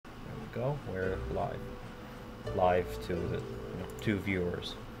we go. We're live to the 2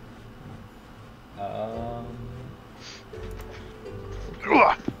 viewers. Oh,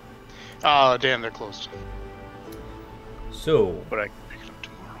 damn, they're closed. So, But I can pick it up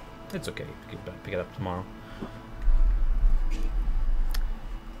tomorrow. it's okay. Pick it up tomorrow.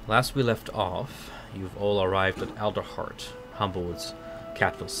 Last we left off, you've all arrived at Alderheart, Humblewood's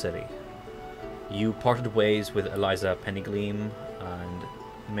capital city. You parted ways with Eliza Pennygleam and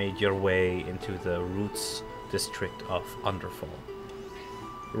made your way into the Roots district of Underfall.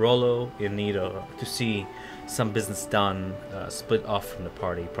 Rollo, in need to see some business done, split off from the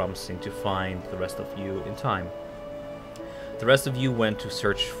party, promising to find the rest of you in time. The rest of you went to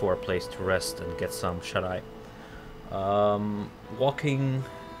search for a place to rest and get some shut-eye. Walking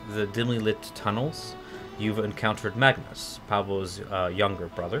the dimly lit tunnels, you've encountered Magnus, Pablo's younger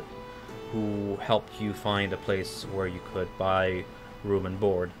brother, who helped you find a place where you could buy room and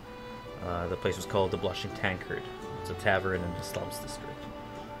board. The place was called the Blushing Tankard. It's a tavern in the slums district.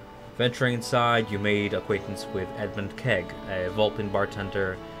 Venturing inside, you made acquaintance with Edmund Kegg, a Vulpin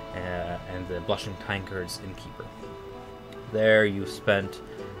bartender and the Blushing Tankard's innkeeper. There you spent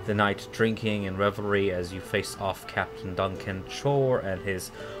the night drinking and revelry as you faced off Captain Duncan Shore and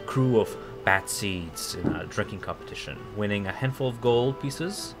his crew of bat seeds in a drinking competition, winning a handful of gold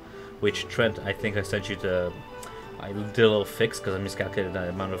pieces, which Trent, I think I sent you to... I did a little fix because I miscalculated the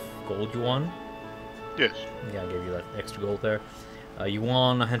amount of gold you won. Yes. Yeah, I gave you that extra gold there. You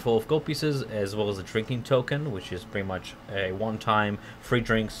won a handful of gold pieces as well as a drinking token, which is pretty much a one-time free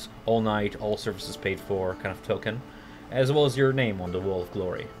drinks, all night, all services paid for kind of token, as well as your name on the Wall of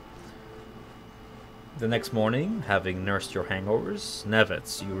Glory. The next morning, having nursed your hangovers,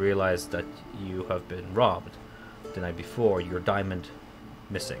 Nevitz, you realize that you have been robbed. The night before, your diamond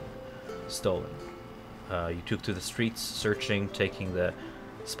missing, stolen. You took to the streets, searching, taking the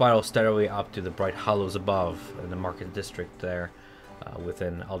spiral stairway up to the bright hollows above in the market district there,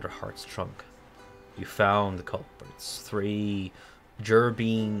 within Alderheart's trunk. You found the culprits, 3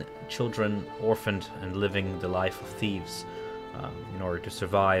 Jerbine children, orphaned and living the life of thieves in order to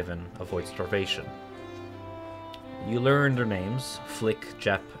survive and avoid starvation. You learned their names, Flick,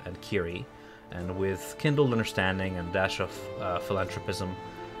 Jep, and Kiri, and with kindled understanding and a dash of philanthropism,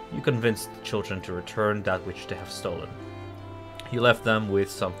 you convinced the children to return that which they have stolen. You left them with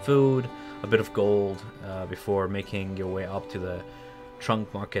some food, a bit of gold, before making your way up to the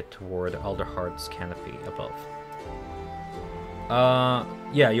trunk market toward Alderheart's Canopy above.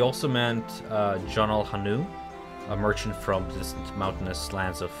 Yeah, you also met John Al-Hanu, a merchant from the distant mountainous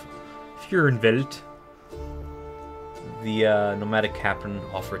lands of Fjurenveld. The nomadic captain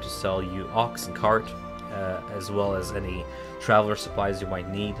offered to sell you ox and cart, as well as any traveler supplies you might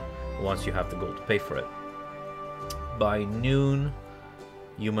need once you have the gold to pay for it. By noon,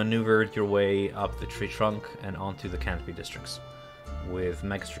 you maneuvered your way up the tree trunk and onto the Canopy districts. With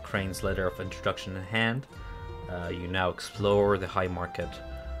Magister Crane's letter of introduction in hand, you now explore the high market.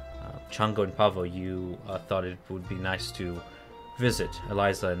 Chango and Pavo, you thought it would be nice to visit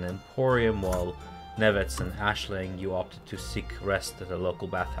Eliza in the Emporium, while Nevitz and Ashling, you opted to seek rest at a local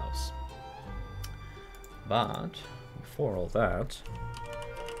bathhouse. But before all that,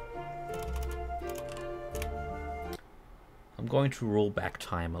 I'm going to roll back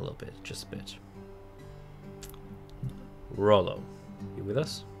time a little bit, just a bit. Rollo, you with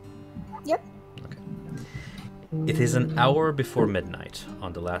us? Yep. Okay. It is an hour before midnight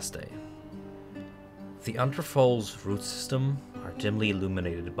on the last day. The Underfall's root system are dimly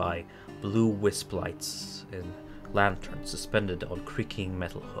illuminated by blue wisp lights and lanterns suspended on creaking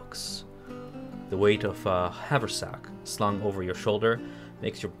metal hooks. The weight of a haversack slung over your shoulder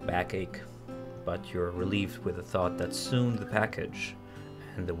makes your back ache, but you're relieved with the thought that soon the package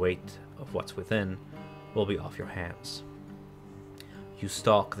and the weight of what's within will be off your hands. You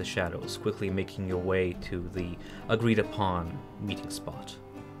stalk the shadows, quickly making your way to the agreed-upon meeting spot.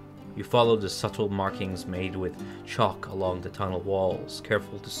 You follow the subtle markings made with chalk along the tunnel walls,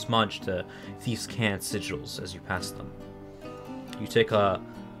 careful to smudge the thieves' cant sigils as you pass them. You take a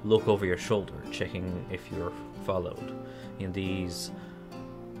look over your shoulder, checking if you're followed. In these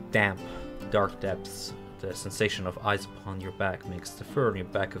damp, dark depths, the sensation of eyes upon your back makes the fur on your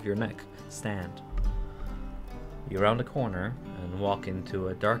back of your neck stand. You round a corner and walk into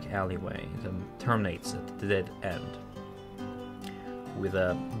a dark alleyway that terminates at the dead end. With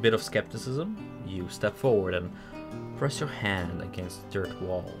a bit of skepticism, you step forward and press your hand against the dirt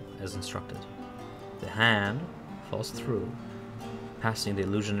wall as instructed. The hand falls through, passing the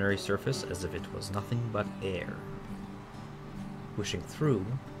illusionary surface as if it was nothing but air. Pushing through,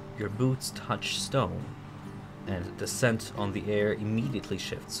 your boots touch stone, and the scent on the air immediately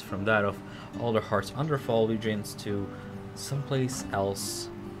shifts from that of Alderheart's Underfall regions to someplace else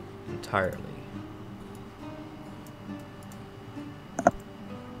entirely.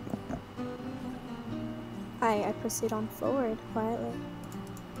 I proceed on forward quietly,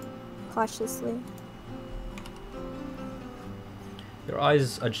 cautiously. Your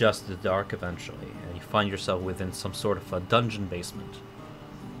eyes adjust to the dark eventually, and you find yourself within some sort of a dungeon basement.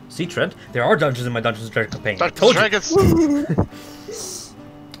 See, Trent, there are dungeons in my Dungeons & Dragons campaign. I told you.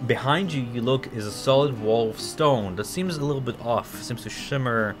 Behind you, you look, is a solid wall of stone that seems a little bit off. Seems to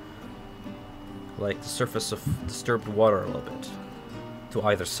shimmer like the surface of disturbed water a little bit. To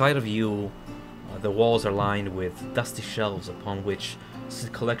either side of you, the walls are lined with dusty shelves upon which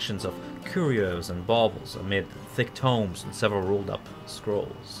sit collections of curios and baubles amid thick tomes and several rolled up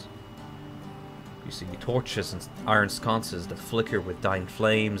scrolls. You see torches and iron sconces that flicker with dying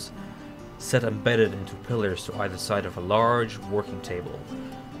flames, set embedded into pillars to either side of a large working table.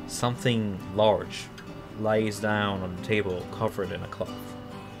 Something large lies down on the table covered in a cloth.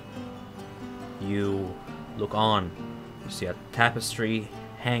 You look on. You see a tapestry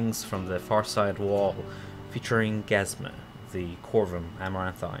hangs from the far side wall, featuring Gasma, the Corvum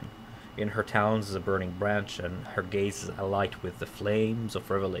Amaranthine. In her talons is a burning branch, and her gaze is alight with the flames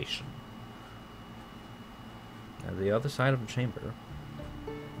of revelation. At the other side of the chamber,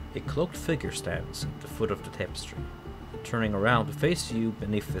 a cloaked figure stands at the foot of the tapestry. Turning around to face you,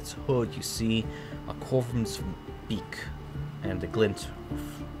 beneath its hood, you see a Corvum's beak and the glint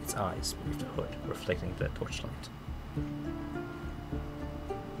of its eyes beneath the hood, reflecting the torchlight.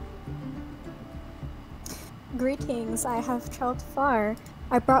 Greetings, I have traveled far.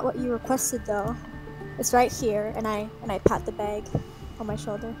 I brought what you requested though. It's right here, and I pat the bag on my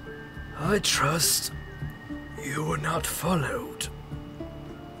shoulder. I trust you were not followed.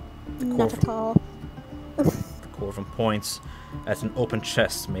 Not at all. The Corvum points at an open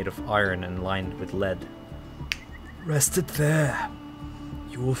chest made of iron and lined with lead. Rest it there.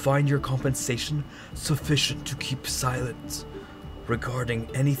 You will find your compensation sufficient to keep silent regarding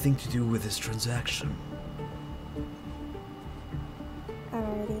anything to do with this transaction.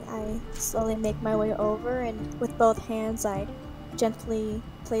 Alrighty, I slowly make my way over, and with both hands I gently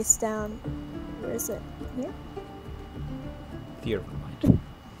place down... Where is it? Here? Theater of mind.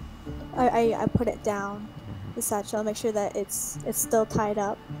 I put it down, the satchel, make sure that it's still tied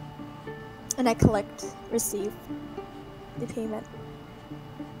up, and I receive the payment.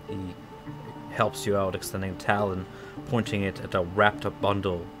 He helps you out, extending a talon, pointing it at a wrapped up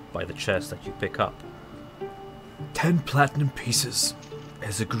bundle by the chest that you pick up. 10 platinum pieces,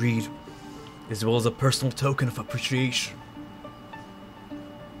 as agreed, as well as a personal token of appreciation.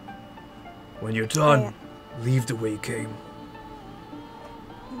 When you're done, leave the way you came.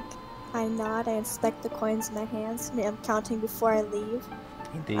 I nod, I inspect the coins in my hands. I'm counting before I leave.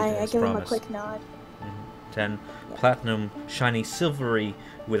 Indeed, I give him a quick nod. 10 platinum, shiny, silvery,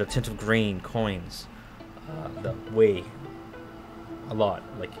 with a tint of green coins that weigh a lot,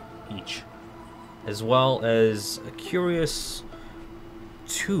 like each. As well as a curious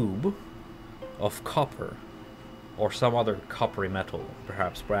tube of copper, or some other coppery metal,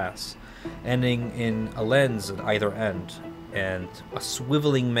 perhaps brass, ending in a lens at either end, and a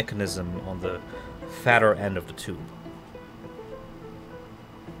swiveling mechanism on the fatter end of the tube.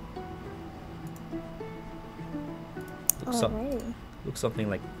 Looks something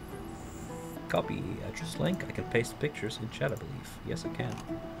like copy address link. I can paste pictures in chat, I believe. Yes, I can.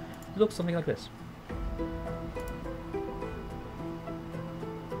 It looks something like this.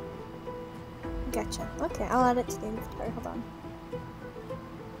 Gotcha. Okay, I'll add it to the inventory. Hold on.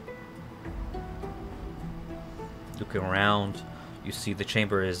 Looking around, you see the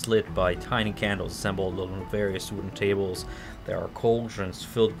chamber is lit by tiny candles assembled on various wooden tables. There are cauldrons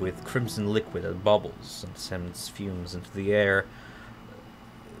filled with crimson liquid that bubbles and sends fumes into the air.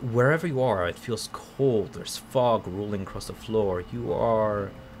 Wherever you are, it feels cold. There's fog rolling across the floor. You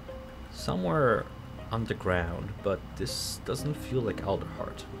are somewhere underground, but this doesn't feel like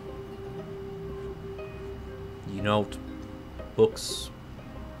Alderheart. You note books,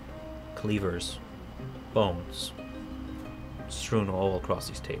 cleavers, bones strewn all across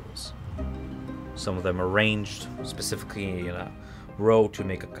these tables. Some of them arranged specifically in a row to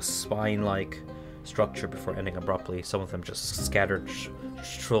make a spine-like structure before ending abruptly. Some of them just scattered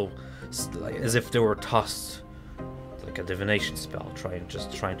as if they were tossed like a divination spell, trying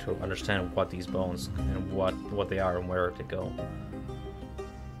to understand what these bones and what they are and where to go.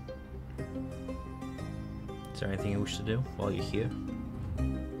 Is there anything you wish to do while you're here?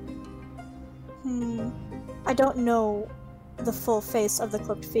 I don't know the full face of the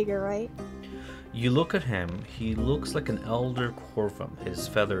cloaked figure, right? You look at him, he looks like an elder Corvum, his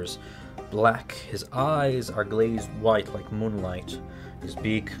feathers black, his eyes are glazed white like moonlight, his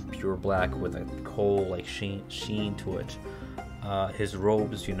beak pure black with a coal-like sheen to it. His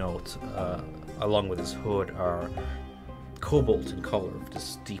robes, you note, along with his hood, are cobalt in color, of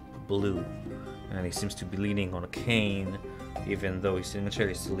this deep blue, and he seems to be leaning on a cane, even though he's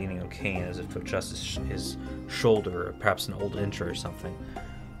initially still leaning on a cane as if to adjust his shoulder, or perhaps an old injury or something.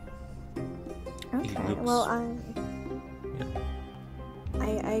 Okay. Looks... Well, Yeah.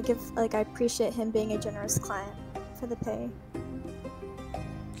 I appreciate him being a generous client for the pay.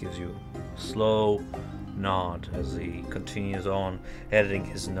 Gives you a slow nod as he continues on editing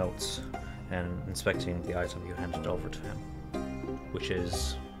his notes and inspecting the item you handed over to him, which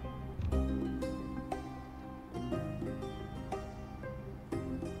is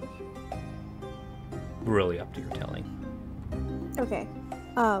really up to your telling. Okay.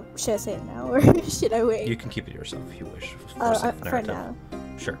 Should I say it now or should I wait? You can keep it yourself if you wish. For now.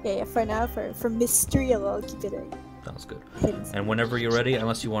 Sure. Yeah, for now, for mystery, I'll keep it Sounds good. hidden. And whenever you're ready,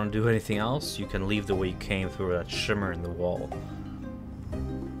 unless you want to do anything else, you can leave the way you came through that shimmer in the wall.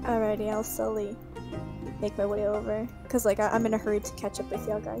 Alrighty, I'll slowly make my way over. Because, I'm in a hurry to catch up with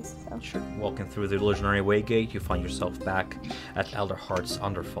y'all guys, so. Sure. Walking through the illusionary waygate, you find yourself back at Elder Heart's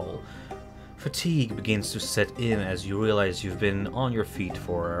Underfall. Fatigue begins to set in as you realize you've been on your feet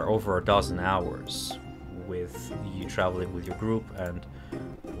for over a dozen hours, with you traveling with your group and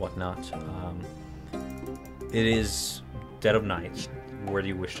whatnot. It is dead of night. Where do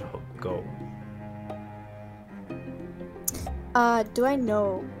you wish to go? Do I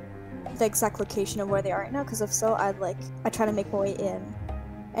know the exact location of where they are right now? Because if so, I try to make my way in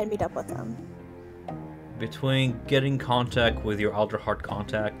and meet up with them. Between getting contact with your Elder Heart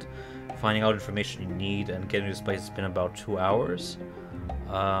contact, finding out information you need, and getting to this place, it's been about 2 hours.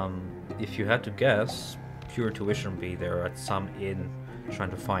 If you had to guess, pure intuition would be there at some inn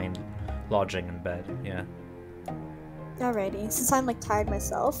trying to find lodging and bed. Yeah. Alrighty, since I'm tired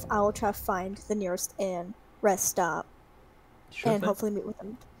myself, I will try to find the nearest inn, rest stop, Sure and thing. hopefully meet with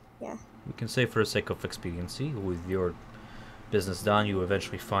them. Yeah. We can say for the sake of expediency, with your business done, you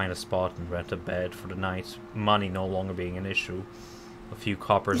eventually find a spot and rent a bed for the night, money no longer being an issue. A few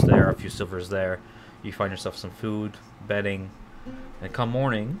coppers there, a few silvers there. You find yourself some food, bedding, and come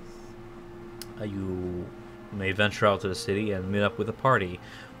morning, you may venture out to the city and meet up with a party.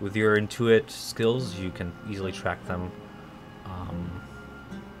 With your intuit skills, you can easily track them.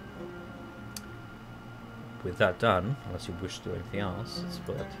 With that done, unless you wish to do anything else, it's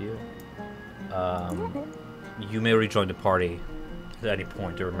still up to you. You may rejoin the party at any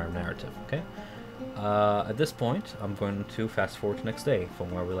point during our narrative, okay? At this point, I'm going to fast forward to next day from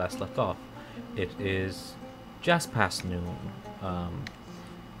where we last left off. It is just past noon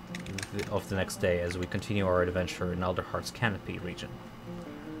of the next day as we continue our adventure in Elder Heart's Canopy region.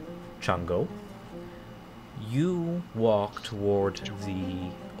 Chungo, you walk toward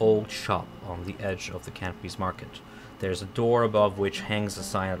the old shop on the edge of the Canopy's market. There's a door above which hangs a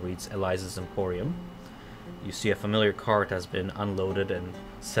sign that reads Eliza's Emporium. You see a familiar cart has been unloaded and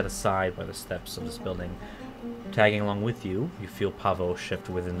set aside by the steps of this building. Tagging along with you, you feel Pavo shift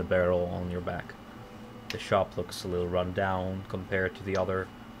within the barrel on your back. The shop looks a little run down compared to the other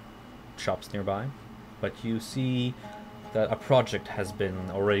shops nearby, but you see that a project has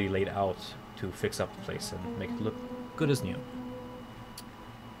been already laid out to fix up the place and make it look good as new.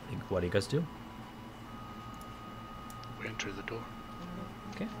 What do you guys do? We enter the door.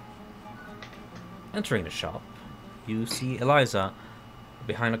 Okay. Entering the shop, you see Eliza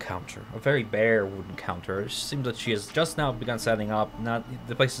behind a counter, a very bare wooden counter. It seems that she has just now begun setting up.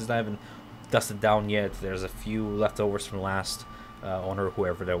 The place is not even dusted down yet. There's a few leftovers from last owner,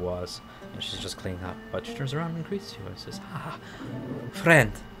 whoever there was, and she's just cleaning up. But she turns around and greets you and says, "Ah,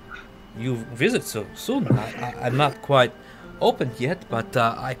 friend, you visit so soon. I'm not quite opened yet, but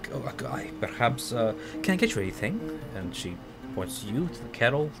I perhaps can I get you anything?" And she points to you, to the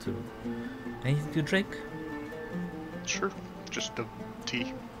kettle, to anything to drink. Sure. Just the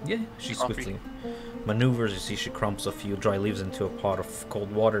tea. Yeah, she Coffee. swiftly maneuvers. You see she crumps a few dry leaves into a pot of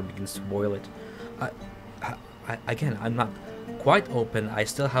cold water and begins to boil it. Again, I'm not quite open. I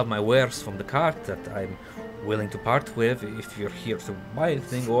still have my wares from the cart that I'm willing to part with if you're here to buy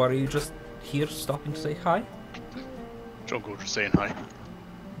anything, or are you just here stopping to say hi? Don't go just saying hi.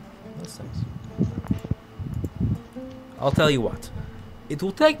 That's nice. I'll tell you what. It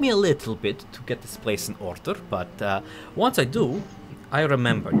will take me a little bit to get this place in order, but once I do, I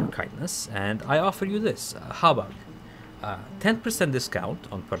remember your kindness, and I offer you this. How about 10% discount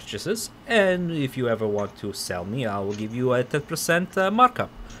on purchases, and if you ever want to sell me, I will give you a 10% markup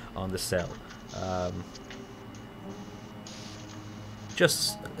on the sale.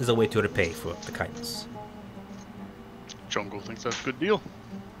 Just as a way to repay for the kindness. Jungle thinks that's a good deal.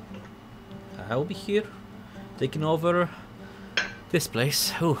 I will be here, taking over this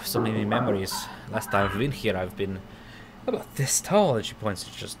place. Oh, so many memories. Last time I've been here, I've been about this tall, and she points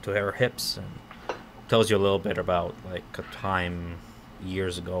just to her hips and tells you a little bit about like a time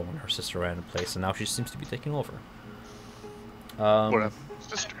years ago when her sister ran the place, and now she seems to be taking over. What happened?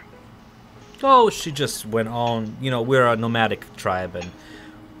 Sister. Oh, she just went on. You know, we're a nomadic tribe, and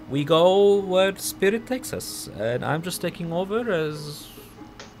we go where the spirit takes us. And I'm just taking over as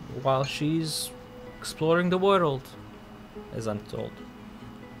while she's exploring the world, as I'm told.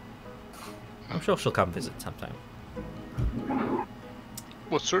 I'm sure she'll come visit sometime.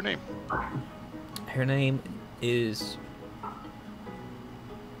 What's her name? Her name is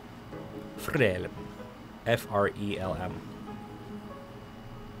Frelm. Frelm.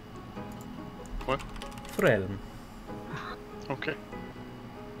 What? Frelm. Okay.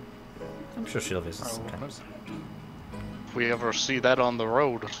 I'm sure she'll visit I will sometimes. If we ever see that on the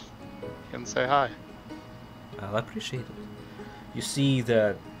road, you can say hi. I'll appreciate it. You see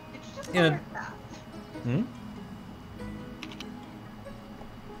that in a...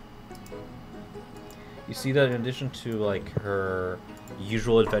 You see that in addition to like her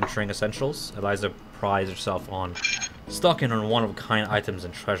usual adventuring essentials, Eliza prides herself on stocking on one-of-a-kind items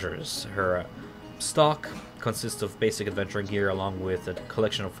and treasures. Her stock consists of basic adventuring gear along with a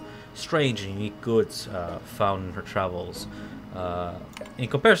collection of strange and unique goods found in her travels. In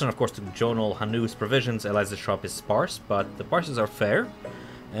comparison, of course, to Jonal Hanu's provisions, Eliza's shop is sparse, but the prices are fair,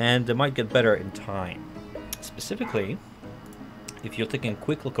 and they might get better in time. Specifically, if you're taking a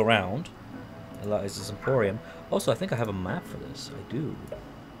quick look around Eliza's Emporium. Also, I think I have a map for this. I do.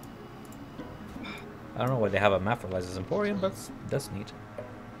 I don't know why they have a map for Eliza's Emporium, but that's neat.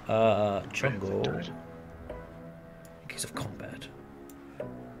 Jungle. In case of combat.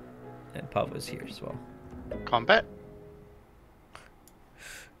 And Pava is here as well. Combat?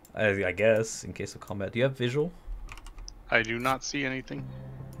 I guess, in case of combat. Do you have visual? I do not see anything.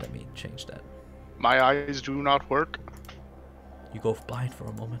 Let me change that. My eyes do not work. You go blind for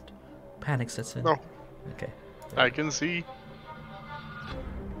a moment. Panic sets in. No. Okay. I can see.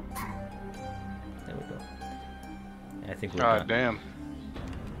 There we go. I think we're God done. damn.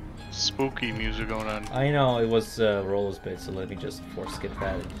 Spooky music going on. I know, it was Roller's bit, so let me just force skip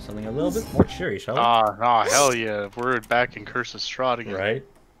that and do something a little bit more cheery, shall we? Hell yeah. We're back in Curse of Strahd again. Right?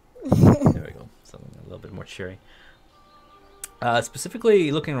 There we go. Something a little bit more cheery.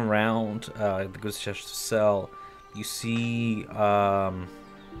 Specifically, looking around the goods she has to sell, you see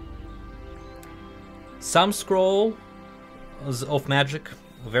some scrolls of magic,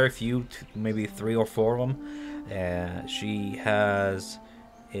 very few, more 3 or 4 of them. She has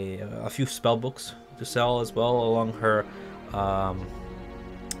a few spell books to sell as well, along her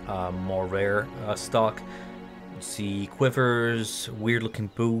more rare stock. You see quivers,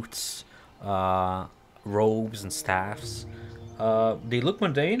 weird-looking boots, robes, and staffs. They look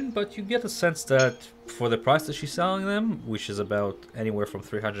mundane, but you get a sense that for the price that she's selling them, which is about anywhere from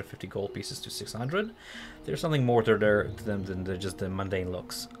 350 gold pieces to 600, there's something more to them than just the mundane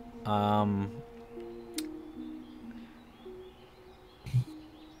looks.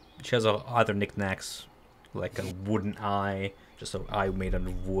 She has other knickknacks, like a wooden eye, just an eye made out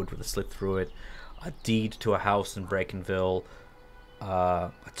of wood with a slit through it, a deed to a house in Brakenville,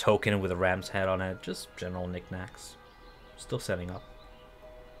 a token with a ram's head on it, just general knickknacks. Still setting up.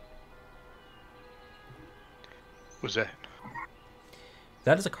 What's that?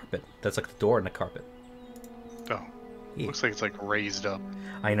 That is a carpet. That's like the door in the carpet. Oh. Yeah. Looks like it's like raised up.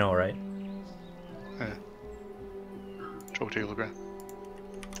 I know, right? Yeah. Show it to you, LeGrand.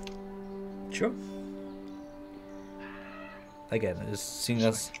 Sure. Again, as seeing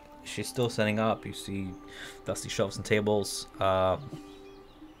as she's still setting up, you see dusty shelves and tables. I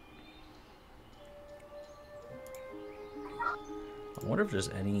wonder if there's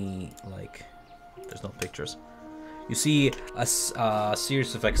any, like, there's no pictures. You see a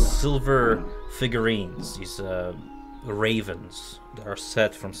series of like silver figurines, these ravens that are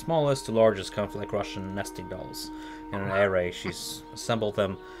set from smallest to largest, kind of like Russian nesting dolls. In an array, she's assembled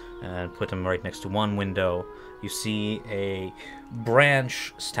them and put them right next to one window. You see a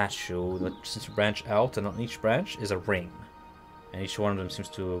branch statue that seems to branch out, and on each branch is a ring. And each one of them seems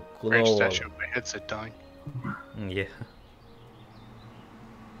to glow. Branch statue, my headset dying. Yeah.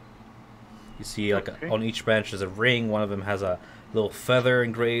 You see, like, on each branch there's a ring. One of them has a little feather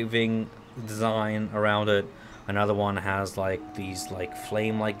engraving design around it. Another one has, like, these, like,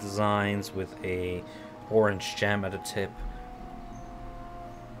 flame-like designs with a orange gem at the tip.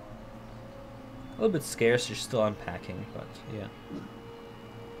 little bit scarce. You're still unpacking, but yeah.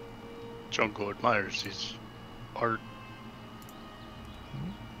 Jungle admires his art.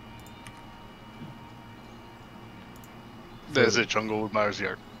 That's it. Jungle admires the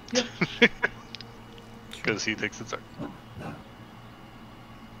art. Yep. Because he thinks it's art.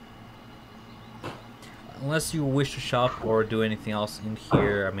 Unless you wish to shop or do anything else in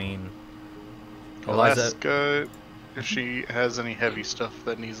here, I mean... I'll ask if she has any heavy stuff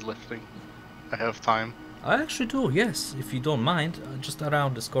that needs lifting. I have time. I actually do, yes, if you don't mind. Just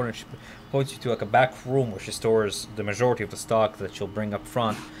around this corner, she points you to like a back room where she stores the majority of the stock that she'll bring up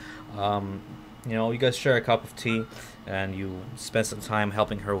front. You know, you guys share a cup of tea, and you spend some time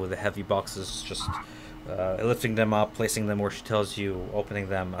helping her with the heavy boxes, just lifting them up, placing them where she tells you, opening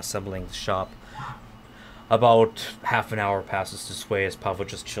them, assembling the shop. About half an hour passes this way as Pavo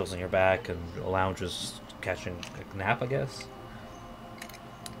just chills on your back and lounges, catching a nap, I guess.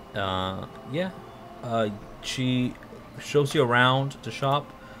 Yeah. She shows you around the shop.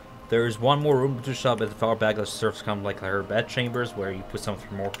 There's one more room to the shop at the far back that serves kind of like her bed chambers, where you put some of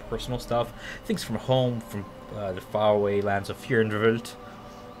her more personal stuff, things from home, from the faraway lands of Fjernveld.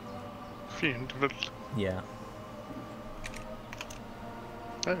 Fjernveld. Yeah.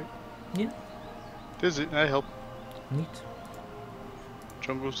 Alright. Yeah. Is it? I help. Neat.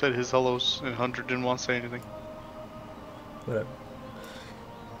 Jungle said his hellos, and Hunter didn't want to say anything. Whatever.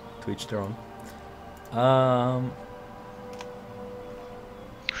 To each their own.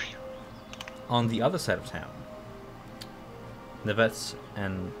 On the other side of town, Nevets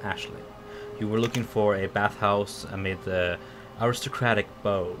and Ashley, you were looking for a bathhouse amid the aristocratic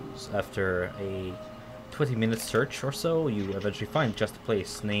beaux. After a 20-minute search or so, you eventually find just a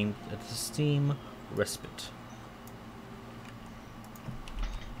place named the Steam Respite.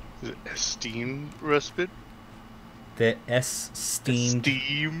 Is it Esteemed Respite? The esteemed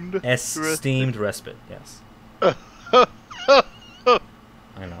respite, yes. I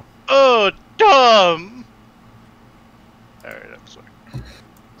know. Oh, dumb! Alright, I'm sorry.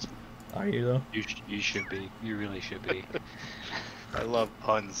 Are you, though? You should be. You really should be. I love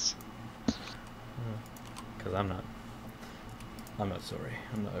puns. Because I'm not. I'm not sorry.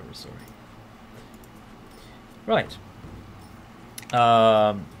 I'm not ever sorry. Right.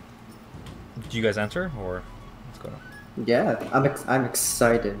 Do you guys enter, or what's going on? Yeah, I'm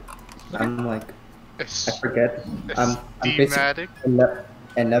excited. I'm like, I forget. I'm basically,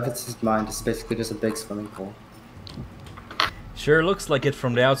 and Nevitz' mind is basically just a big swimming pool. Sure looks like it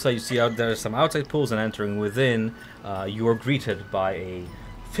from the outside. You see out there some outside pools, and entering within, you are greeted by a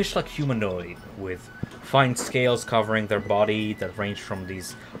fish-like humanoid with fine scales covering their body that range from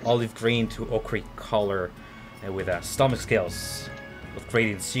these olive green to ochre color, and with stomach scales with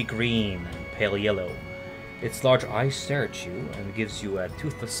gradient sea green and pale yellow. Its large eyes stare at you and gives you a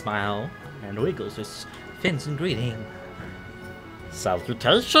toothless smile and wiggles its fins in greeting.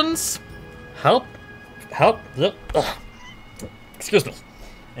 Salutations! Help! Excuse me.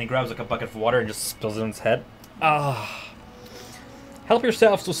 And he grabs like a bucket of water and just spills it on his head. Help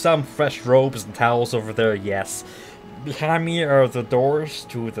yourselves to some fresh robes and towels over there, yes. Behind me are the doors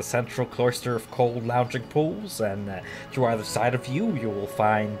to the central cluster of cold lounging pools, and to either side of you, you will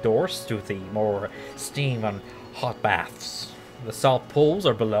find doors to the more steam and hot baths. The salt pools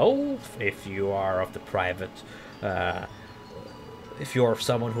are below, if you are of the private, if you are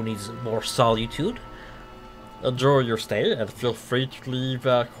someone who needs more solitude. Enjoy your stay, and feel free to leave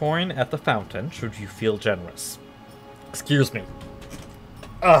a coin at the fountain, should you feel generous. Excuse me.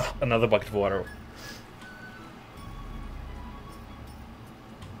 Another bucket of water.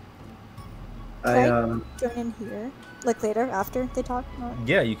 Can I join in here? Like later, after they talk? Or?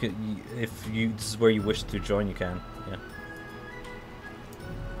 Yeah, you could. If you this is where you wish to join, you can. Yeah.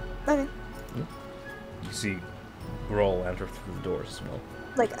 Okay. You see, Grohl enter through the doors as well.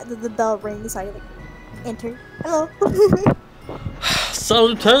 Like the bell rings, I like enter. Hello.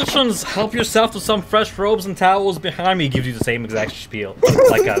 Salutations! Help yourself to some fresh robes and towels behind me. Gives you the same exact spiel,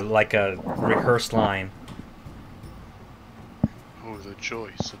 like a rehearsed line. Oh, the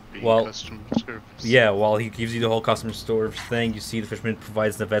choice of being customer service. Yeah, while he gives you the whole customer service thing, you see the fisherman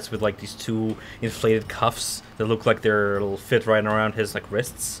provides the vets with like these two inflated cuffs that look like they'll fit right around his like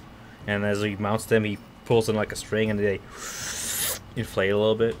wrists, and as he mounts them, he pulls in like a string, and they inflate a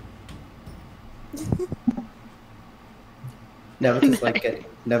little bit.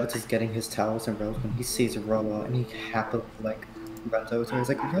 Nevitz is getting his towels and robes when he sees Rolo, and he happily like runs over to her. He's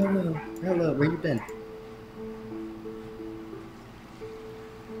like, Rolo, where you been?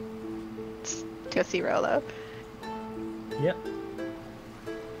 Go see Rolo. Yep.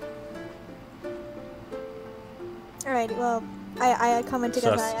 Alright, well, I commented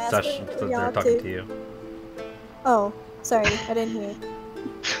because I asked so they're talking to you. Oh, sorry, I didn't hear.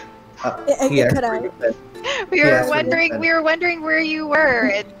 It cut out. We were wondering where you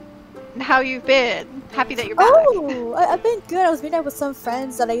were and how you've been. Happy that you're back. Oh, I've been good. I was meeting up with some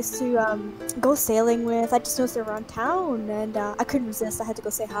friends that I used to go sailing with. I just noticed they were around town, and I couldn't resist. I had to go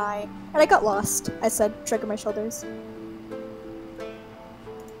say hi, and I got lost. I said, shrugging my shoulders.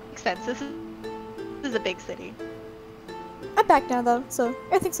 Makes sense. This is a big city. I'm back now though, so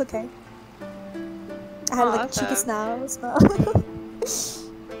everything's okay. I had like a cheeky smile. So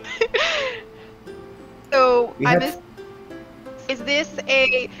is this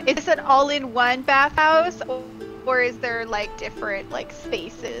an all-in-one bathhouse, or is there like different like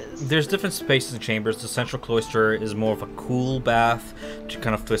spaces? There's different spaces and chambers. The central cloister is more of a cool bath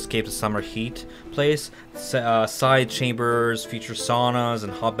to escape the summer heat place. Side chambers feature saunas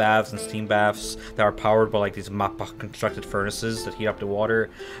and hot baths and steam baths that are powered by like these map constructed furnaces that heat up the water.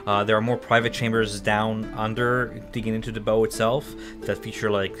 There are more private chambers down under, digging into the bow itself, that feature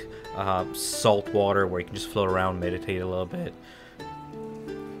like salt water where you can just float around, meditate a little bit.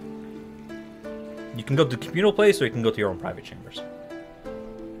 You can go to the communal place, or you can go to your own private chambers.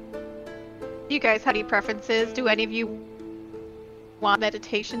 You guys have any preferences? Do any of you want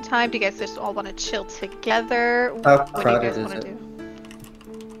meditation time? Do you guys just all want to chill together? What do you guys want to do?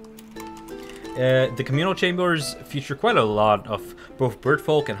 The communal chambers feature quite a lot of both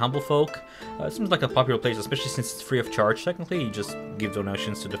Birdfolk and Humblefolk. It seems like a popular place, especially since it's free of charge. Technically, you just give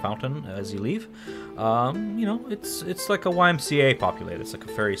donations to the fountain as you leave. You know, it's like a YMCA populated. It's like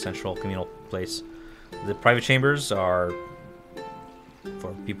a very central communal place. The private chambers are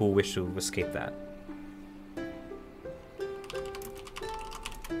for people who wish to escape that.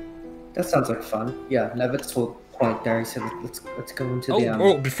 That sounds like fun. Yeah, Nevitz will point there. He said, "Let's go into the."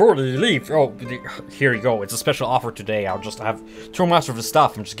 Oh, before they leave, here you go. It's a special offer today. I'll just have throw master of the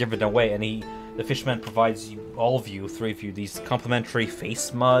stuff and just give it away. And the fishman provides you, all of you, 3 of you, these complimentary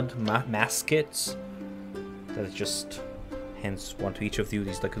face mud mask kits. That is just hands one to each of you.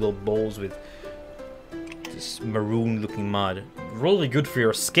 These like little bowls with this maroon-looking mud. Really good for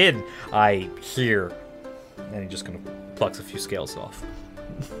your skin, I hear. And he just kind of plucks a few scales off.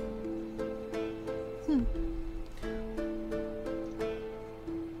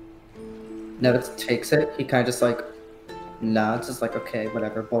 Nevitz takes it. He kind of just like nods. It's like, okay,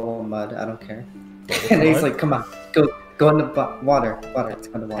 whatever. Bowl of mud. I don't care. And he's like, come on, go in the water. Let's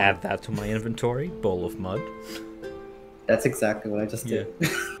go in the water. Add that to my inventory. Bowl of mud. That's exactly what I just did.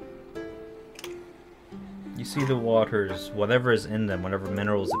 You see the waters, whatever is in them, whatever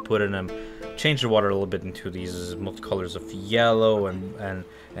minerals they put in them, change the water a little bit into these multicolors of yellow and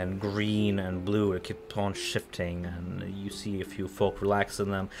green and blue. It keeps on shifting, and you see a few folk relax in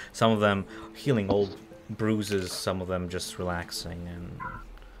them. Some of them healing old bruises, some of them just relaxing, and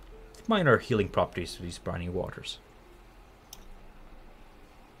minor healing properties to these briny waters.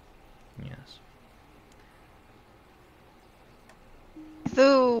 Yes.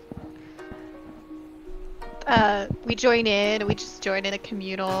 So we join in, we just join in a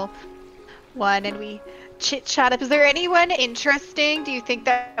communal one, and we chit-chat up. Is there anyone interesting, do you think,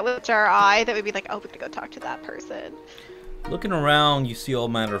 that would catch our eye, that would be like, oh, we're gonna go talk to that person? Looking around, you see all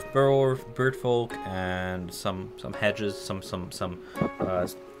manner of birdfolk and some hedges, some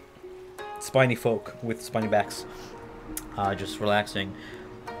spiny folk with spiny backs, just relaxing.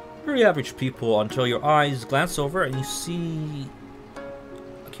 Very average people until your eyes glance over and you see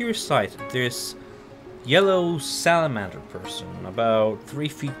a curious sight. There's yellow salamander person, about 3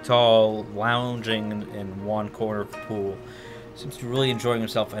 feet tall, lounging in one corner of the pool. Seems to be really enjoying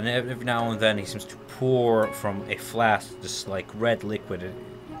himself, and every now and then he seems to pour from a flask this like red liquid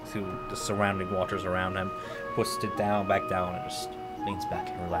to the surrounding waters around him, puts it back down, and just leans back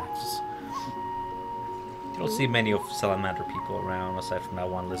and relaxes. You don't see many of salamander people around aside from that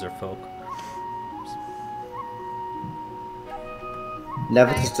one lizard folk.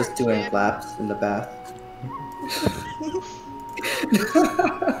 Nevitz is just doing laps in the bath.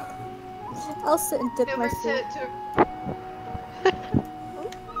 I'll sit and dip my feet.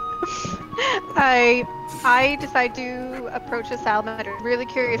 I decide to approach a salamander. Really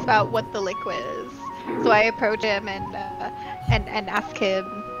curious about what the liquid is, so I approach him and ask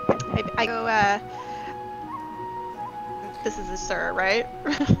him. I go, this is a sir, right?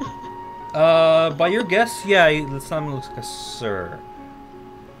 By your guess, yeah, the salmon looks like a sir.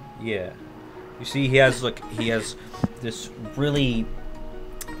 Yeah. You see, he has this really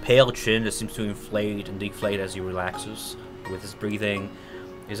pale chin that seems to inflate and deflate as he relaxes with his breathing.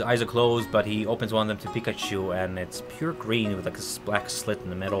 His eyes are closed, but he opens one of them to Pikachu, and it's pure green with like a black slit in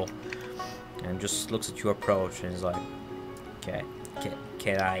the middle, and just looks at your approach and is like, Yeah.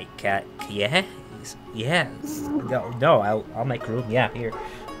 No, I'll make room. Yeah, here.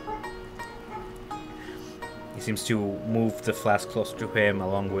 He seems to move the flask closer to him,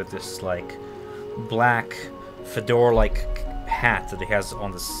 along with this like black fedora-like hat that he has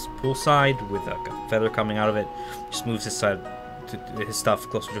on this pool side with like a feather coming out of it. Just moves his stuff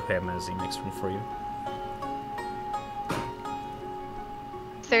closer to him as he makes room for you.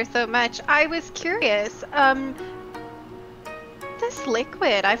 There's so much. I was curious. This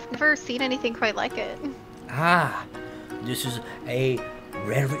liquid, I've never seen anything quite like it. Ah, this is a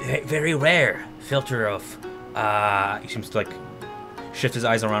very rare filter of. He seems to like shift his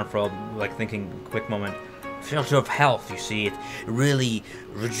eyes around for like thinking a quick moment. Filter of health. You see, it really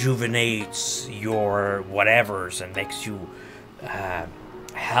rejuvenates your whatevers and makes you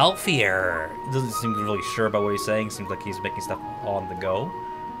healthier. He doesn't seem really sure about what he's saying. Seems like he's making stuff on the go.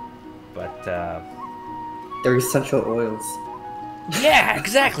 But they're essential oils. Yeah,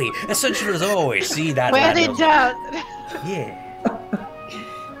 exactly. Essential as always. See that? Well, it does. Yeah.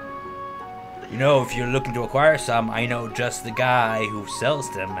 You know, if you're looking to acquire some, I know just the guy who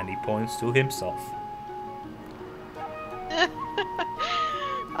sells them, and he points to himself.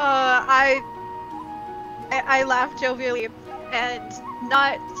 I laugh jovially and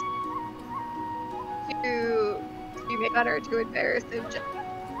not to make fun or to embarrass him, just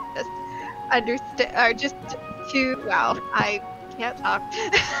understand, or just to, wow, I can't talk.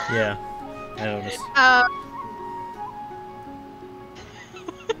 Yeah, I noticed.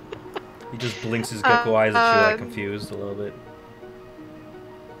 He just blinks his gecko eyes at you, like confused a little bit.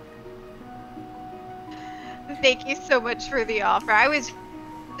 Thank you so much for the offer. I was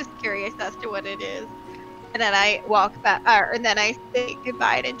just curious as to what it is. And then I walk back, and then I say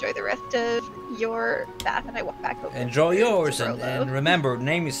goodbye and enjoy the rest of your bath, and I walk back over. Enjoy yours, and remember,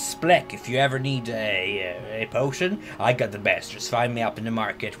 name is Spleck. If you ever need a potion, I got the best. Just find me up in the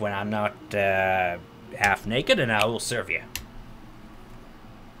market when I'm not half naked, and I will serve you.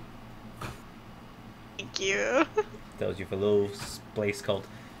 Thank you. Tells you of a little place called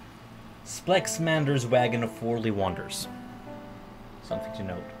Splexmander's Wagon of Worldly Wonders. Something to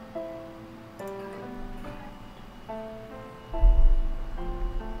note.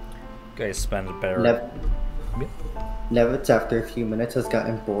 Guys spend a better... Nevitz, after a few minutes, has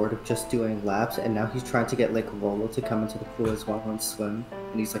gotten bored of just doing laps, and now he's trying to get like Rolo to come into the pool as well and swim.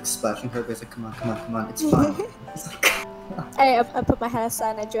 And he's like splashing her, but he's like, come on, it's fine. He's like, I put my head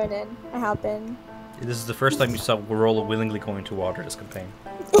aside and I join in. I hop in. This is the first time you saw Rolo willingly going to water this campaign.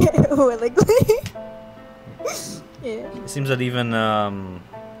 Willingly? Yeah. It seems that even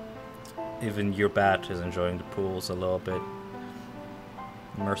your bat is enjoying the pools a little bit.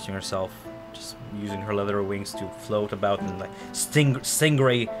 Immersing herself, just using her leather wings to float about and like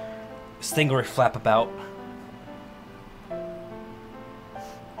stingray flap about.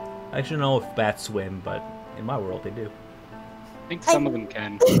 I actually don't know if bats swim, but in my world they do. I think some of them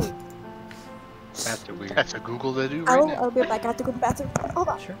can. Bats are weird. That's a Google they do right now. I'll be back. I have to go to the bathroom. Hold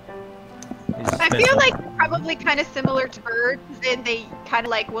on. Sure. I feel like probably kind of similar to birds, and they kind of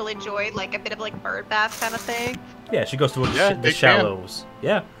like will enjoy like a bit of like bird bath kind of thing. Yeah, she goes to the shallows.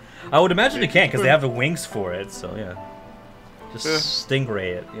 Yeah, I would imagine they can because they have the wings for it. So yeah, just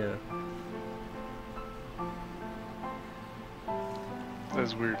stingray it. Yeah.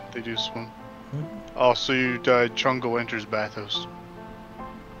 That's weird. They do swim. Also, you died. Chungo enters bathhouse.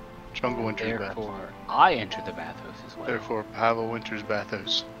 Chungo enters bathhouse. Therefore, I enter the bathhouse as well. Therefore, Pavel enters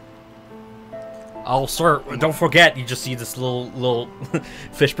bathhouse. Oh, sir, don't forget, you just see this little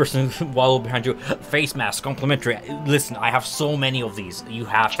fish person wallow behind you. Face mask, complimentary. Listen, I have so many of these. You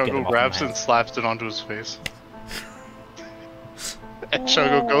have to get them off my grabs it and slaps it onto his face. And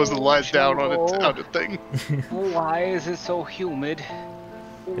Chungo goes and lies down on a thing. Why is it so humid?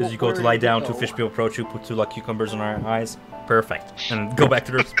 As you go to lie down, two fish people approach you, put two like cucumbers on our eyes. Perfect. And go back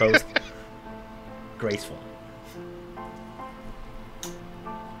to their post. Graceful.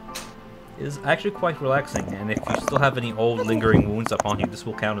 It is actually quite relaxing, and if you still have any old lingering wounds upon you, this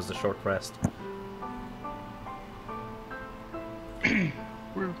will count as a short rest. Yes.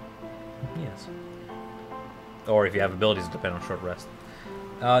 Or if you have abilities that depend on short rest.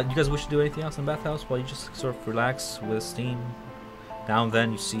 Do you guys wish to do anything else in the bathhouse while you just sort of relax with steam? Now and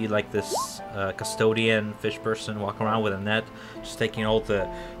then you see like this custodian fish person walk around with a net, just taking all the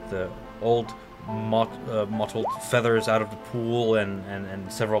old mottled feathers out of the pool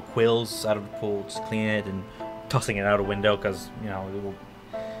and several quills out of the pool, just cleaning it and tossing it out a window because, you know,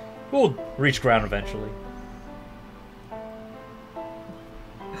 it will reach ground eventually.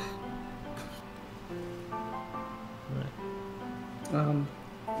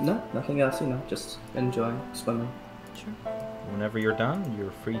 No, nothing else, you know, just enjoying swimming. Sure. whenever you're done,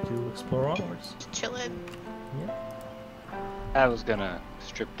 you're free to explore onwards. Just chilling. Yeah. I was gonna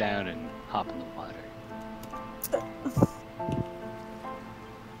strip down and hop in the water.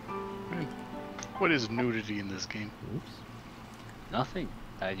 What is nudity in this game? Oops. Nothing.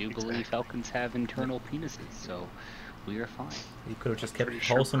 I do believe falcons have internal penises, so we are fine. You could have just kept Pretty it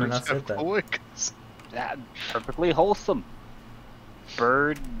sure wholesome and birds that's it have then. cloacas. That perfectly wholesome.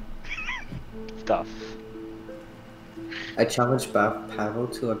 Bird stuff. I challenge Pavel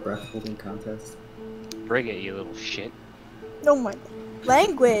to a breath holding contest. Bring it, you little shit. Oh my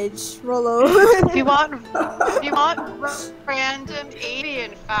language, Rolo. If you want random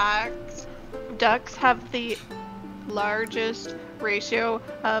alien facts, ducks have the largest ratio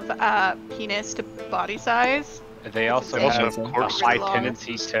of penis to body size. They also They also have have a corks high long.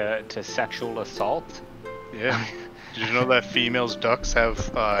 tendency to sexual assault. Yeah. Did you know that females ducks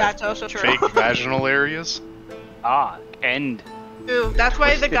have That's also true. fake vaginal areas? And Ooh, that's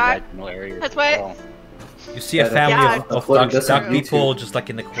why the twisted guy. vaginal areas That's as why- well. You see a Yeah, family yeah. of Well, duck, that's duck on YouTube. people just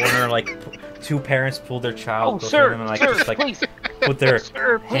like in the corner, like two parents pull their child Oh, close to sir, them and like sir, just like please, put their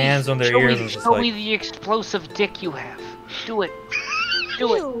sir, please, hands on their show ears me, and just show me like the explosive dick you have. Do it.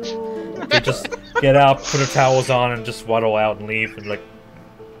 Do it. Ew. they just get out, put their towels on, and just waddle out and leave and like.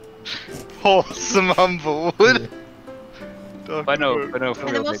 Wholesome Humblewood. But no, for And the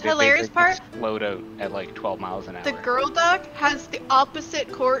real, most they hilarious part- explode out at like 12 miles an hour. The girl duck has the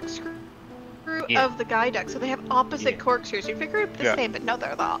opposite corkscrew Yeah. of the guy duck, so they have opposite Yeah. corkscrews. You figure it the Yeah. same, but no,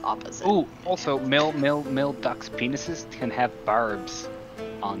 they're the opposite. Ooh, also, male ducks' penises can have barbs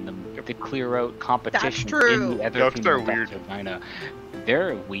on them to clear out competition true. in the other Ducks female are duck's weird. vagina.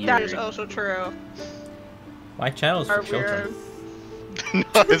 They're weird. That is also true. My channel is for Are children. weird. No,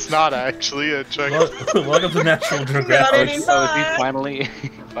 it's not actually. Check Well, welcome to National Got Geographic. any Oh, he fun?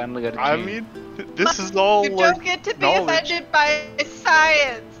 finally got a I change. mean, this is all You like don't get to be knowledge. offended by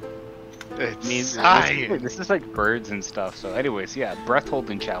science. It's I mean, science. this is like birds and stuff. So, anyways, yeah, breath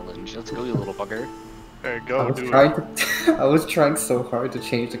holding challenge. Let's go, you little bugger. There you I go, was do trying it. to. I was trying so hard to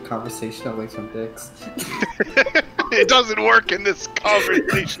change the conversation away from dicks. It doesn't work in this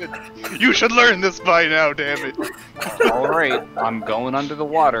conversation. You should learn this by now, damn it. All right, I'm going under the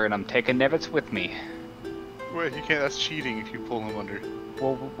water and I'm taking Nevitz with me. Wait, you can't. That's cheating if you pull him under.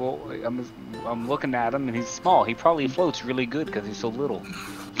 Well, I'm looking at him and he's small. He probably floats really good because he's so little.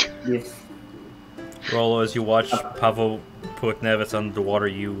 Yes. Rolo, as you watch Pavel put Nevitz under the water,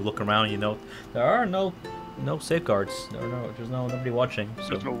 you look around. You know there are no safeguards. There's nobody watching. So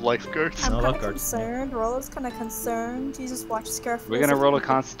There's no lifeguards. I'm No kind of lifeguards. concerned. Rolo's kind of concerned. He just watches carefully. We're gonna roll a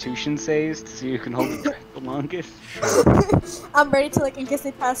Constitution saves to see who can hold the breath the longest. I'm ready to in case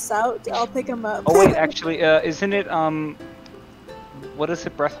they pass out, I'll pick him up. Oh wait, actually, isn't it what is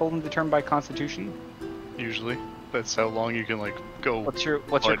it? Breath holding determined by Constitution? Usually, that's how long you can go. What's your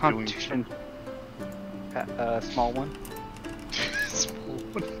By doing- Constitution? Small one. Small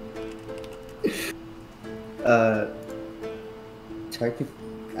one. Technically,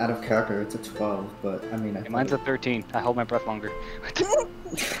 out of character, it's a 12, but I mean, I Mine's a 13. I hold my breath longer.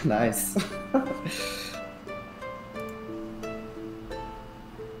 nice.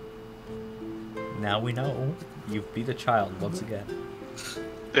 now we know you've beat a child once again.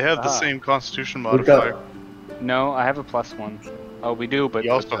 They have the Ah. same Constitution Look up. modifier. No, I have a +1. Oh, we do, but He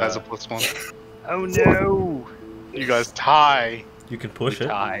also has a +1. Oh no! You guys tie. You can push We it.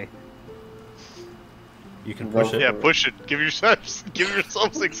 tie. You can push it. Yeah, push it. Give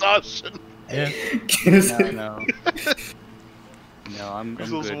yourselves exhaustion. Yeah. No. No, I'm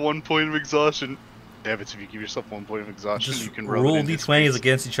There's also good. 1 point of exhaustion. Damn it, if you give yourself 1 point of exhaustion, Just you can rub roll it in his d20s face.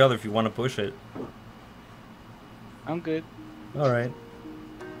 against each other if you want to push it. I'm good. All right.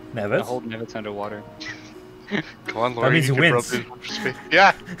 I Nevitz. hold Nevitz underwater. Come on, Laurie. means he can rub wins. his face.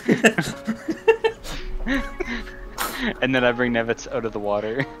 Yeah. And then I bring Nevitz out of the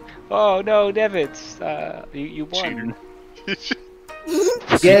water. Oh no, Nevitz! You won.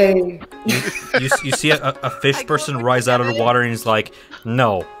 Yay! You see a fish person rise out of the water and he's like,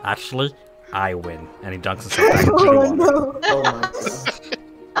 "No, actually, I win," and he dunks himself back into the Oh water. no. Oh my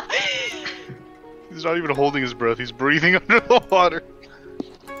gosh. He's not even holding his breath. He's breathing under the water.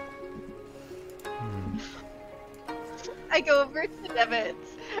 I go over to Nevitz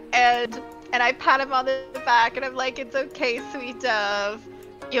and I pat him on the back and I'm like, "It's okay, sweet dove.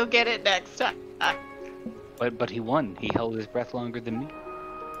 You'll get it next time." But he won. He held his breath longer than me.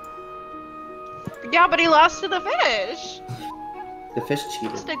 Yeah, but he lost to the fish. The fish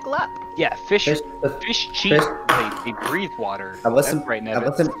cheated. Just a glup. Yeah, fish Fish, the cheat. fish- They breathe water. I wasn't. That's right, I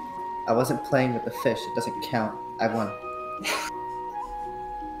Nevitz. wasn't playing with the fish. It doesn't count. I won.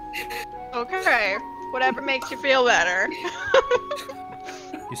 Okay. Whatever makes you feel better.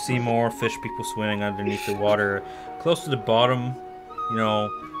 You see more fish people swimming underneath the water, close to the bottom, you know,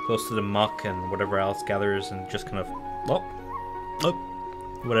 close to the muck and whatever else gathers, and just kind of,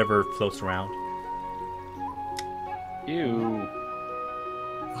 whatever floats around. Ew.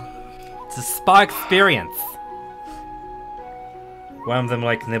 It's a spa experience. One of them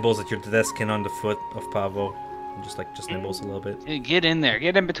like nibbles at the skin on the foot of Pavo, and just nibbles a little bit. Hey, get in there.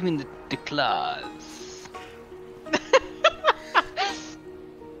 Get in between the claws.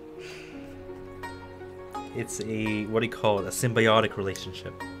 It's a, what do you call it, a symbiotic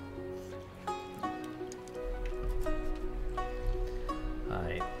relationship.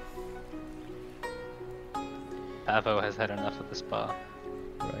 Alright. Pavo has had enough of the spa.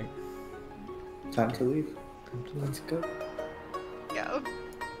 Right. Time to leave. Let's go. Go.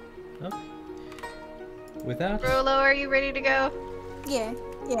 Oh. With that, Rolo, are you ready to go? Yeah,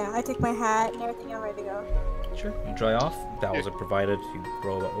 I take my hat and everything, I'm ready to go. sure, you dry off. Bowels are provided. You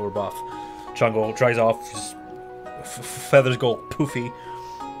roll off. Chungo dries off. Just feathers go poofy.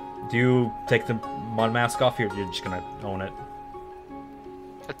 Do you take the mud mask off, or you're just gonna own it?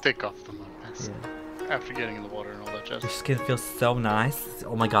 I take off the mud mask after getting in the water and all that jazz. Your skin feels so nice.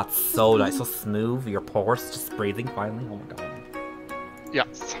 Oh my god, so nice, so smooth. Your pores just breathing finally. Oh my god.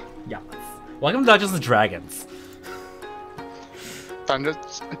 Yes. Yes. Welcome to Dungeons and Dragons.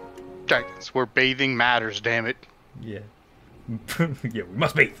 Dungeons and Dragons, where bathing matters, damn it. Yeah. Yeah, we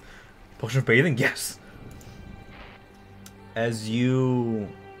must bathe. Potion of bathing, yes. As you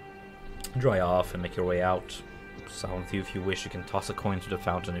dry off and make your way out, sound with you if you wish. You can toss a coin to the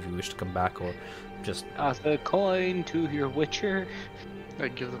fountain if you wish to come back, or just Toss a coin to your witcher. I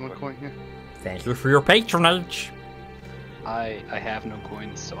give them a coin here. thank you for your patronage. I have no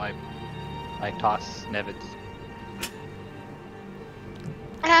coins, so I toss Nevitz.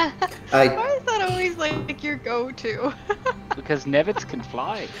 Why is that always like your go-to? Because Nevitz can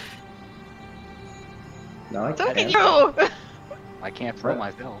fly. No, I So can't. can you! I can't throw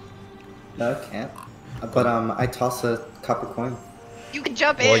myself. No, I can't. But I toss a copper coin. You can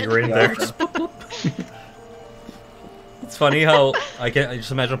jump While in. you're in Yeah. there. It's funny how I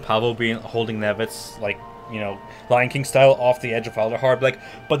just imagine Pablo holding Nevitz, like, you know, Lion King style, off the edge of Alderhard, like,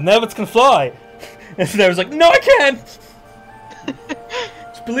 but Nevitz can fly! And Nevitz like, no, I can't!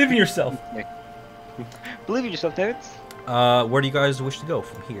 Just believe in yourself. Believe in yourself, Nevitz. Where do you guys wish to go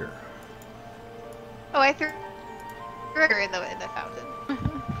from here? Oh, I threw her in the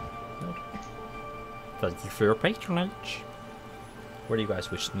fountain. Thank you for your patronage. Where do you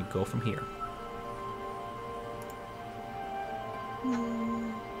guys wish to go from here?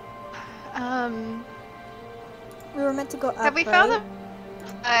 We were meant to go up, Have we found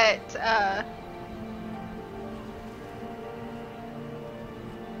right? them? But,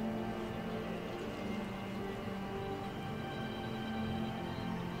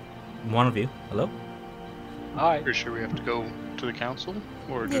 One of you. Hello? Hi. Are you sure we have to go to the council?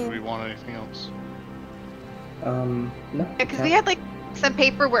 Or did Yeah. we want anything else? No. because we had like some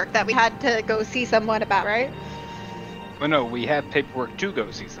paperwork that we had to go see someone about, right? Well, no, we have paperwork to go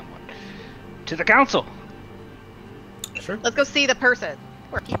see someone. To the council. Sure. Let's go see the person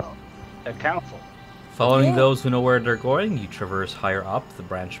or people. The council. Following Yeah. those who know where they're going, you traverse higher up the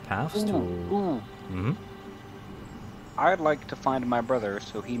branch paths to... Ooh. Mhm. I'd like to find my brother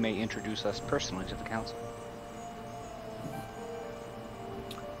so he may introduce us personally to the council.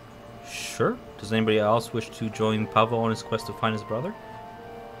 Sure. Does anybody else wish to join Pavo on his quest to find his brother?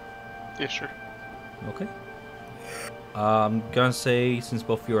 Yeah, sure. Okay. I'm gonna say, since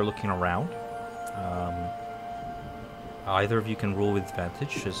both of you are looking around, either of you can roll with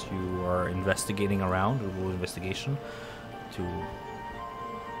advantage as you are investigating around, or roll investigation to...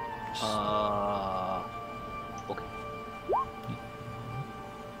 Okay.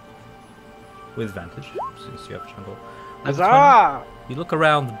 with advantage, since you have jungle. Huzzah! You look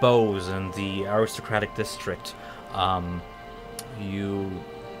around the bows and the aristocratic district. You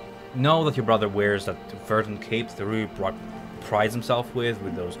know that your brother wears that verdant cape that really prides himself with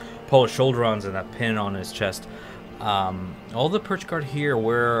those polo shoulder-ons and that pin on his chest. All the perch guard here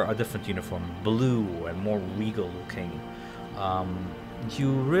wear a different uniform, blue and more regal looking.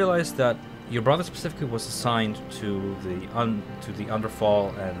 You realize that your brother specifically was assigned to the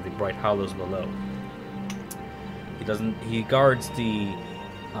Underfall and the Bright Hollows below. He guards the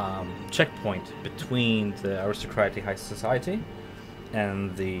checkpoint between the aristocratic high society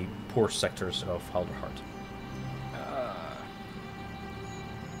and the poor sectors of Halderhart.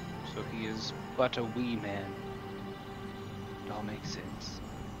 So he is but a wee man. It all makes sense.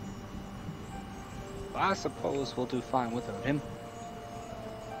 I suppose we'll do fine without him.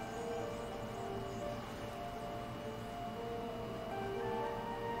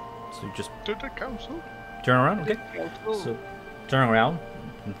 So you just To the council. turn around, okay? So turn around,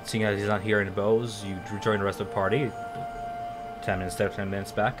 and seeing as he's not hearing the bows, you rejoin the rest of the party. 10 minutes there, 10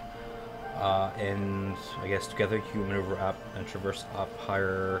 minutes back. And I guess together you maneuver up and traverse up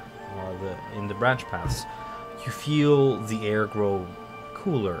higher in the branch paths. You feel the air grow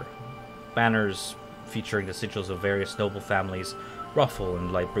cooler. Banners featuring the sigils of various noble families ruffle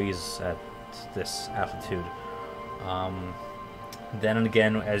in light breeze at this altitude. Then and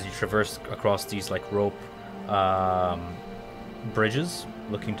again, as you traverse across these like rope bridges,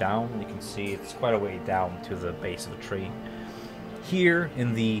 looking down, you can see it's quite a way down to the base of a tree. Here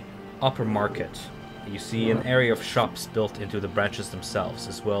in the upper market, you see an area of shops built into the branches themselves,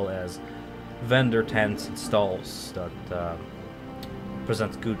 as well as vendor tents and stalls that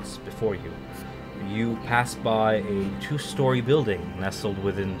present goods before you. You pass by a 2-story building nestled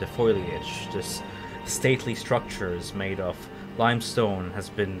within the foliage. This stately structure is made of limestone and has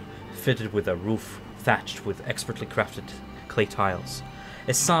been fitted with a roof thatched with expertly crafted clay tiles.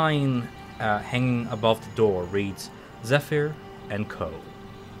 A sign hanging above the door reads Zephyr and Co.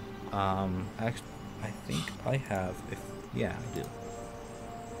 Actually, I think I have. Yeah, I do.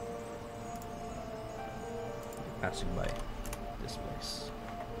 Passing by this place,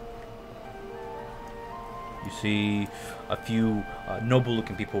 you see a few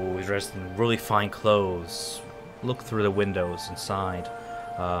noble-looking people dressed in really fine clothes. Look through the windows inside.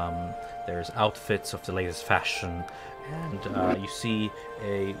 There's outfits of the latest fashion, and you see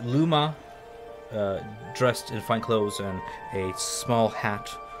a Luma dressed in fine clothes and a small hat,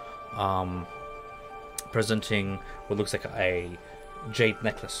 presenting what looks like a jade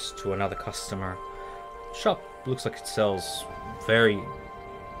necklace to another customer. Shop looks like it sells very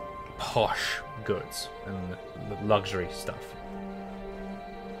posh goods and luxury stuff.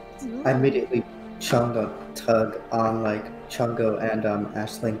 I immediately Chungo tug on like Chungo and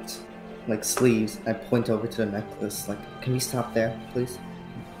Ashlink's like sleeves. I point over to the necklace, like, can you stop there, please?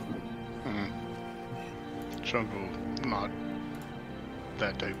 Chungo, not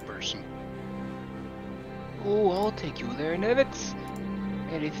that type of person. Oh, I'll take you there, Nevitz.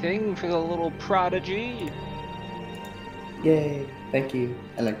 Anything for the little prodigy? Yay, thank you.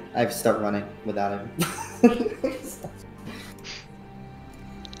 And like, I start running without him.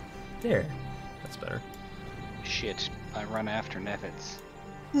 There. That's better. Shit, I run after Nevitz.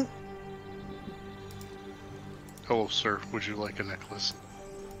 Hello, sir. Would you like a necklace?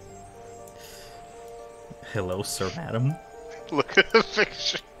 Hello, sir, madam. Look at the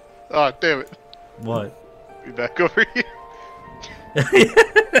picture. Oh, damn it. What? Be back over here.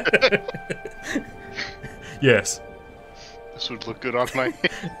 Yes. This would look good on my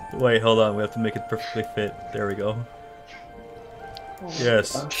Wait, hold on. We have to make it perfectly fit. There we go.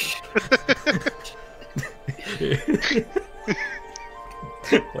 Yes.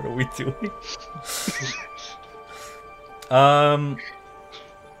 What are we doing?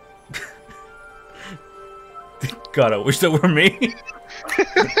 God, I wish that were me.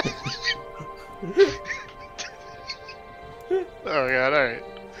 Oh god, alright.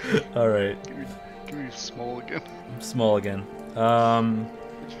 Alright. Give me small again. Small again.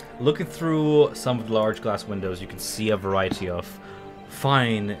 Looking through some of the large glass windows, you can see a variety of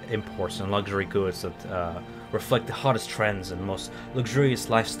fine imports and luxury goods that reflect the hottest trends and most luxurious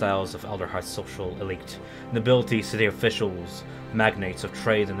lifestyles of Elderheart's social elite. Nobility, city officials, magnates of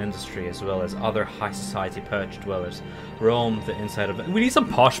trade and industry, as well as other high society perch dwellers, roam the inside of it. We need some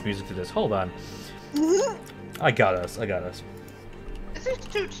posh music to this. Hold on. I got us. This is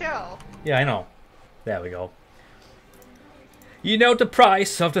too chill. Yeah, I know. There we go. You know the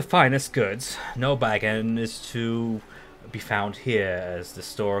price of the finest goods. No bargain is to be found here, as the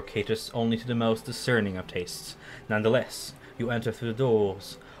store caters only to the most discerning of tastes. Nonetheless, you enter through the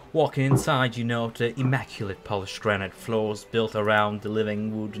doors. Walking inside, you note the immaculate polished granite floors built around the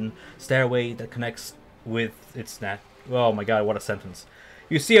living wooden stairway that connects with its net. Oh my god, what a sentence.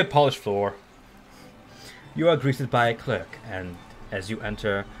 You see a polished floor. You are greeted by a clerk, and as you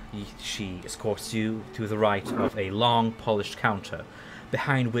enter, she escorts you to the right of a long polished counter,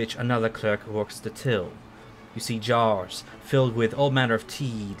 behind which another clerk works the till. You see jars filled with all manner of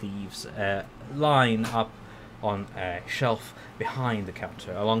tea leaves line up on a shelf behind the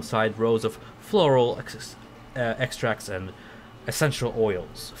counter, alongside rows of floral extracts and essential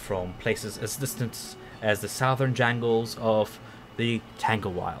oils from places as distant as the southern jangles of the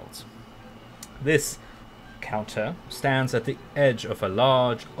Tanglewilds. This counter stands at the edge of a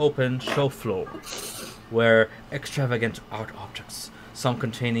large open show floor where extravagant art objects, some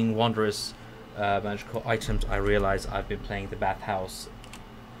containing wondrous magical items. I realize I've been playing the bathhouse.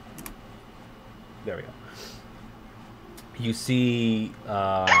 There we go. You see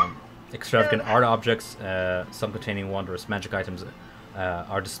Extravagant art objects, some containing wondrous magic items,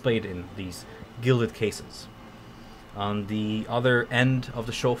 are displayed in these gilded cases. On the other end of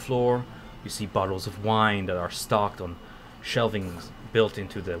the show floor, you see bottles of wine that are stocked on shelvings built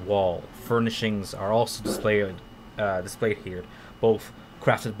into the wall. Furnishings are also displayed here, both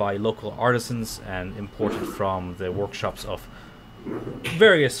crafted by local artisans and imported from the workshops of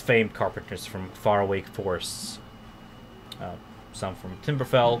various famed carpenters from faraway forests. Some from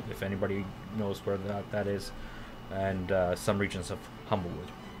Timberfell, if anybody knows where that is, and some regions of Humblewood.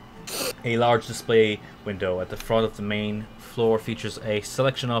 A large display window at the front of the main floor features a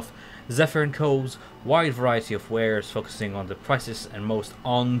selection of Zephyr & Co.'s wide variety of wares, focusing on the prices and most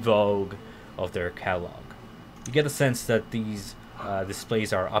en vogue of their catalog. You get a sense that these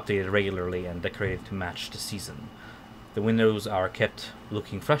displays are updated regularly and decorated to match the season. The windows are kept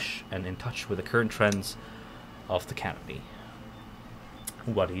looking fresh and in touch with the current trends of the Canopy.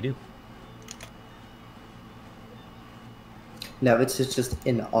 What do you do? Nevitz is just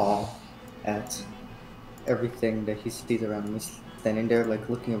in awe at everything that he sees around him. He's standing there, like,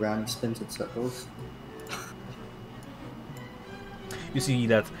 looking around. He spins in circles. You see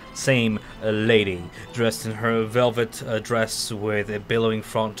that same lady dressed in her velvet dress with a billowing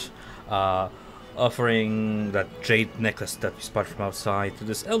front, offering that jade necklace that we spotted from outside to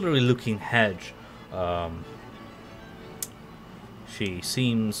this elderly-looking hedge. She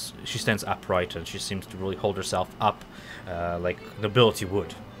stands upright, and she seems to really hold herself up like nobility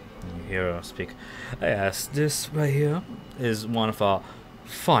would. You hear her speak. Yes, this right here is one of our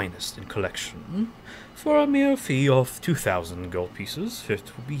finest in collection. For a mere fee of 2,000 gold pieces,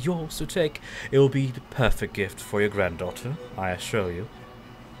 it will be yours to take. It will be the perfect gift for your granddaughter, I assure you.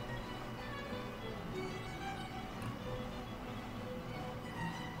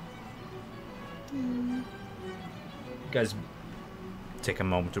 You guys take a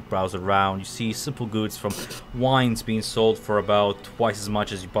moment to browse around. You see simple goods from wines being sold for about twice as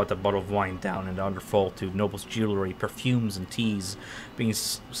much as you bought that bottle of wine down in the underfold, to nobles' jewelry, perfumes, and teas being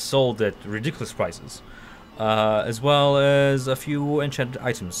sold at ridiculous prices, as well as a few enchanted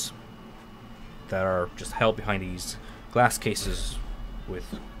items that are just held behind these glass cases with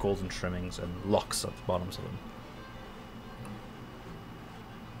golden trimmings and locks at the bottoms of them.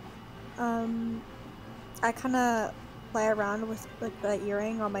 I kind of play around with like the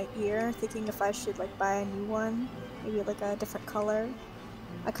earring on my ear, thinking if I should like buy a new one, maybe like a different color.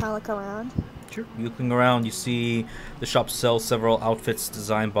 I kind of look around. Sure. Looking around, you see the shop sells several outfits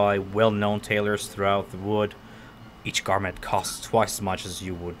designed by well-known tailors throughout the wood. Each garment costs twice as much as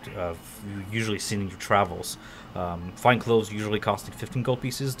you would have usually seen in your travels. Fine clothes usually costing 15 gold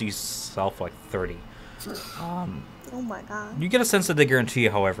pieces. These sell for like 30. Oh my god. You get a sense that they guarantee,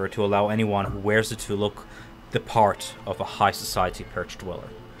 however, to allow anyone who wears it to look the part of a high society perch dweller.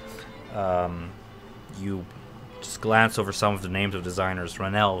 You just glance over some of the names of designers: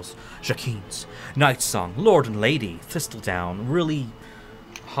 Ranel's, Jacquin's, Nightsong, Lord and Lady, Thistledown, really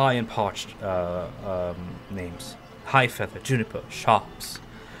high and parched names. High Feather, Juniper, Shops.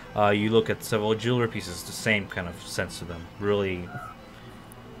 You look at several jewelry pieces, the same kind of sense to them. Really,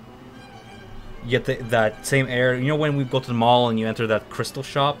 yet that same air. You know when we go to the mall and you enter that crystal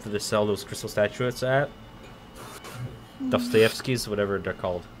shop that they sell those crystal statuettes at? Dostoevsky's, whatever they're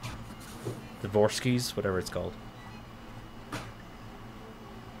called. Dvorsky's, whatever it's called.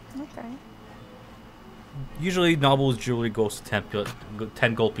 Okay. Usually nobles' jewelry goes to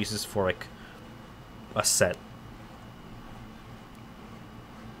 10 gold pieces for like a set.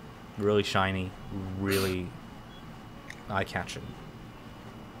 Really shiny, really eye-catching.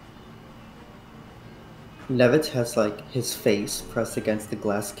 Nevitz has like his face pressed against the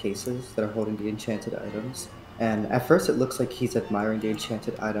glass cases that are holding the enchanted items. And at first it looks like he's admiring the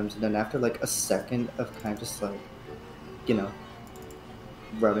enchanted items, and then after like a second of kind of just like, you know,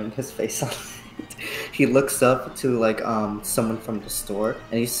 rubbing his face on it, he looks up to like someone from the store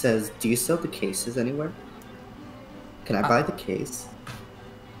and he says, "Do you sell the cases anywhere? Can I buy the case?"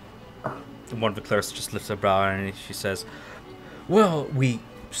 One of the clerks just lifts her brow and she says, "Well, we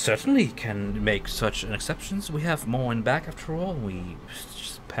certainly can make such an exception. We have more in back after all. We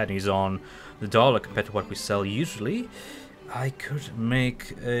just pennies on the dollar compared to what we sell usually. I could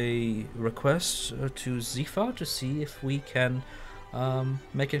make a request to Zifa to see if we can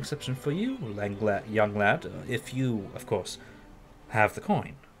make an exception for you, young lad, if you, of course, have the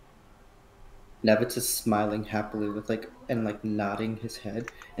coin." Nevitz is smiling happily with like and like nodding his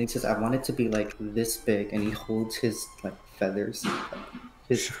head, and he says, "I want it to be like this big," and he holds his like feathers,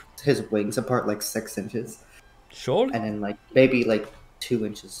 his wings apart like 6 inches. Sure. And then like maybe like 2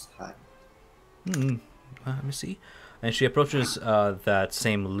 inches high. Let me see. And she approaches that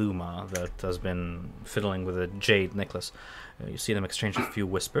same Luma that has been fiddling with a jade necklace. You see them exchange a few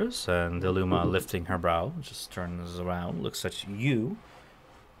whispers, and the Luma, lifting her brow, just turns around, looks at you,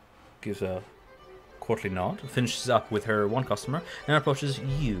 gives a courtly nod, finishes up with her one customer, and approaches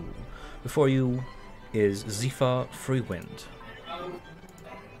you. Before you is Zifa Freewind. I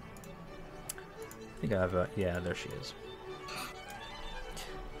think I have a... yeah, there she is.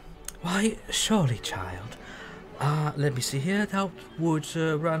 Why, surely, child. Let me see here. That would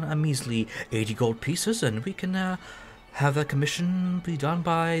run a measly 80 gold pieces, and we can have that commission be done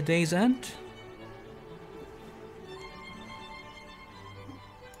by day's end.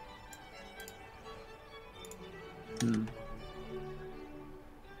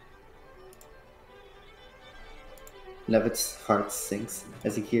 Levitt's heart sinks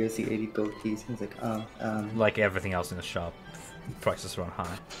as he hears the 80 gold piece. He's like, Like everything else in the shop, prices run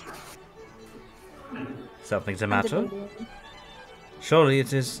high. Something's the matter? Surely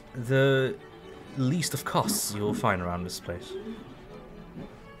it is the least of costs you will find around this place.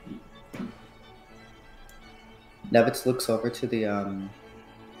 Nevitz looks over to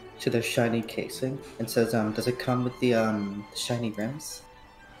the shiny casing and says, does it come with the shiny rims?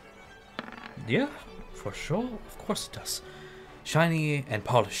 Yeah, for sure. Of course it does. Shiny and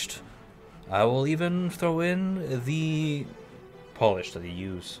polished. I will even throw in the polish that you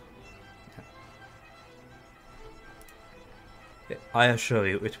use. I assure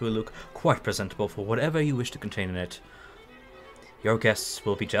you, it will look quite presentable for whatever you wish to contain in it. Your guests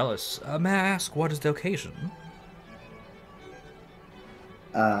will be jealous. May I ask, what is the occasion?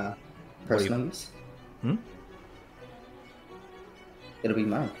 Personal use? It'll be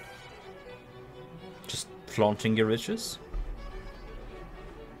mine. Just flaunting your riches?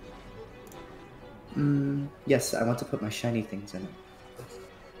 Yes, I want to put my shiny things in it.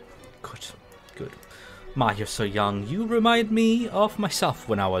 Good, good. My, you're so young. You remind me of myself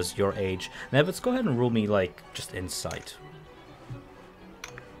when I was your age. Nevitz, go ahead and rule me, like, just insight.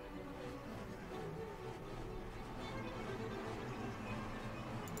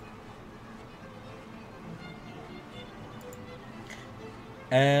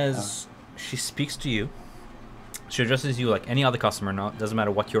 As she speaks to you, she addresses you like any other customer, doesn't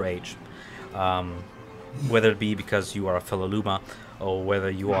matter what your age. Whether it be because you are a fellow Luma, or whether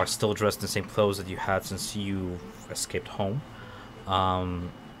you are still dressed in the same clothes that you had since you escaped home.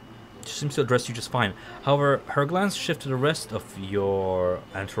 She seems to address you just fine. However, her glance shifts to the rest of your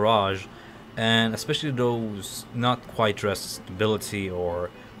entourage, and especially those not quite dressed in nobility or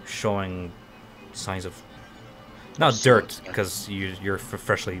showing signs of... not dirt, because you're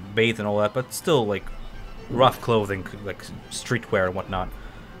freshly bathed and all that, but still, like, rough clothing, like streetwear and whatnot.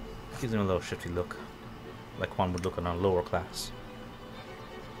 Gives them a little shifty look, like one would look on a lower class.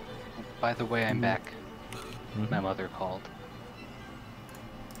 By the way, I'm back. My mother called.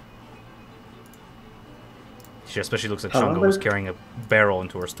 She especially looks at Chungo, who's carrying a barrel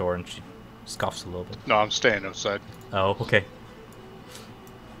into her store, and she scoffs a little bit. No, I'm staying outside. Oh, okay.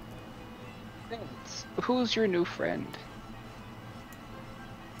 Who's your new friend?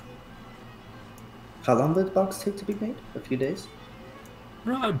 How long did the box take to be made? A few days?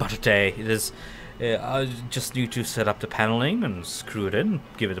 About a day. It is. I just need to set up the paneling and screw it in,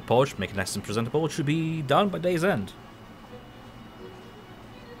 give it a polish, make it nice and presentable. It should be done by day's end.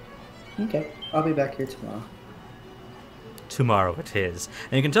 Okay, I'll be back here tomorrow. Tomorrow it is.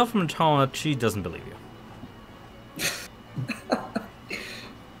 And you can tell from her tone that she doesn't believe you.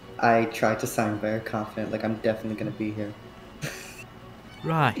 I tried to sound very confident, like I'm definitely gonna be here.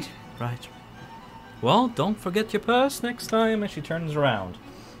 Right, right. Well, don't forget your purse next time. And she turns around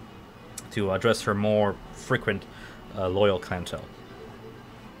to address her more frequent, loyal clientele.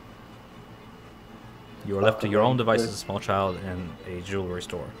 You are left to your own devices as a small child in a jewelry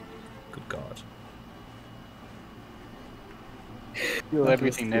store. Good God. Steal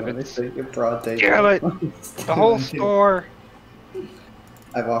everything, Nevitz. Damn it! The whole store!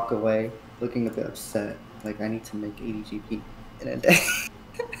 I walk away, looking a bit upset, like I need to make 80 GP in a day.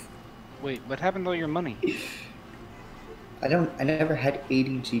 Wait, what happened to all your money? I never had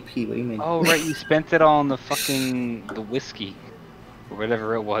 80 GP, what do you mean? Oh, right, you spent it all on the whiskey. Or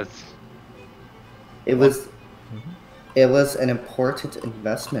whatever it was. It was an important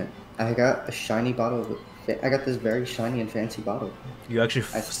investment. I got a shiny bottle. I got this very shiny and fancy bottle. You actually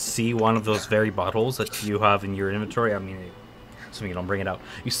see one of those very bottles that you have in your inventory. I mean, assuming you don't bring it out.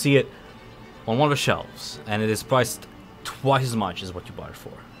 You see it on one of the shelves, and it is priced twice as much as what you bought it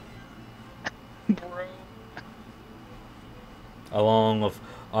for. Bro. Along with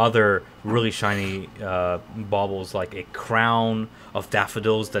other really shiny baubles, like a crown of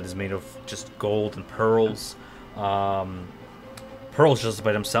daffodils that is made of just gold and pearls, Pearls just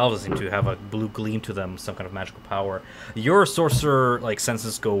by themselves seem to have a blue gleam to them, some kind of magical power. Your sorcerer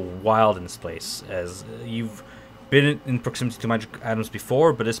senses go wild in this place, as you've been in proximity to magic items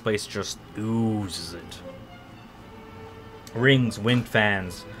before, but this place just oozes it. Rings, wind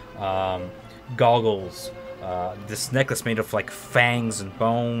fans, goggles, this necklace made of fangs and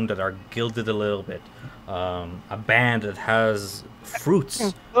bone that are gilded a little bit, a band that has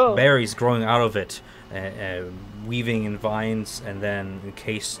fruits, berries growing out of it, weaving in vines and then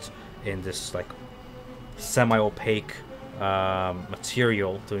encased in this semi-opaque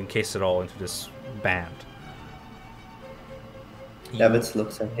material to encase it all into this band. Davids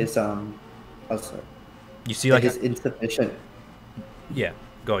looks at his You see his insufficient. Yeah,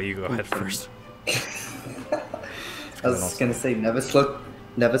 you go ahead first. I was just gonna say Nevis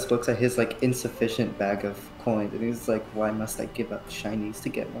looks at his insufficient bag of coins and he's like, why must I give up shinies to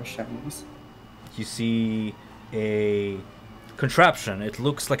get more shinies? You see a contraption. It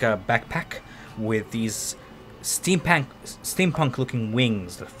looks like a backpack with these steampunk looking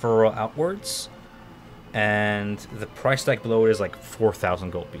wings that furrow outwards, and the price tag below it is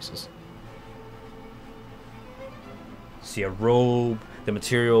 4,000 gold pieces. See a robe. The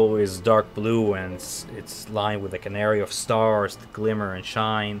material is dark blue and it's lined with an area of stars that glimmer and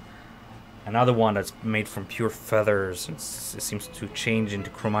shine. Another one that's made from pure feathers. It seems to change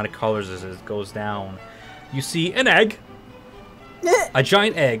into chromatic colors as it goes down. You see an egg. A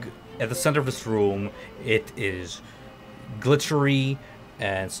giant egg at the center of this room. It is glittery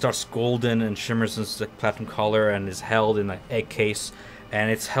and starts golden and shimmers in the platinum color and is held in an egg case. And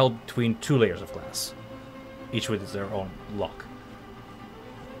it's held between 2 layers of glass, each with their own lock.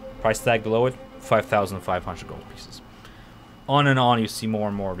 Price tag below it, 5,500 gold pieces. On and on, you see more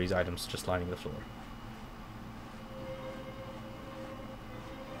and more of these items just lining the floor.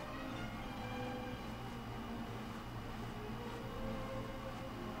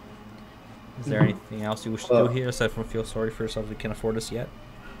 Is there anything else you wish to do here aside from feel sorry for yourself? We can't afford this yet.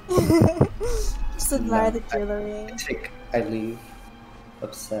 Just admire the jewelry. I leave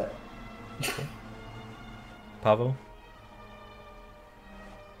upset. Pavo?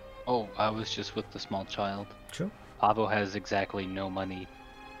 Oh, I was just with the small child. Sure. Pavo has exactly no money.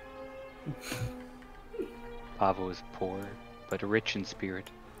 Pavo is poor, but rich in spirit.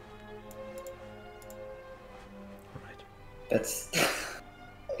 Right. That's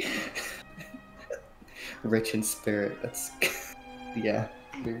rich in spirit. That's yeah,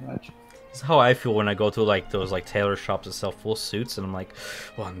 very much. This is how I feel when I go to those tailor shops that sell full suits, and I'm like,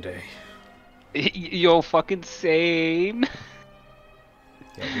 one day. Yo, fucking same.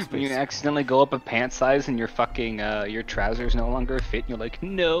 Yeah, when you accidentally go up a pant size and your fucking your trousers no longer fit, and you're like,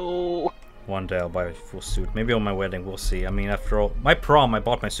 no. One day I'll buy a full suit. Maybe on my wedding, we'll see. I mean, after all, my prom, I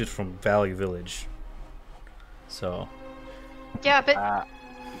bought my suit from Value Village. So. Yeah, but I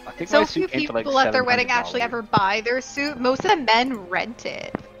think so my few suit came to, people at their wedding $700. actually ever buy their suit. Most of the men rent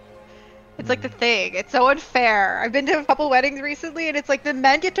it. It's the thing. It's so unfair. I've been to a couple weddings recently, and it's the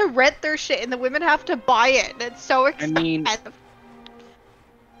men get to rent their shit, and the women have to buy it. And it's so expensive. I mean,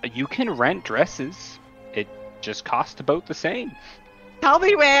 you can rent dresses. It just costs about the same. Tell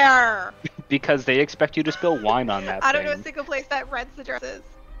me where. Because they expect you to spill wine on that I don't thing. know a single place that rents the dresses.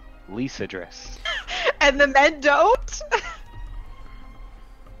 Lisa dress. And the men don't?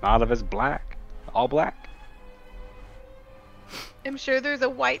 Not if it's black. All black. I'm sure there's a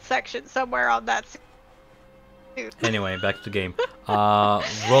white section somewhere on that suit. Anyway, back to the game.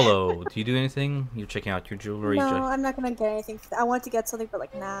 Rollo, do you do anything? You're checking out your jewelry? No, I'm not gonna get anything. I want to get something,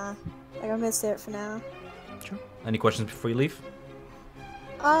 but nah. I'm gonna save it for now. Sure. Any questions before you leave?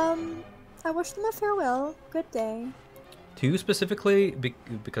 I wish them a farewell. Good day. To you specifically,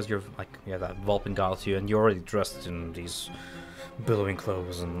 because you're that Vulpin got to you, and you're already dressed in these billowing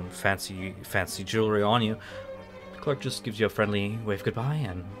clothes and fancy jewelry on you. The clerk just gives you a friendly wave goodbye,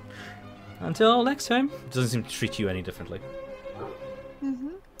 and until next time, doesn't seem to treat you any differently.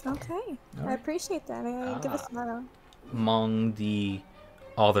 Okay. I appreciate that. I give a smile. Among the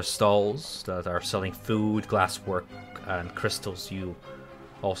other stalls that are selling food, glasswork, and crystals, you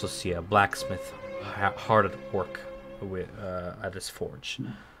also see a blacksmith hard at work at his forge.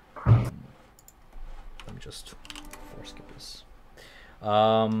 Let me just skip this.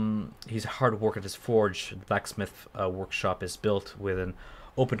 He's hard at work at his forge. The blacksmith workshop is built with an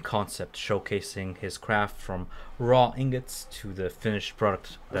open concept showcasing his craft from raw ingots to the finished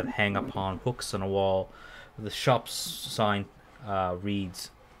product that hang upon hooks on a wall. The shop's sign reads,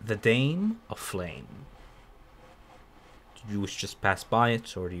 "The Dame of Flame." Do you wish to just pass by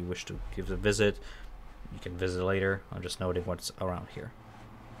it, or do you wish to give it a visit? You can visit later. I'm just noting what's around here.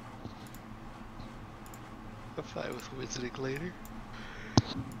 I'm fine with visiting later.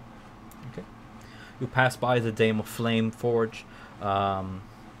 Okay. You pass by the Dame of Flame Forge,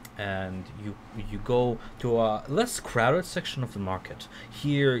 and you go to a less crowded section of the market.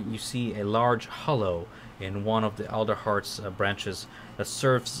 Here you see a large hollow in one of the Alderheart's branches that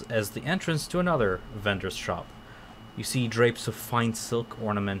serves as the entrance to another vendor's shop. You see drapes of fine silk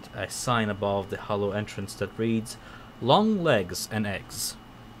ornament a sign above the hollow entrance that reads, "Long legs and eggs."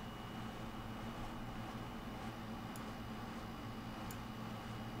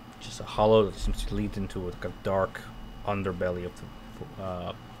 Just a hollow that seems to lead into a dark underbelly of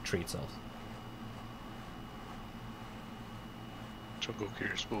the tree itself. So go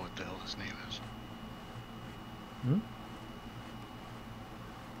curious about what the hell his name is. Hmm?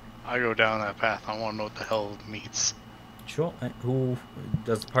 I go down that path. I want to know what the hell it means. Sure. Who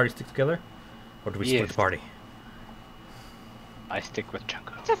does the party stick together, or do we split Yes. the party? I stick with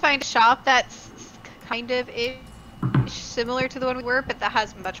Chunko. To find a shop that's kind of similar to the one we were, but that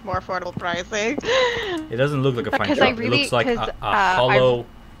has much more affordable pricing. It doesn't look like a fine Because shop. I really- it looks like because, a hollow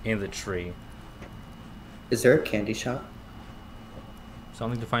in the tree. Is there a candy shop?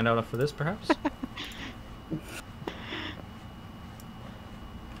 Something to find out after this, perhaps?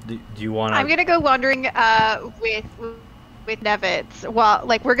 Do you want to... I'm gonna go wandering with Nevitz. Well,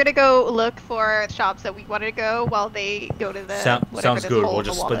 like we're gonna go look for shops that we want to go while they go to the. whatever sounds this good. hole We'll in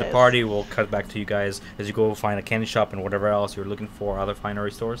just wall split the is. party. We'll cut back to you guys as you go find a candy shop and whatever else you're looking for, other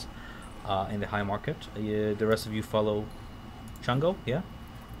finery stores in the high market. The rest of you follow Chungo, yeah?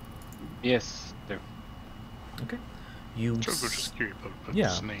 Yes, there. Okay. You Choco just curious about yeah.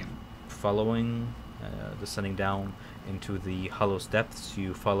 his name. Following, descending down into the hollow's depths,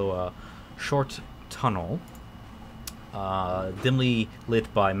 you follow a short tunnel, dimly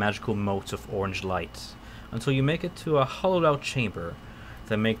lit by magical motes of orange light, until you make it to a hollowed-out chamber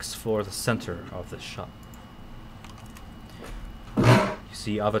that makes for the center of the shop. You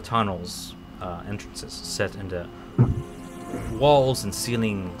see other tunnels, entrances set in the walls and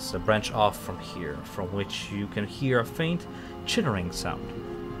ceilings that branch off from here, from which you can hear a faint chittering sound.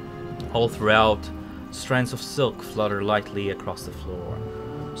 All throughout, strands of silk flutter lightly across the floor.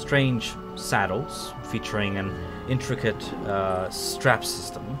 Strange saddles, featuring an intricate strap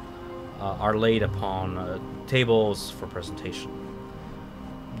system, are laid upon tables for presentation.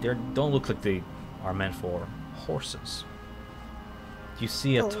 They don't look like they are meant for horses. You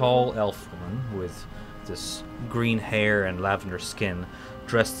see a tall elf woman with this green hair and lavender skin,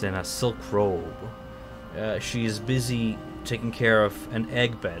 dressed in a silk robe. She is busy taking care of an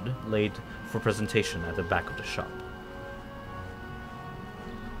egg bed laid for presentation at the back of the shop.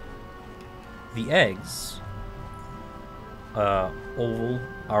 The eggs, oval,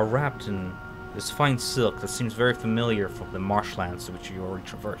 are wrapped in this fine silk that seems very familiar from the marshlands which you already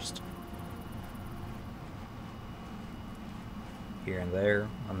traversed. Here and there,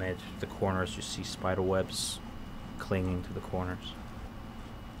 amid the corners, you see spider webs clinging to the corners.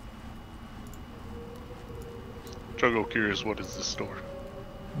 Choco curious, what is the store?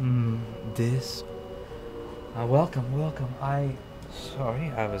 This? Welcome. Sorry,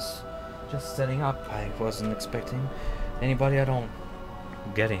 I was just setting up. I wasn't expecting anybody. I don't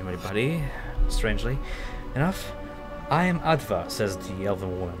get anybody, strangely enough. I am Adva, says the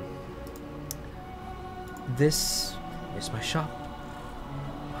elven woman. This is my shop.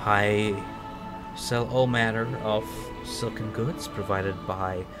 I sell all manner of silken goods provided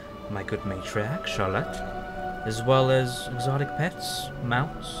by my good matriarch, Charlotte, as well as exotic pets,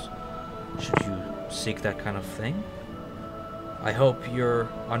 mounts, should you seek that kind of thing. I hope you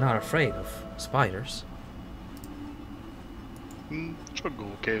are not afraid of spiders. Choco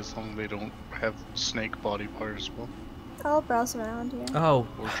okay as long as they don't have snake body parts. Well, I'll browse around here. Oh,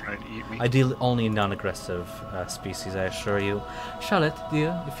 or try to eat me. I deal only in non-aggressive species, I assure you. Charlotte,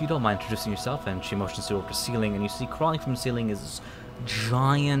 dear, if you don't mind introducing yourself, and she motions you over to the ceiling, and you see crawling from the ceiling is this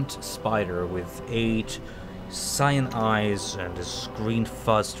giant spider with 8 cyan eyes and this green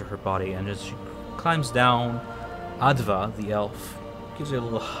fuzz to her body, and as she climbs down, Adva, the elf, gives you a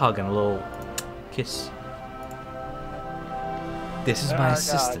little hug and a little kiss. This is my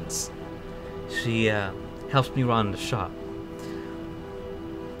assistant. She helps me run the shop.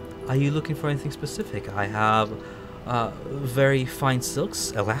 Are you looking for anything specific? I have very fine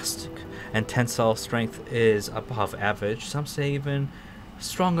silks, elastic, and tensile strength is above average. Some say even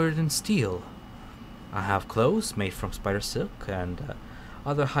stronger than steel. I have clothes made from spider silk and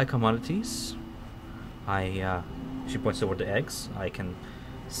other high commodities. She points over the eggs. I can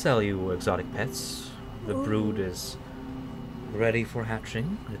sell you exotic pets. The brood is ready for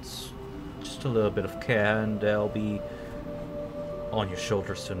hatching. It's just a little bit of care and they'll be on your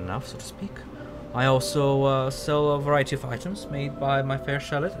shoulders soon enough, so to speak. I also sell a variety of items made by my fair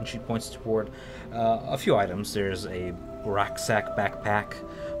Charlotte, and she points toward a few items. There's a rucksack backpack,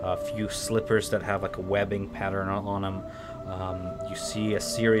 a few slippers that have like a webbing pattern on them. You see a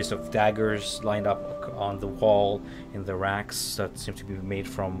series of daggers lined up on the wall in the racks that seem to be made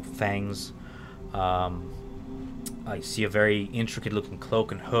from fangs. I see a very intricate looking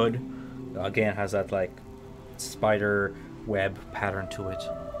cloak and hood. Again, has that like spider web pattern to it.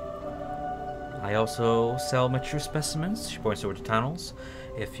 I also sell mature specimens. She points over the tunnels.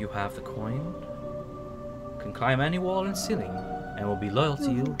 If you have the coin, you can climb any wall and ceiling, and will be loyal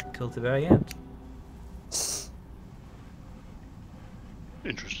to you till the very end.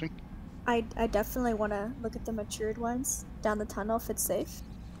 Interesting. I definitely want to look at the matured ones down the tunnel if it's safe.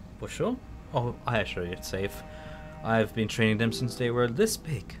 For sure. Oh, I assure you it's safe. I've been training them since they were this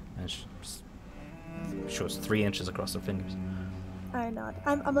big. And she shows 3 inches across their fingers. I nod.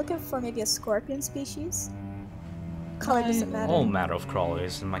 I'm looking for maybe a scorpion species. Color doesn't matter. All matter of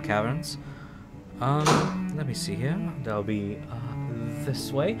crawlers in my caverns. Let me see here. That'll be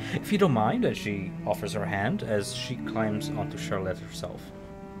this way. If you don't mind, as she offers her hand as she climbs onto Charlotte herself.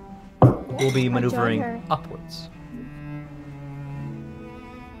 We'll be maneuvering upwards.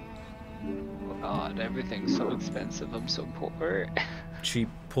 Oh god, everything's so expensive, I'm so poor. She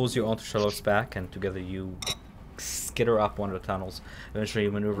pulls you onto Charlotte's back, and together you skitter up one of the tunnels, eventually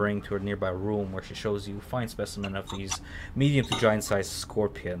maneuvering to a nearby room where she shows you a fine specimen of these medium to giant sized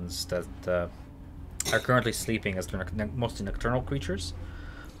scorpions that are currently sleeping, as they're mostly nocturnal creatures,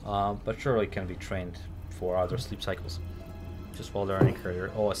 but surely can be trained for other sleep cycles. Just while they're anchored,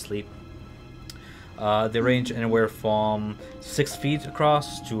 they're all asleep. They range anywhere from 6 feet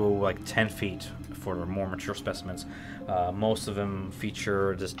across to like 10 feet for the more mature specimens. Most of them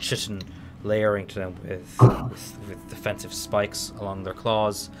feature this chitin layering to them with defensive spikes along their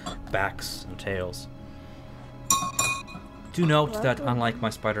claws, backs, and tails. Do note that unlike my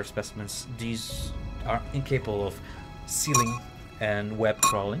spider specimens, these are incapable of sealing and web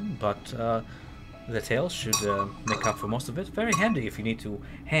crawling, but the tails should make up for most of it. Very handy if you need to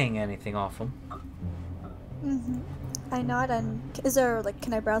hang anything off them. I nod. And is there like,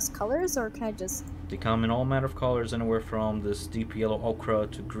 can I browse colors or can I just? They come in all manner of colors, anywhere from this deep yellow ochre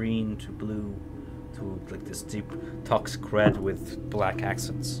to green to blue to like this deep toxic red with black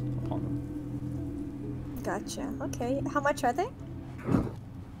accents upon them. Gotcha. Okay. How much are they?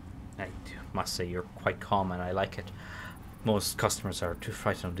 I must say you're quite calm, and I like it. Most customers are too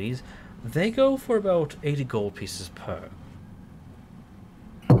frightened of these. They go for about 80 gold pieces per.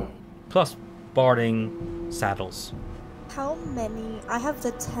 Plus barding saddles. How many? I have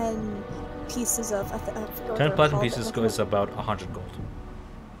the 10 pieces of. I forget what 10 they're platinum called. pieces goes about 100 gold.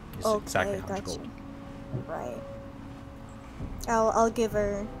 It's Okay, exactly 100 gotcha. gold. Right. I'll give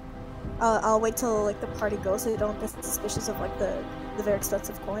her. I'll wait till like the party goes so they don't get suspicious of like the very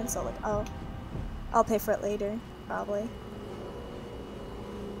expensive coins. So like I'll pay for it later probably.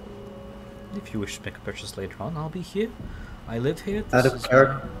 If you wish to make a purchase later on, I'll be here. I live here. Out of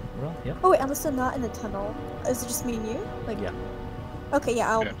character. Well, yeah. Oh wait, I'm still not in the tunnel. Is it just me and you? Like. Yeah. Okay,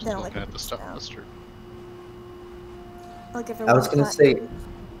 yeah. Yeah, I'm just I'll looking like at the stuff now. lister. I'll give her. I was one gonna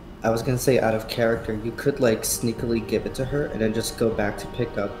platinum. say, out of character, you could like sneakily give it to her and then just go back to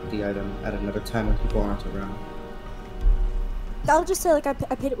pick up the item at another time when people aren't around. I'll just say like I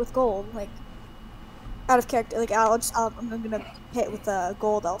paid it with gold, like out of character. Like I'm gonna pay it with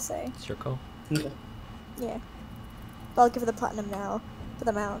gold. I'll say. It's your call. Okay. Yeah. But I'll give her the platinum now for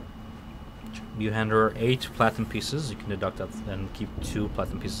the mount. You hand her 8 platinum pieces. You can deduct that and keep 2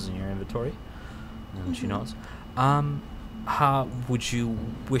 platinum pieces in your inventory. And she nods. How would you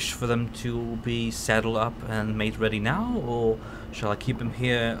wish for them to be saddled up and made ready now, or shall I keep them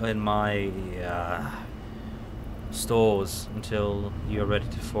here in my stores until you're ready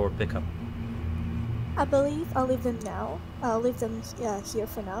for pickup? I believe I'll leave them now. I'll leave them here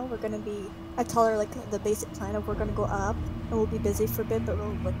for now. We're gonna be. I tell her like the basic plan of we're gonna go up and we'll be busy for a bit, but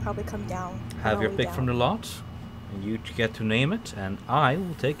we'll like probably come down. Have your pick from the lot, and you get to name it, and I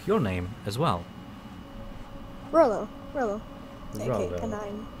will take your name as well. Rollo. Rollo. Okay, and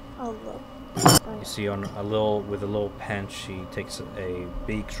I'm. You see on a little pen, she takes a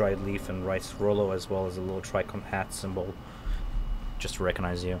big dried leaf and writes Rollo, as well as a little tricon hat symbol, just to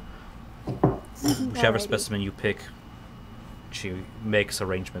recognize you. Whichever Alrighty. specimen you pick, she makes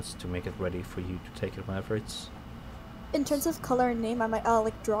arrangements to make it ready for you to take it whenever it's. In terms of color and name, I'll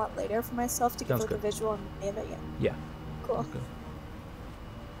like draw it later for myself to give Sounds like a good. visual and name it. Yeah. Yeah. Cool. Good.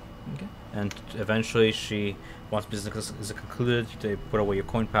 Okay. and eventually she, once business is concluded, they put away your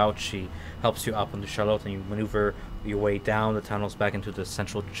coin pouch. She helps you up onto Charlotte, and you maneuver your way down the tunnels back into the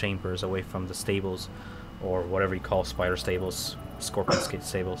central chambers, away from the stables, or whatever you call spider stables, scorpion skate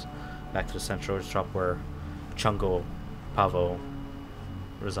stables, back to the central shop where Chungo, Pavo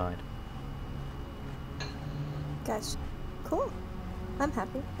reside. Gotcha. Cool. I'm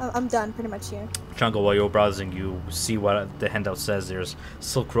happy. I'm done pretty much here. Chungo, while you're browsing, you see what the handout says. There's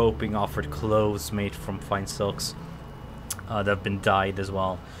silk rope being offered, clothes made from fine silks that have been dyed, as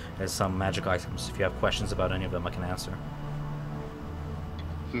well as some magic items. If you have questions about any of them, I can answer.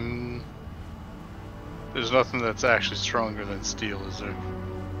 There's nothing that's actually stronger than steel, is there?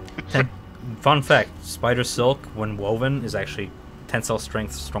 Fun fact, spider silk, when woven, is actually tensile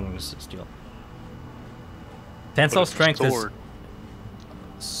strength stronger than steel. Tensile strength is...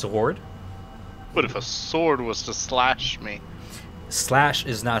 Sword? But if a sword was to slash me? Slash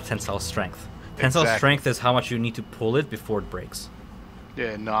is not tensile strength. Tensile strength is how much you need to pull it before it breaks.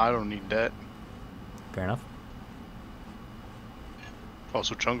 Yeah, no, I don't need that. Fair enough.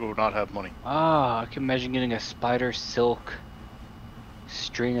 Also, Chungo would not have money. Ah, I can imagine getting a spider silk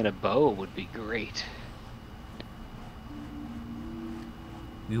string and a bow would be great.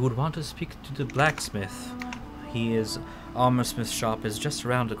 We would want to speak to the blacksmith. Armorsmith's shop is just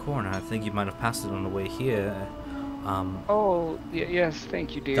around the corner. I think you might have passed it on the way here. Yes,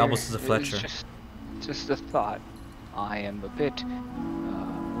 thank you, dear. Doubles as a Fletcher. Just a thought. I am a bit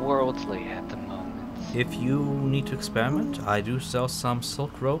worldly at the moment. If you need to experiment, I do sell some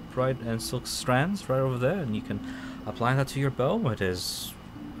silk rope, right, and silk strands right over there, and you can apply that to your bow. It is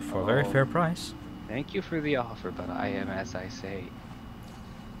for a very fair price. Thank you for the offer, but I am, as I say,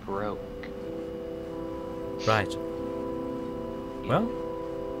 broke. Right. Well,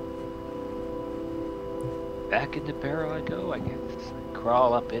 back in the barrel I go, I guess.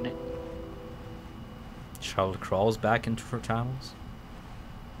 Crawl up in it. Charlotte crawls back into her towels.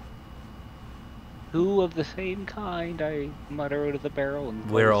 Two of the same kind, I mutter out of the barrel. And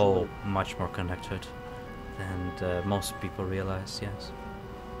we're all much more connected than most people realize, yes.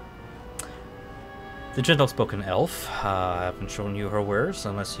 The gentle-spoken elf, I haven't shown you her wares.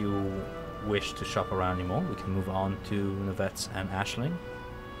 Unless you wish to shop around anymore, we can move on to Nevetz and Ashling.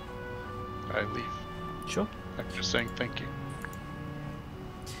 I leave. Sure. I'm just saying thank you.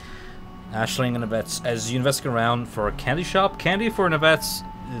 Ashling and Nevetz, as you investigate around for a candy shop, candy for Nevetz,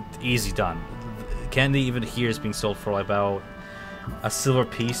 easy done. Candy even here is being sold for about a silver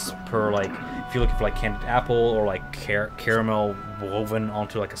piece per, like, if you're looking for like candied apple or like caramel woven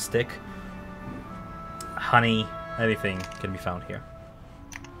onto like a stick. Honey, anything can be found here.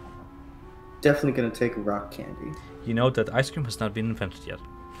 Definitely gonna take rock candy. You know that ice cream has not been invented yet.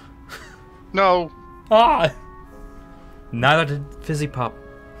 No. Ah! Neither did Fizzy Pop.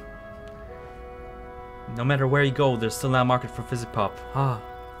 No matter where you go, there's still not a market for Fizzy Pop. Ah.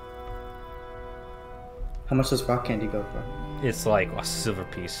 How much does rock candy go for? It's like a silver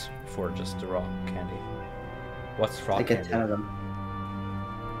piece for just the raw candy. What's rock candy? I get 10 of them.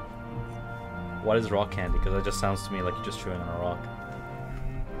 What is rock candy? Because it just sounds to me like you're just chewing on a rock.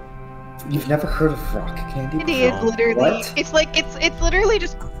 You've never heard of rock candy? Candy is literally. What? It's like it's literally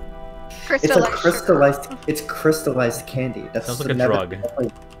just crystallized. It's a crystallized. Sugar. It's crystallized candy. That sounds like a drug.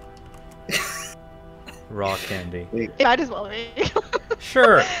 Raw candy. It might as well be.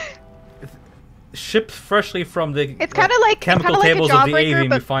 Sure. Shipped freshly from the it's kind of like chemical tables of the avian.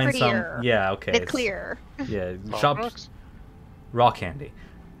 We find prettier. some. Yeah. Okay. It's clear. Yeah. Shops. Raw candy.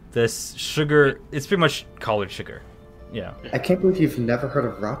 This sugar. It's pretty much colored sugar. Yeah. I can't believe you've never heard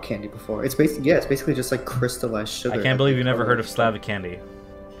of rock candy before. It's basically just like crystallized sugar. I can't believe you've never heard of Slavic candy.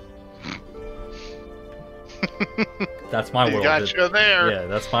 That's my world. Got you there. Yeah,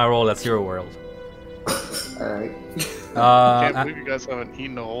 that's my world. That's your world. Alright. I can't believe you guys haven't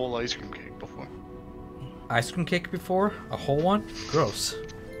eaten a whole ice cream cake before. Ice cream cake before? A whole one? Gross.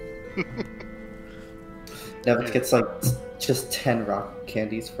 Nevitt gets like just 10 rock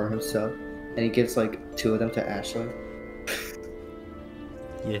candies for himself, and he gives like 2 of them to Ashley.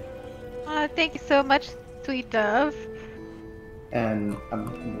 Yeah. Thank you so much, sweet dove. And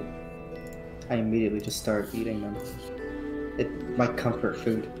I immediately just start eating them. It's my comfort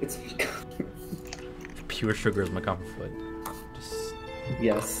food. It's my comfort. Pure sugar is my comfort food. Just...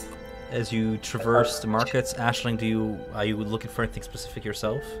 Yes. As you traverse the markets, Ashling, are you looking for anything specific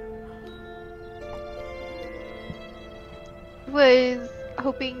yourself? Was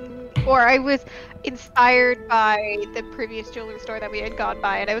hoping, or I was inspired by the previous jewelry store that we had gone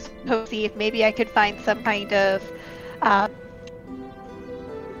by, and I was hoping to see if maybe I could find some kind of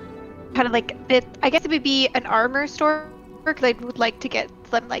like bit. I guess it would be an armor store, because I would like to get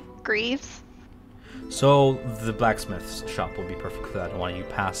some like greaves? So the blacksmith's shop will be perfect for that. One you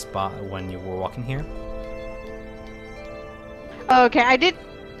passed by when you were walking here. Okay, I didn't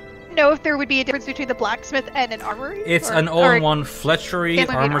know if there would be a difference between the blacksmith and an armory. It's or, an or all-in-one fletchery, can't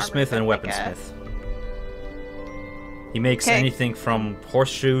be an armorsmith, and armorsmith, like weaponsmith. He makes Okay. anything from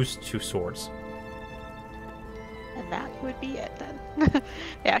horseshoes to swords. And that would be it then.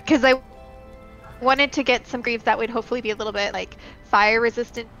 Yeah, because I wanted to get some greaves that would hopefully be a little bit like fire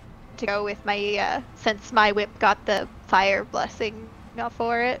resistant to go with my since my whip got the fire blessing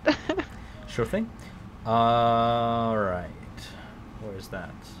for it. Sure thing. Alright. Where's that?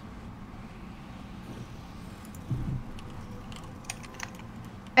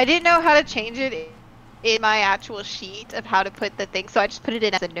 I didn't know how to change it in my actual sheet of how to put the thing, so I just put it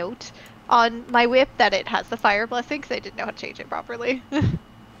in as a note on my whip that it has the fire blessing, because I didn't know how to change it properly.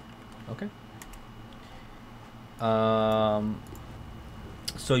 Okay.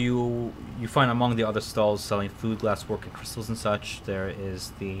 So you find among the other stalls selling food, glasswork, and crystals and such, there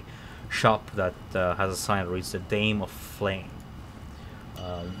is the shop that has a sign that reads the Dame of Flame.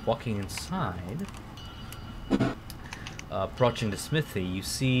 Walking inside, approaching the smithy, you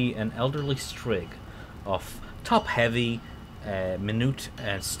see an elderly strig of top-heavy, minute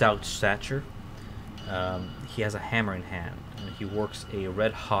and stout stature. He has a hammer in hand, and he works a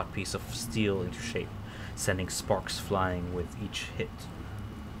red-hot piece of steel into shape, sending sparks flying with each hit.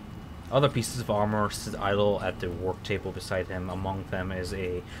 Other pieces of armor sit idle at the work table beside him. Among them is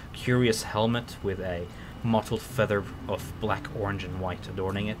a curious helmet with a mottled feather of black, orange, and white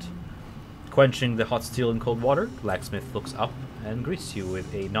adorning it. Quenching the hot steel in cold water, blacksmith looks up and greets you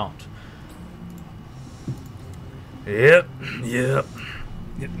with a nod. Yep.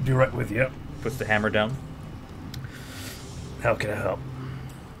 Be right with you. Puts the hammer down. How can I help?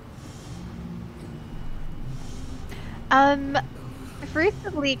 I've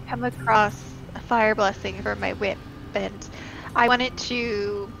recently come across a fire blessing for my whip, and I wanted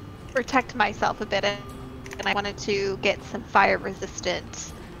to protect myself a bit, and I wanted to get some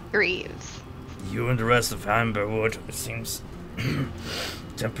fire-resistant greaves. You and the rest of Humblewood, it seems.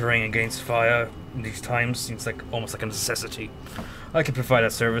 Tempering against fire in these times seems like almost like a necessity. I can provide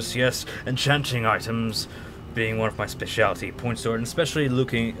that service, yes. Enchanting items being one of my specialty. Point sword, and especially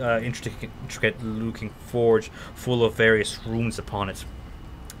intricate looking forge full of various runes upon it.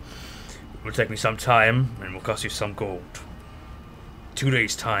 It will take me some time and will cost you some gold. 2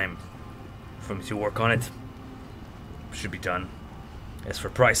 days time for me to work on it. Should be done. As for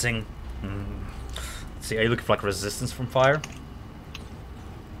pricing, See, are you looking for like resistance from fire?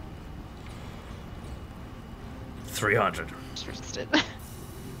 300. Resistant.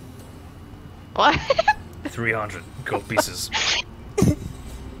 What? 300 gold pieces. Oh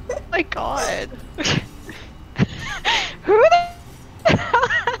my god. Who the hell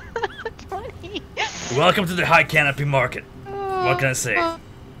has that much money? Welcome to the High Canopy Market. What can I say?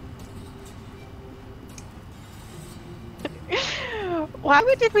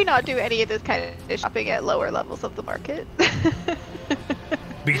 Why did we not do any of this kind of shopping at lower levels of the market?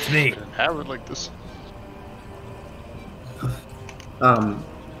 Beats me. Have it like this.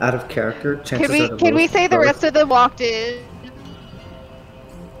 Out of character, chances are Can we say the rest of them walked in?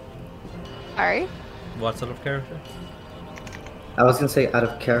 Sorry? What sort of character? I was gonna say, out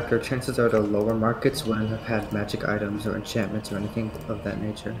of character, chances are the lower markets wouldn't have had magic items or enchantments or anything of that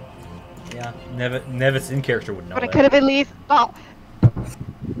nature. Yeah, Nevis in character would know But I that. could have at least bought.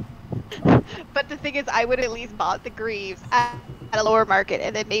 But the thing is, I would have at least bought the greaves at a lower market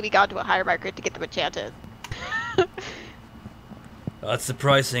and then maybe gone to a higher market to get them enchanted. That's the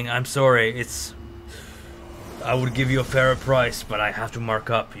pricing. I'm sorry. I would give you a fairer price, but I have to mark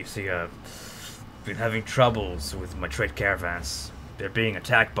up. You see, I've been having troubles with my trade caravans. They're being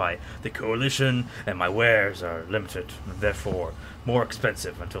attacked by the Coalition, and my wares are limited, and therefore more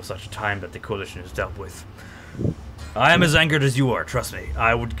expensive until such a time that the Coalition is dealt with. I am as angered as you are, trust me.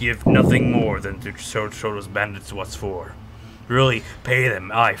 I would give nothing more than to show those bandits what's for. Really pay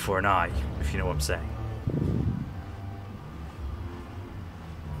them eye for an eye, if you know what I'm saying.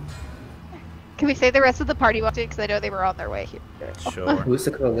 Can we say the rest of the party walked in? Because I know they were on their way here. Sure. Who's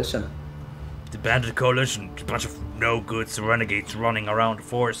the Coalition? The bandit coalition, a bunch of no-goods renegades running around the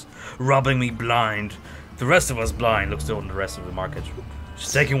forest, robbing me blind. The rest of us blind, looks over the rest of the market.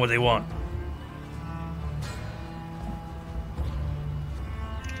 Just taking what they want.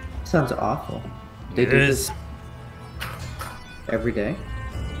 Sounds awful. They It do is. this every day?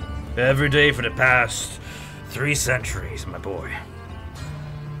 Every day for the past 3 centuries, my boy.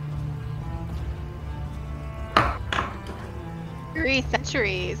 3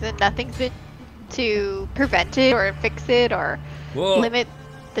 centuries and nothing's been to prevent it or fix it or Well, limit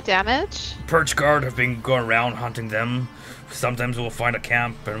the damage? Perch guard have been going around hunting them. Sometimes we'll find a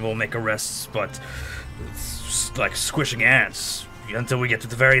camp and we'll make arrests, but it's like squishing ants until we get to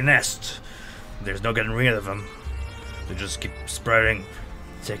the very nest. There's no getting rid of them. They just keep spreading,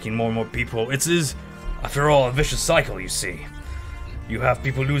 taking more and more people. It is, after all, a vicious cycle, you see. You have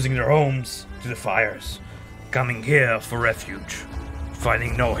people losing their homes to the fires, coming here for refuge,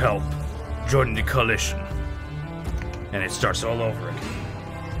 finding no help, joining the coalition, and it starts all over again.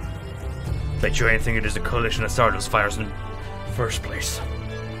 Bet you anything it is the coalition that started those fires in the first place.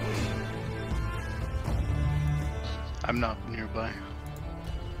 I'm not nearby.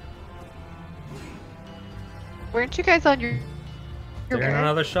 Weren't you guys on your They're in way?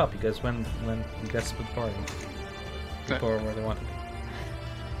 another shop. You guys went when you guys split the party. People are where they wanted.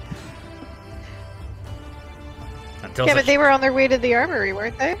 Until Yeah, such- but they were on their way to the armory,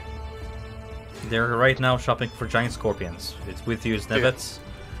 weren't they? They're right now shopping for giant scorpions. It's with you, Snevets,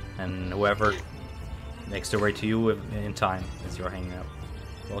 and whoever makes their way to you in time as you're hanging out.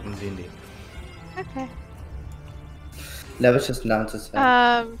 Welcome to D&D. Okay. Nevis just nods his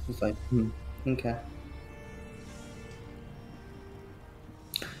head. He's like, okay.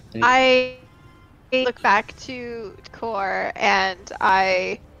 And I look back to Core and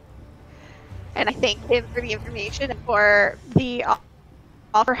I thank him for the information and for the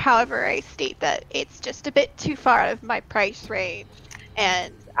offer. However, I state that it's just a bit too far out of my price range,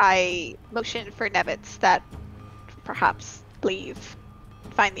 and I motion for Nevitz that perhaps leave,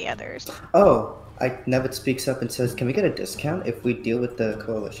 find the others. Oh, Nevis speaks up and says, can we get a discount if we deal with the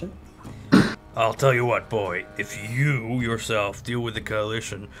coalition? I'll tell you what, boy, if you yourself deal with the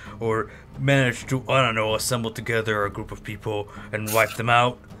coalition, or manage to, I don't know, assemble together a group of people and wipe them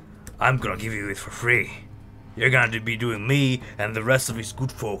out, I'm gonna give you it for free. You're gonna be doing me and the rest of these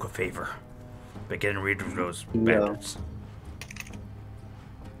good folk a favor by getting rid of those bandits.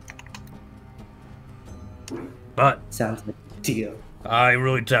 But Sounds like a deal. I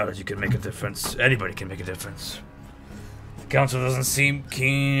really doubt that you can make a difference. Anybody can make a difference. The council doesn't seem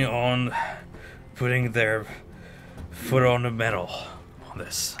keen on putting their foot on the metal on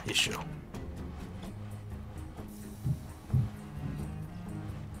this issue.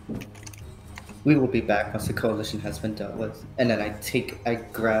 We will be back once the coalition has been dealt with. And then I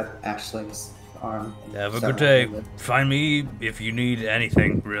grab Ashling's arm. And Have a start good day. walking with- Find me if you need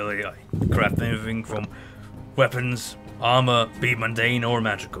anything, really. I craft anything from weapons, armor, be mundane or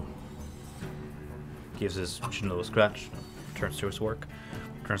magical. Gives his chin a little scratch, returns to his work,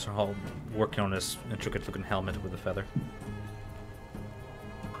 returns to home, working on his intricate-looking helmet with a feather.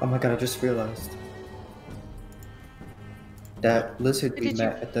 Oh my god, I just realized. That lizard we Did you-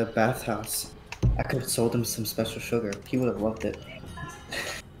 met at the bathhouse. I could have sold him some special sugar. He would have loved it.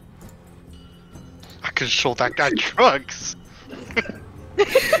 I could have sold that guy drugs.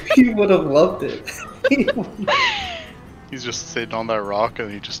 He would have loved it. He's just sitting on that rock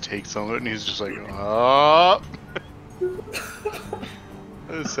and he just takes some of it and he's just like, oh.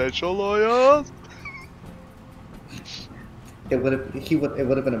 Essential oils. It would have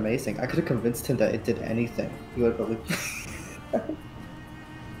been amazing. I could have convinced him that it did anything. He would have believed.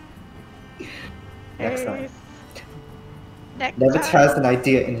 Next time. Next Nevitz time. has an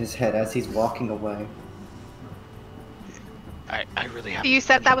idea in his head as he's walking away. I really have. You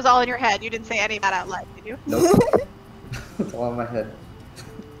said that was all in your head. You didn't say any of that out loud, did you? Nope. It's all in my head.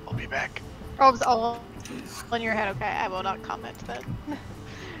 I'll be back. Oh, it was all in your head. Okay, I will not comment then.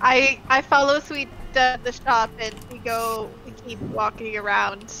 I follow Sweet the shop and we keep walking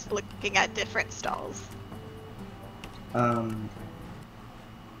around looking at different stalls.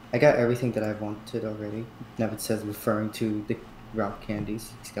 I got everything that I wanted already. Nevitz says, referring to the rock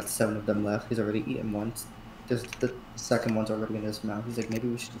candies. He's got 7 of them left. He's already eaten one. There's the second one's already in his mouth. He's like, maybe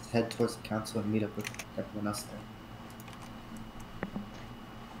we should just head towards the council and meet up with everyone else there.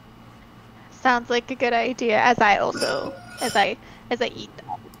 Sounds like a good idea. As I eat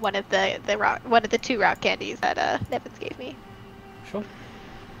one of the 2 rock candies that Nevins gave me. Sure.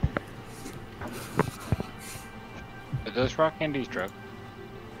 Are those rock candies drugs?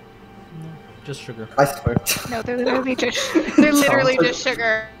 Just sugar. I swear. No, they're literally just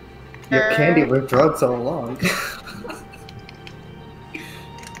sugar. Your candy were drugs all along.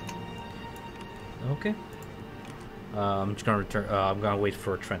 Okay. I'm just gonna return. I'm gonna wait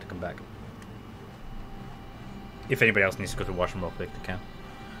for Trent to come back. If anybody else needs to go to the washroom real quick, they can.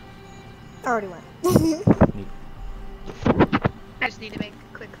 I already went. I just need to make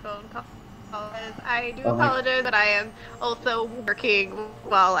a quick phone call. I do Oh my- apologize that I am also working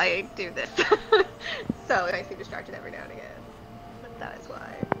while I do this. So I seem distracted every now and again. But that is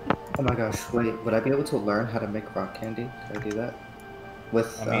why. Oh my gosh, wait, would I be able to learn how to make rock candy? Could I do that?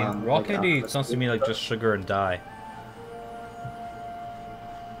 with I mean, raw like, candy sounds to me like just sugar and dye.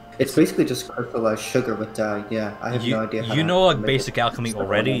 It's basically just crystallized sugar with dye. Yeah, I have no idea how You to know like make basic it. alchemy Stuff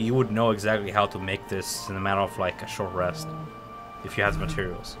already. on it. You would know exactly how to make this in a matter of like a short rest, if you have the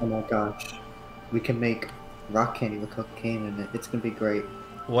materials. Oh my gosh, we can make rock candy with cocaine in it. It's gonna be great.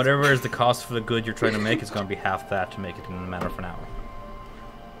 Whatever is the cost for the good you're trying to make is going to be half that to make it in a matter of an hour.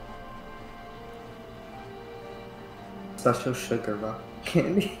 Special sugar rock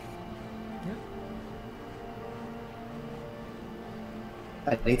candy.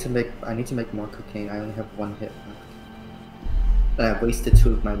 I need to make more cocaine. I only have 1 hit left. And I wasted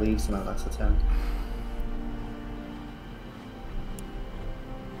 2 of my leaves in my last attempt.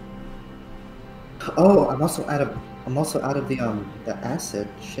 Oh, I'm also out of the acid.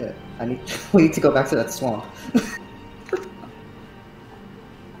 Shit. We need to go back to that swamp.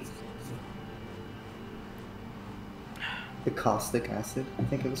 The caustic acid, I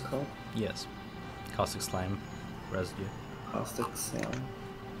think it was called. Yes. Caustic slime residue. Caustic slime.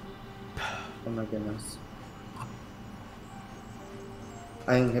 Oh my goodness.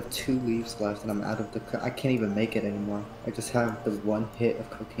 I only have 2 leaves left and I'm out of I can't even make it anymore. I just have the 1 hit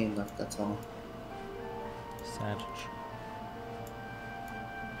of cocaine left, that's all. Savage.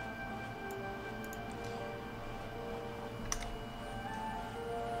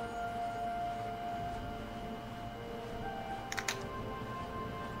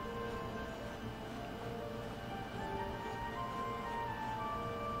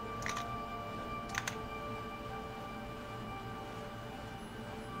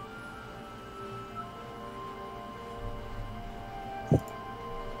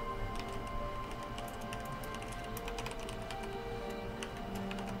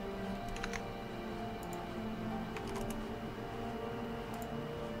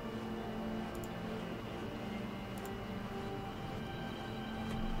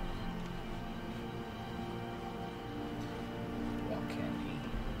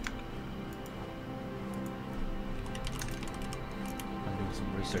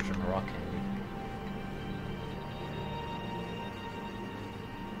 Research on rock candy.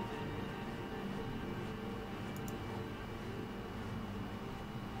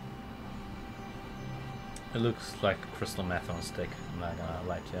 It looks like crystal meth on a stick. I'm not gonna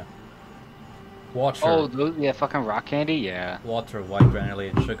lie to you. Water. Oh, those, yeah, fucking rock candy, yeah. Water, white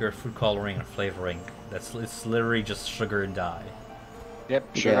granulated sugar, food coloring, and flavoring. It's literally just sugar and dye.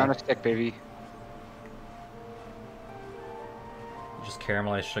 Yep, sugar Yeah. on a stick, baby. You just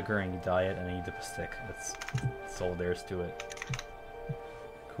caramelize sugar and you dye it and then you dip a stick. That's all there is to it.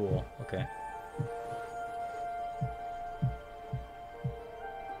 Cool, okay.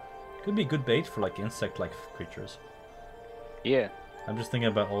 Could be good bait for like insect-like creatures. Yeah. I'm just thinking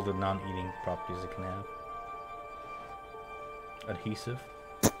about all the non-eating properties it can have. Adhesive.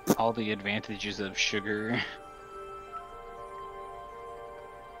 All the advantages of sugar.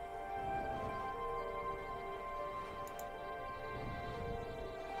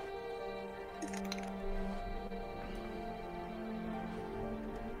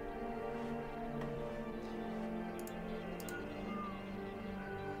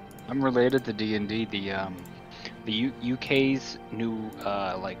 I'm related to D&D. The UK's new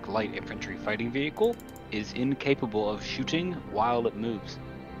like light infantry fighting vehicle is incapable of shooting while it moves.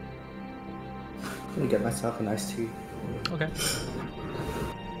 I'm gonna get myself a nice tea. Okay.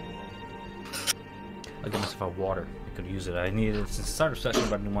 I'll get myself a water. I could use it. I needed it since the start of session,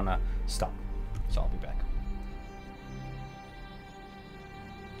 but I didn't want to stop. So I'll be back.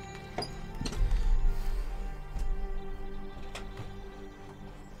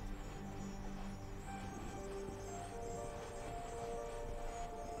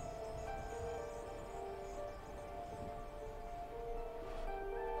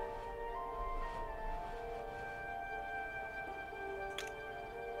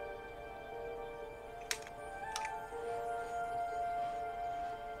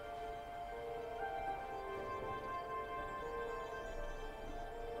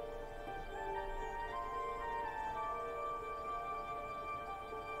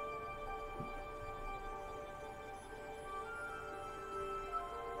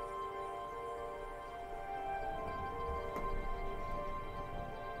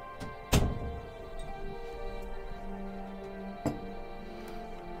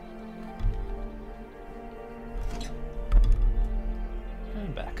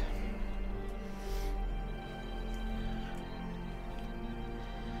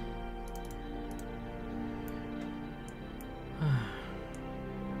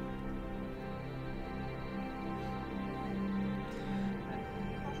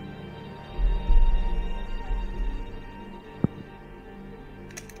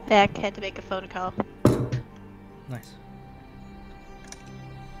 Back, had to make a phone call. Nice.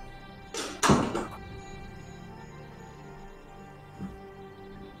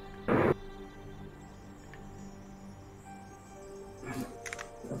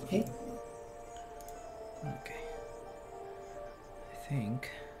 Okay. Okay. I think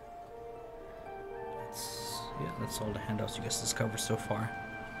that's all the handouts you guys discovered so far.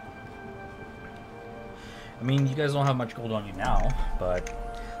 I mean, you guys don't have much gold on you now, but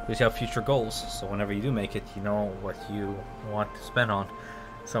at least you have future goals. So whenever you do make it, you know what you want to spend on.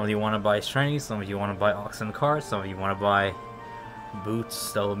 Some of you want to buy shinies, some of you want to buy oxen carts, some of you want to buy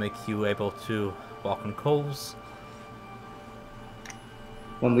boots that will make you able to walk on coals.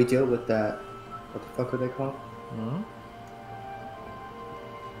 When we deal with that, what the fuck are they called? Mm-hmm.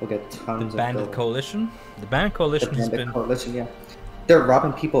 We'll get tons The Bandit of gold. Coalition. The Bandit Coalition The has Bandit been. Coalition, yeah. They're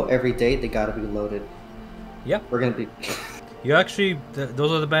robbing people every day. They gotta be loaded. Yep. We're gonna be. You actually,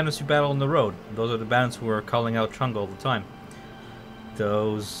 those are the bandits you battle on the road. Those are the bandits who are calling out Chung all the time.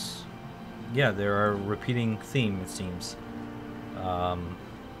 Those, yeah, they're a repeating theme, it seems. I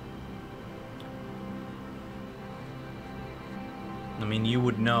mean, you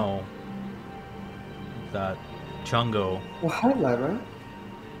would know that Chungo, Well, highlight, right?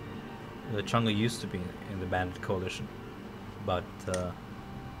 the Chungo used to be in the Bandit Coalition, but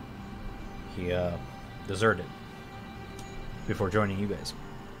he deserted before joining you guys.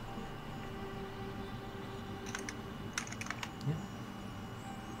 Yeah.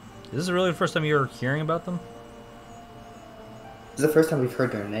 Is this really the first time you're hearing about them? This is the first time we've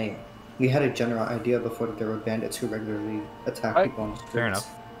heard their name. We had a general idea before that there were bandits who regularly attack Right. people on the streets. Fair enough.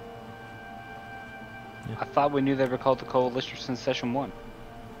 I thought we knew they were called the Coalition since session 1.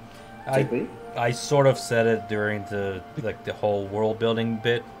 Did we? I sort of said it during the whole world building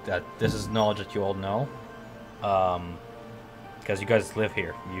bit that this is knowledge that you all know, because you guys live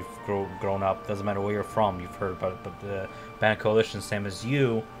here. You've grown up. Doesn't matter where you're from. You've heard about it. But the Bandit Coalition, same as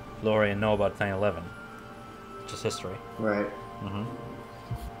you, Lori, and know about 9/11. It's just history. Right. Mm-hmm.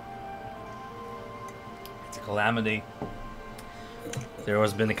 It's a calamity. There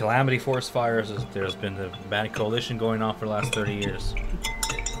has been the Calamity Forest fires. There's been the Bandit Coalition going on for the last 30 years.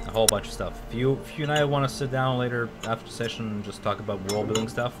 A whole bunch of stuff. If you and I want to sit down later after the session and just talk about world building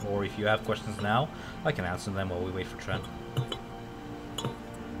stuff, or if you have questions now, I can answer them while we wait for Trent.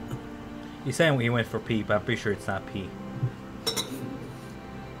 He's saying he went for P, but I'm pretty sure it's not P.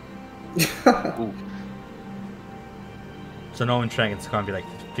 Ooh. So knowing Trent, it's going to be like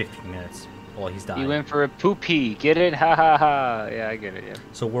 15 minutes while he's dying. You went for a poopy. Get it? Ha ha ha. Yeah, I get it, yeah.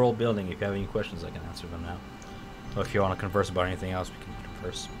 So world building, if you have any questions, I can answer them now. Or if you want to converse about anything else, we can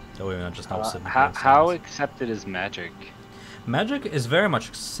converse. That way we're not just all sitting here in How silence. accepted is magic? Magic is very much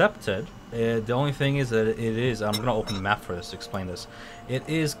accepted. The only thing is that it is... I'm going to open the map for this to explain this. It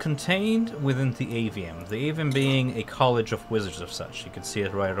is contained within the AVM. The AVM being a college of wizards of such. You can see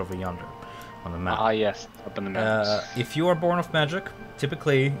it right over yonder on the map. Ah, yes. Up in the mountains. If you are born of magic,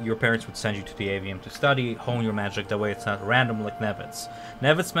 typically your parents would send you to the AVM to study, hone your magic. That way it's not random like Nevit's.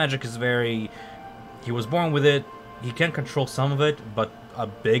 Nevit's magic is very... He was born with it. He can control some of it, but a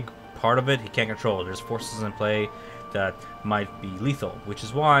big part of it he can't control. There's forces in play that might be lethal, which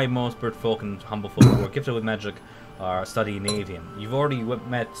is why most Birdfolk and Humblefolk who are gifted with magic are studying the AVM. You've already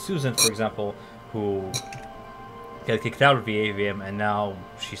met Susan, for example, who got kicked out of the AVM, and now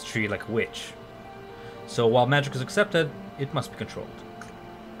she's treated like a witch. So while magic is accepted, it must be controlled.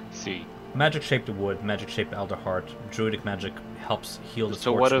 See. Magic-shaped wood, magic-shaped elder heart, druidic magic helps heal the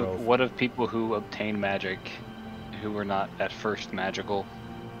So scorched grove. what of people who obtain magic who were not at first magical?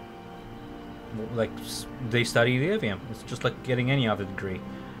 Like, they study the AVM. It's just like getting any other degree.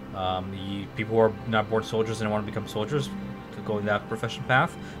 People who are not born soldiers and want to become soldiers to go that profession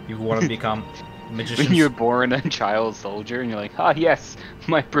path. People who want to become magicians. When you're born a child soldier and you're like, ah, yes,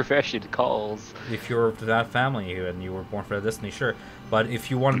 my profession calls. If you're of that family and you were born for that destiny, sure. But if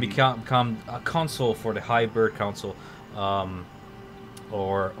you want to become a consul for the High Bird Council,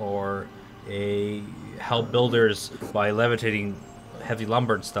 or a help builders by levitating heavy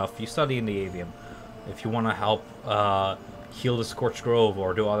lumber and stuff, you study in the AVM. If you want to help heal the scorched grove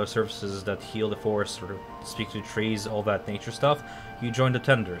or do other services that heal the forest or speak to the trees, all that nature stuff, you join the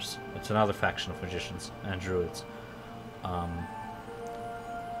Tenders. It's another faction of magicians and druids. Other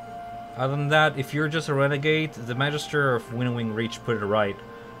than that, if you're just a renegade, the Magister of Winnowing Reach put it right,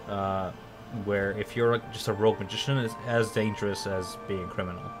 where if you're just a rogue magician, it's as dangerous as being a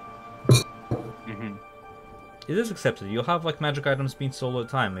criminal. Mm-hmm. It is accepted. You'll have like magic items being sold all the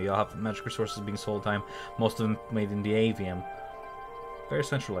time. You'll have magic resources being sold all the time. Most of them made in the AVM. Very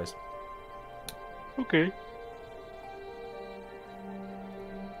centralized. Okay.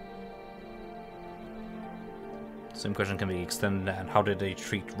 Same question can be extended, and how did they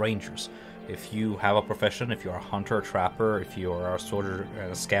treat rangers? If you have a profession, if you're a hunter, a trapper, if you're a soldier,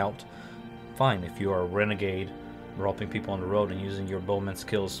 a scout, fine. If you are a renegade, robbing people on the road and using your bowman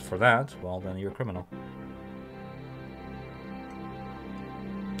skills for that, well, then you're a criminal.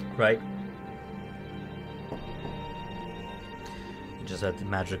 Right? Just that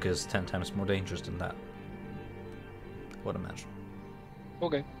magic is 10 times more dangerous than that. I would imagine.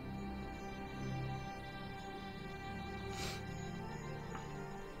 Okay.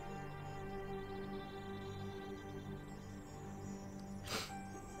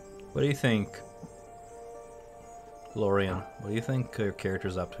 What do you think, Lorian? What do you think your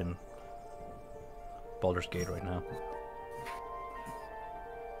character's up to in Baldur's Gate right now?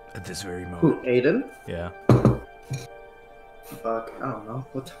 At this very moment. Who, Aiden? Yeah. Fuck, I don't know.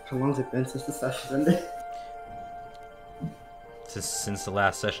 How long's it been since the session ended? Since the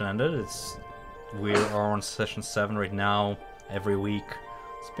last session ended, we are on session 7 right now. Every week,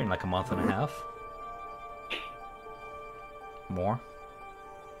 it's been like a month and a half. More.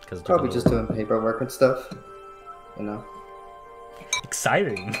 Probably just doing paperwork and stuff. You know.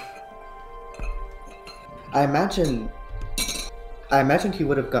 Exciting. I imagine he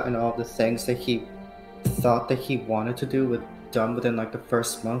would have gotten all the things that he thought that he wanted to do done within like the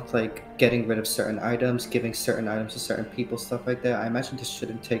first month, like getting rid of certain items, giving certain items to certain people, stuff like that. I imagine this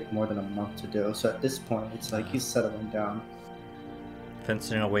shouldn't take more than a month to do. So at this point, it's like he's settling down.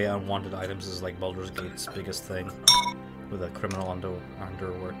 Fencing away unwanted items is like Baldur's Gate's biggest thing, with a criminal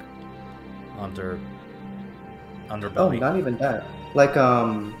underwork, underbelly. Oh, not even that. Like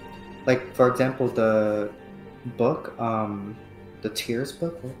for example, the book, the Tears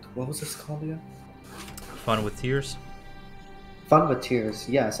book. What was this called again? Fun with Tears. Fun with Tears.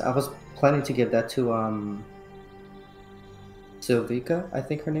 Yes, I was planning to give that to Silvika, I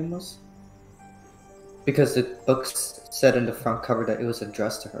think her name was, because the book said in the front cover that it was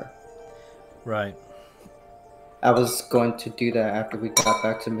addressed to her. Right. I was going to do that after we got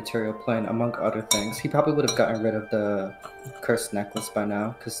back to Material Plane, among other things. He probably would have gotten rid of the cursed necklace by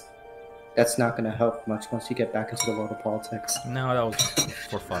now, because that's not going to help much once you get back into the world of politics. No, that was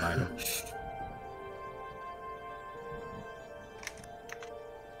for fun item.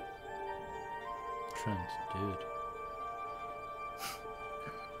 Trent, dude.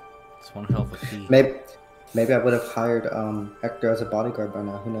 It's one hell of a fee. Maybe I would have hired Hector as a bodyguard by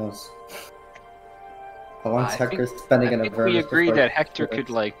now. Who knows? How long is Hector spending in a we agreed that Hector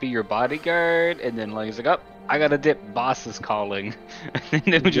could like be your bodyguard, and then like he's like, "Oh, I gotta dip. Boss is calling," and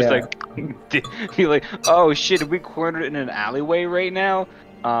then we just be like, "Oh shit, are we cornered in an alleyway right now?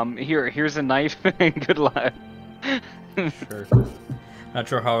 Here's a knife. Good luck." Sure. Not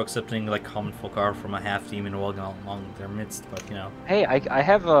sure how accepting like common folk are from a half demon walking along their midst, but you know. Hey, I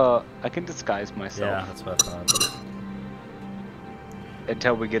can disguise myself. Yeah, that's what I thought.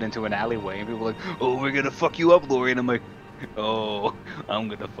 Until we get into an alleyway and people are like, "Oh, we're gonna fuck you up, Lori," and I'm like, "Oh, I'm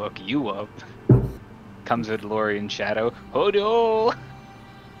gonna fuck you up." Comes with Lori in shadow. Oh no!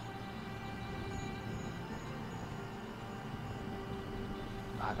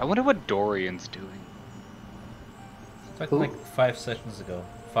 I wonder what Dorian's doing. Like 5 sessions ago,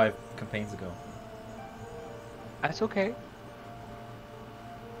 5 campaigns ago. That's okay.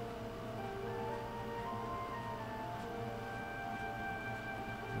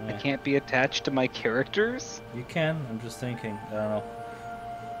 I can't be attached to my characters? You can, I'm just thinking. I don't know.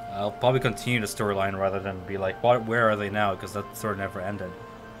 I'll probably continue the storyline rather than be like, where are they now? Because that story never ended.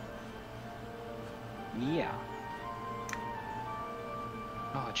 Yeah.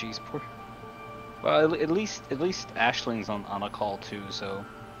 Oh, jeez, poor. Well, at least Ashling's on a call too, so.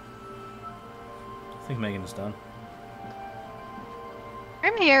 I think Megan is done.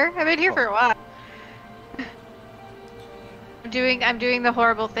 I'm here. I've been here for a while. I'm doing the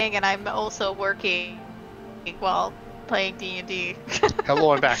horrible thing, and I'm also working while playing D&D.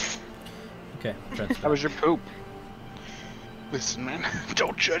 Hello, I'm back. Okay. How was your poop? Listen, man,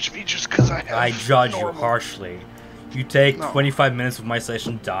 don't judge me just because I have. I judge normal. you harshly. You take 25 minutes of my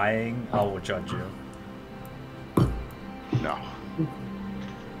session dying, I will judge you. No.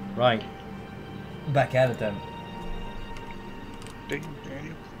 Right. Back at it then.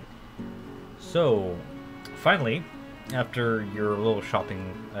 Daniel. So, finally, after your little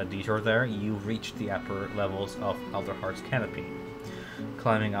shopping detour there, you reach the upper levels of Elderheart's Canopy.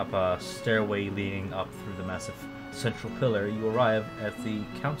 Climbing up a stairway leading up through the massive central pillar, you arrive at the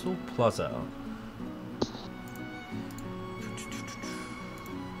Council Plaza.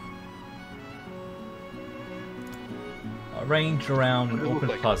 Arranged around an open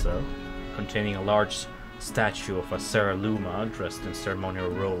plaza, containing a large statue of a Sarah Luma dressed in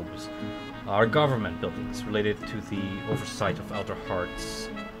ceremonial robes, are government buildings related to the oversight of Elder Hearts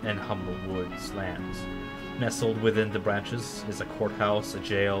and Humblewood's lands. Nestled within the branches is a courthouse, a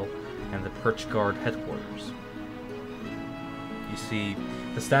jail, and the Perch Guard headquarters. You see,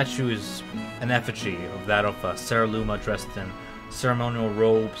 the statue is an effigy of that of Sarah Luma dressed in ceremonial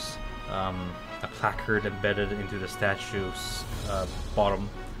robes. A placard embedded into the statue's bottom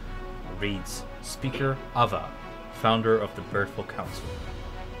reads, Speaker Ava, founder of the Birdfolk Council.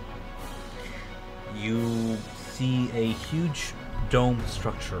 You see a huge domed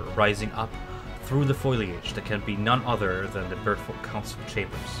structure rising up through the foliage that can be none other than the Birdfolk Council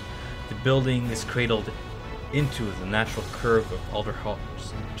chambers. The building is cradled into the natural curve of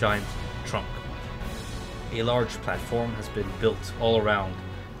Alderhaller's giant trunk. A large platform has been built all around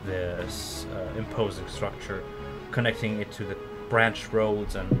this imposing structure, connecting it to the branch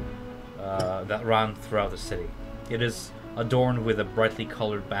roads and that run throughout the city. It is adorned with a brightly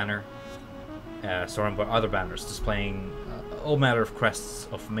colored banner, surrounded by other banners displaying all manner of crests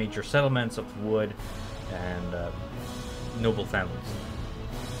of major settlements of wood and noble families.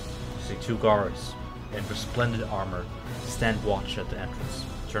 You see two guards in resplendent armor stand watch at the entrance,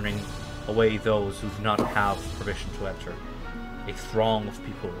 turning away those who do not have permission to enter. A throng of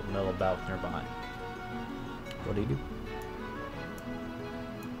people mill about nearby. What do you do?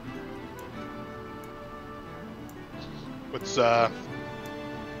 What's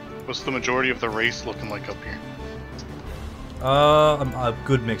the majority of the race looking like up here? A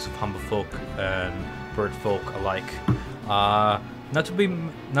good mix of Humblefolk and Birdfolk alike. Not too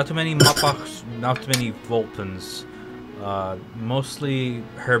many Mapachs, not too many Volpens. Mostly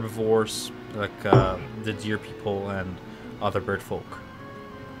herbivores like the deer people and other Birdfolk.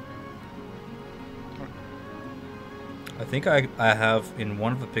 I think I have in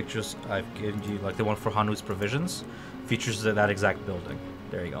one of the pictures I've given you, like the one for Hanu's Provisions, features that exact building.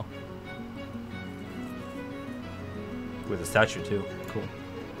 There you go. With a statue too. Cool.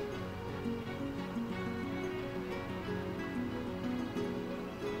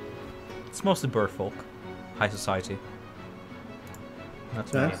 It's mostly Birdfolk, high society. Not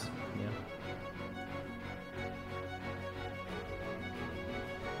too many. Nice. Yeah.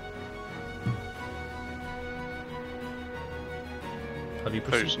 How do you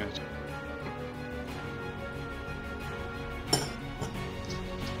proceed?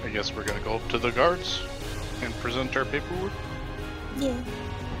 I guess we're gonna go up to the guards and present our paperwork. Yeah.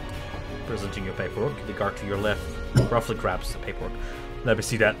 Presenting your paperwork, the guard to your left roughly grabs the paperwork. Let me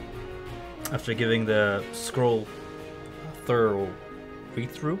see that. After giving the scroll a thorough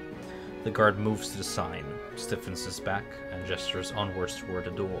read-through, the guard moves to the sign, stiffens his back, and gestures onwards toward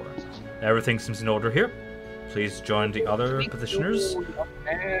the door. Everything seems in order here. Please join the other petitioners.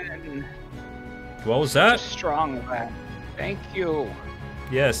 Man. What was that? Strong man. Thank you.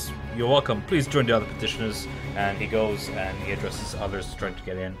 Yes, you're welcome. Please join the other petitioners. And he goes and he addresses others trying to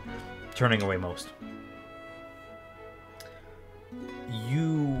get in, turning away most.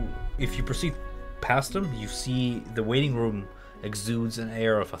 If you proceed past him, you see the waiting room exudes an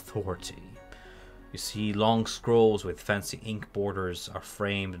air of authority. You see long scrolls with fancy ink borders are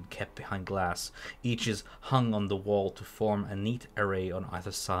framed and kept behind glass. Each is hung on the wall to form a neat array on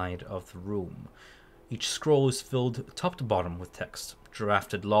either side of the room. Each scroll is filled top to bottom with text,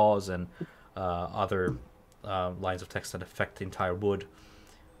 drafted laws and other lines of text that affect the entire wood.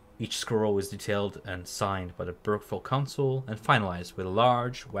 Each scroll is detailed and signed by the Birdfolk Council and finalized with a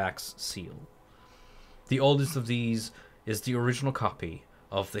large wax seal. The oldest of these is the original copy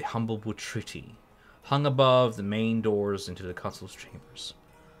of the Humblewood Treaty, hung above the main doors into the council's chambers.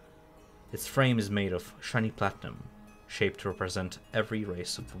 Its frame is made of shiny platinum, shaped to represent every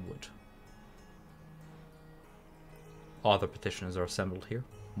race of the wood. Other petitioners are assembled here.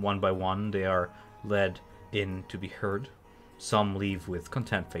 One by one, they are led in to be heard. Some leave with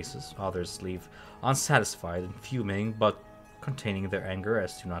content faces, others leave unsatisfied and fuming, but containing their anger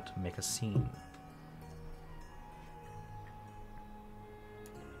as to not make a scene.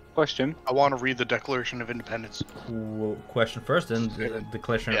 Question. I want to read the Declaration of Independence. Question first, and the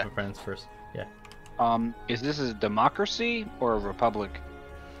Declaration of Independence first. Yeah. Is this a democracy or a republic?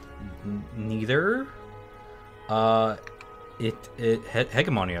 Neither.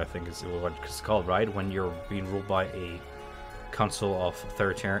 Hegemony, I think, is what it's called, right? When you're being ruled by a council of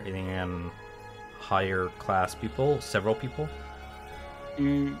authoritarian, higher class people, several people.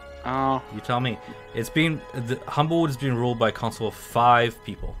 You tell me. Humblewood is being ruled by a council of 5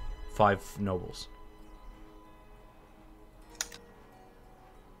 people, 5 nobles.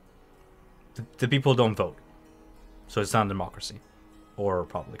 The people don't vote, so it's not a democracy or a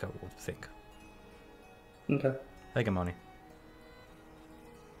republic, I would think. Okay. Hegemony.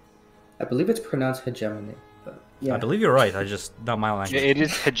 I believe it's pronounced hegemony. But yeah. I believe you're right. I just not my language. Yeah, it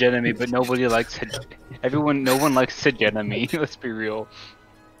is hegemony, but nobody likes no one likes hegemony. Let's be real.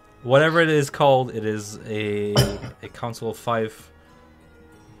 Whatever it is called, it is a council of 5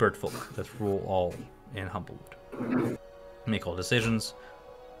 birdfolk that rule all in Humblewood. Make all decisions,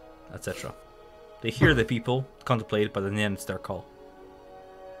 etc. They hear the people, contemplate, but in the end it's their call.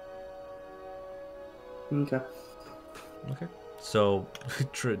 Okay. Okay. So,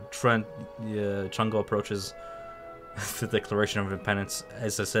 Trent, Chungo approaches the Declaration of Independence.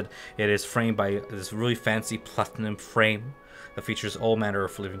 As I said, it is framed by this really fancy platinum frame that features all manner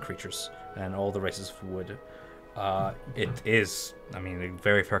of living creatures and all the races of wood. It is, I mean, a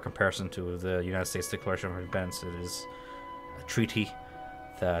very fair comparison to the United States Declaration of Independence. It is a treaty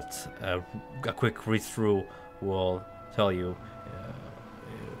that a quick read-through will tell you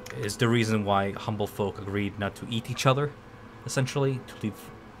is the reason why humble folk agreed not to eat each other, essentially, to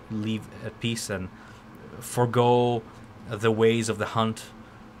leave at peace and forego the ways of the hunt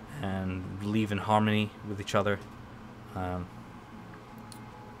and live in harmony with each other.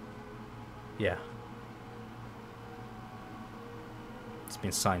 Yeah. It's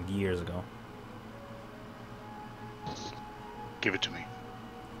been signed years ago. Give it to me.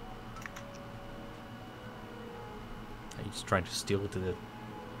 Are you just trying to steal it to the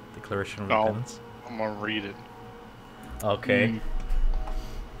Declaration of No. Independence? I'm gonna read it. Okay.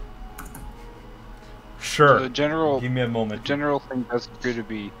 Sure. So the general, Give me a moment. The general thing does appear to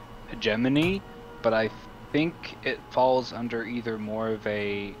be hegemony, but I think it falls under either more of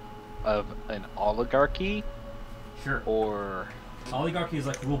an oligarchy, Sure. or Oligarchy is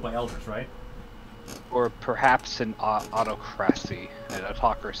like ruled by elders, right? perhaps an autocracy, an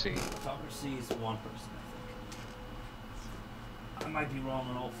autocracy. Autocracy is one person, I think. I might be wrong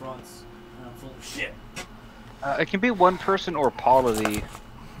on all fronts, and I'm full of shit. It can be one person or polity,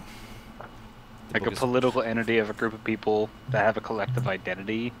 like a Bogus. political entity of a group of people that have a collective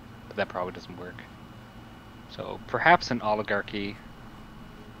identity, but that probably doesn't work. So perhaps an oligarchy,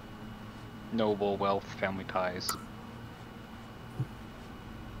 noble wealth, family ties.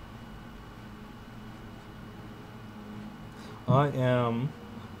 I am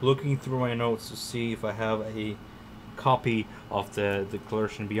looking through my notes to see if I have a copy of the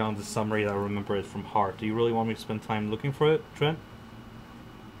Declaration beyond the summary that I remember it from heart. Do you really want me to spend time looking for it, Trent?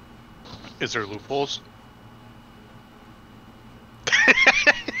 Is there loopholes?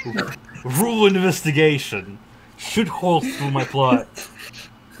 Rule investigation. Should hold through my plot.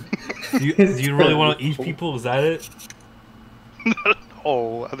 Do you really want to eat people? Is that it?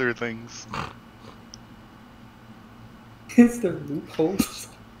 Oh, other things. Is there loopholes?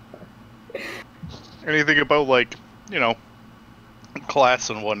 Anything about, like, you know, class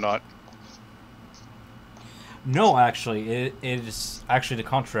and whatnot. No, actually, it is actually the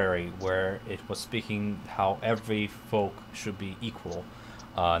contrary, where it was speaking how every folk should be equal,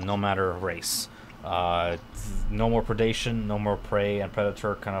 no matter race. No more predation, no more prey and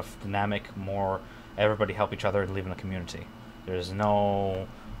predator kind of dynamic, more everybody help each other and live in a community. There's no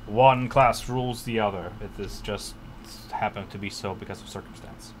one class rules the other. It is just happened to be so because of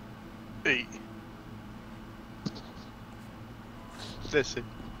circumstance. Hey. That's it.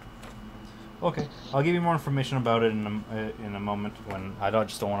 Okay, I'll give you more information about it in a moment when I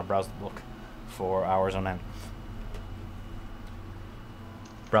just don't want to browse the book for hours on end.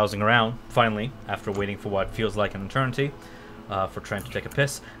 Browsing around, finally, after waiting for what feels like an eternity, for Trent to take a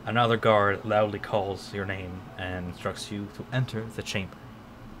piss, another guard loudly calls your name and instructs you to enter the chamber.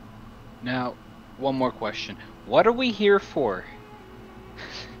 Now, one more question. What are we here for?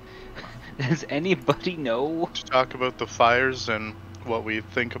 Does anybody know? To talk about the fires and what we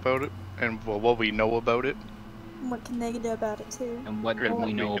think about it, and what we know about it. What can they do about it too? And what And do we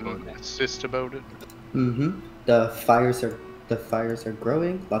what know can about it? insist about it. Mm-hmm. The fires are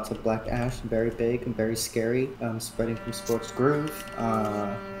growing. Lots of black ash, very big and very scary. Spreading from Scorched Grove.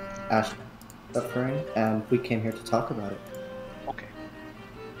 Ash suffering, and we came here to talk about it. Okay.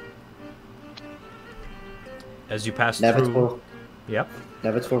 As you pass Nevitz through... will, Yep.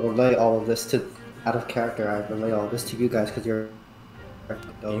 Nevitz will relay all of this to, out of character, I relay all of this to you guys because you're In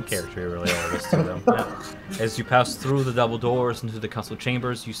adults. character, really, all this to them. Yeah. As you pass through the double doors into the council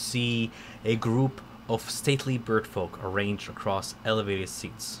chambers, you see a group of stately birdfolk arranged across elevated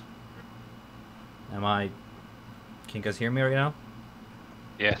seats. Can you guys hear me right now?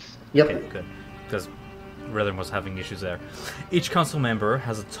 Yes. Yep. Okay, good. Because Rhythm was having issues there. Each council member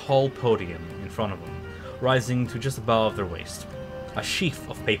has a tall podium in front of them, rising to just above their waist. A sheaf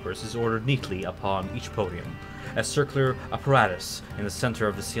of papers is ordered neatly upon each podium. A circular apparatus in the center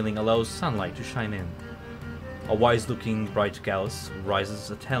of the ceiling allows sunlight to shine in. A wise-looking bright Gallus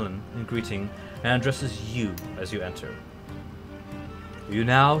rises a talon in greeting and addresses you as you enter. You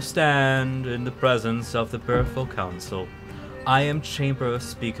now stand in the presence of the Birdfolk Council. I am Chamber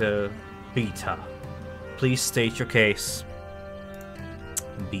Speaker Beta. Please state your case.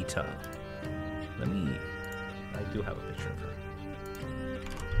 Beta. I do have a picture of her.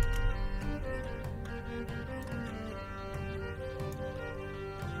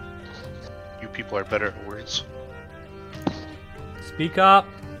 You people are better at words. Speak up!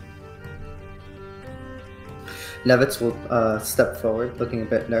 Nevitz will step forward, looking a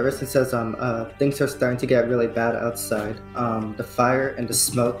bit nervous, and says, things are starting to get really bad outside. The fire and the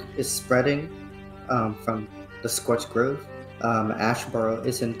smoke is spreading from the Scorched Grove. Ashborough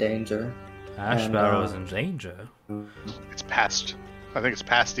is in danger. Ashborough is in danger? It's past. I think it's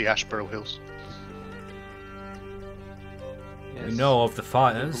past the Ashborough Hills. Yes. We know of the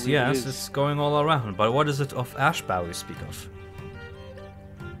fires, I believe yes, it is. it's going all around, but what is it of Ashborough you speak of?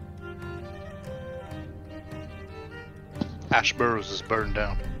 Ashborough's is burned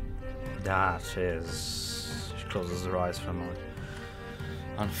down. That is... She closes her eyes for a moment.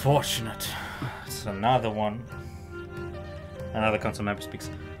 Unfortunate. It's another one. Another council member speaks.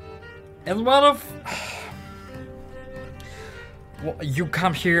 And a lot of... Well, you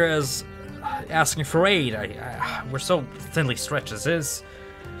come here as asking for aid. We're so thinly stretched as is.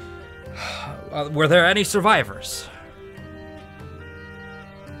 Were there any survivors?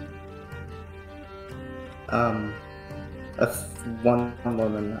 One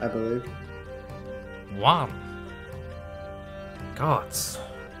woman, I believe. One. Gods.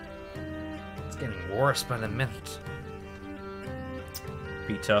 It's getting worse by the minute.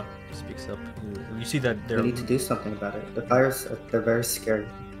 Peter speaks up. You see that We need to do something about it. The fires, they're very scary.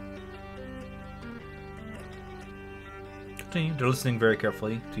 They're listening very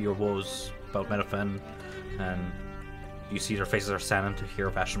carefully to your woes about Metafen, and you see their faces are saddened to hear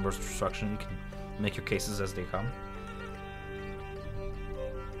of Ashenburst's destruction. You can make your cases as they come.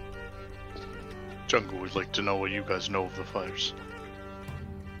 Jungle would like to know what you guys know of the fires.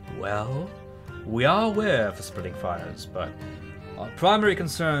 Well, we are aware of the spreading fires, but our primary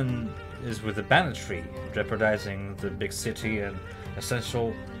concern is with the banditry, jeopardizing the big city and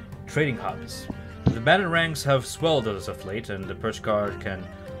essential trading hubs. The bandit ranks have swelled as of late, and the Perch Guard can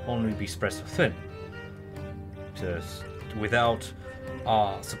only be spread so thin. Without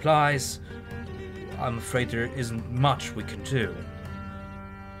supplies, I'm afraid there isn't much we can do,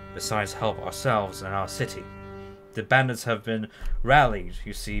 besides help ourselves and our city. The bandits have been rallied,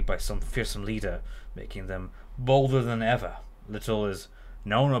 you see, by some fearsome leader, making them bolder than ever. Little is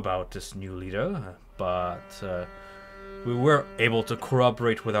known about this new leader, but we were able to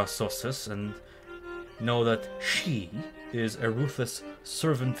corroborate with our sources and know that she is a ruthless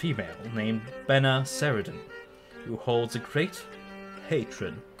servant female named Benna Seridan, who holds a great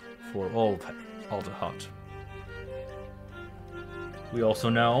hatred for all Alderhut. We also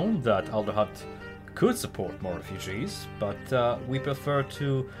know that Alderhut could support more refugees, but we prefer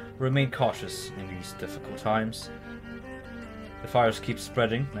to remain cautious in these difficult times. The fires keep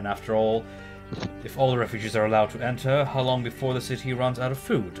spreading, and after all, if all the refugees are allowed to enter, how long before the city runs out of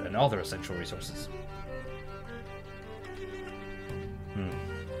food and other essential resources?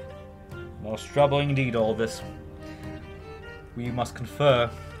 Most troubling indeed, all this. We must confer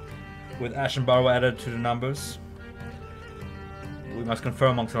with Ashenborough added to the numbers. We must confer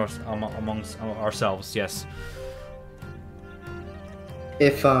amongst ourselves, yes.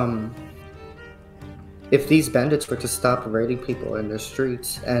 If these bandits were to stop raiding people in the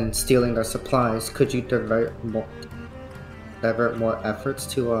streets and stealing their supplies, could you divert more efforts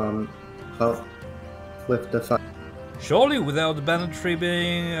to help with the fight? Surely, without the banditry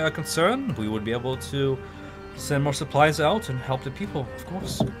being a concern, we would be able to send more supplies out and help the people, of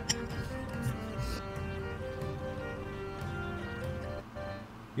course.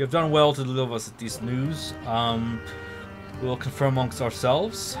 You have done well to deliver us this news. We'll confirm amongst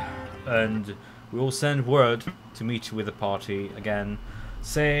ourselves, and we will send word to meet with the party again,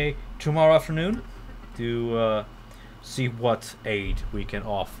 say tomorrow afternoon, to see what aid we can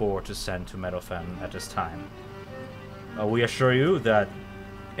offer to send to Meadowfen at this time. We assure you that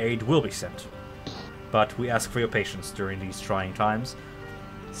aid will be sent, but we ask for your patience during these trying times.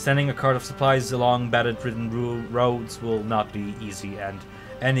 Sending a cart of supplies along bandit-ridden roads will not be easy, and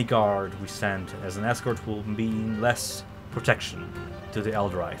any guard we send as an escort will mean less protection to the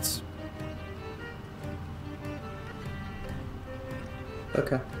Elderites.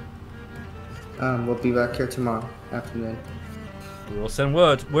 Okay. We'll be back here tomorrow afternoon. We will send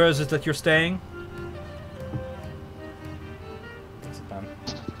word. Where is it that you're staying?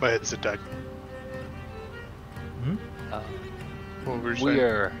 My head's a deck. What were you We saying?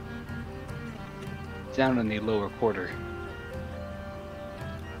 are down in the lower quarter.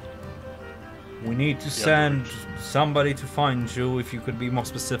 We need to send somebody to find you. If you could be more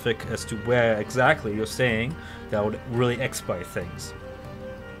specific as to where exactly you're staying, that would really expedite things.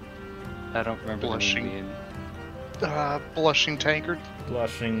 I don't remember the name of the inn. Blushing tankard.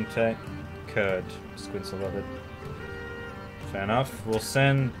 Blushing Tankard. Squints a little bit. Fair enough. We'll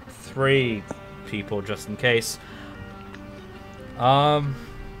send 3 people just in case.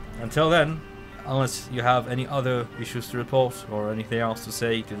 Until then, unless you have any other issues to report or anything else to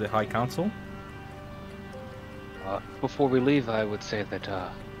say to the High Council. Before we leave, I would say that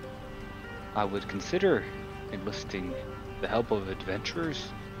I would consider enlisting the help of adventurers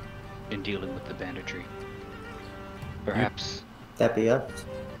in dealing with the banditry. Perhaps That'd be up.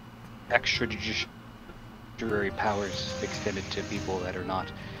 extrajudiciary powers extended to people that are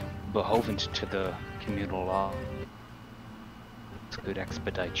not beholden to the communal law could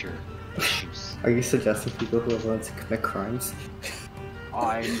expedite your issues. Are you suggesting people who are willing to commit crimes?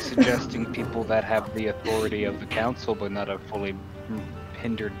 I'm suggesting people that have the authority of the council but not are fully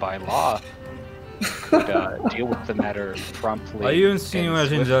hindered by law could deal with the matter promptly. Are you and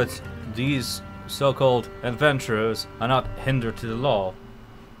insinuating swiftly. that these so-called adventurers are not hindered to the law?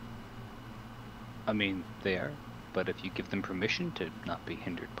 I mean, they are, but if you give them permission to not be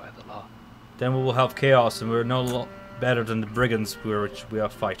hindered by the law. Then we will have chaos, and we're no better than the brigands which we are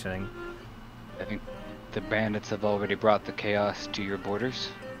fighting. I think the bandits have already brought the chaos to your borders.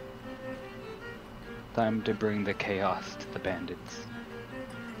 Time to bring the chaos to the bandits.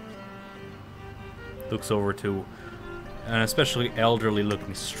 Looks over to an especially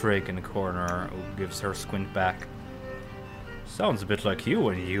elderly-looking Strig in the corner, who gives her squint back. Sounds a bit like you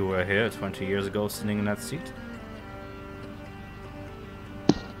when you were here 20 years ago, sitting in that seat.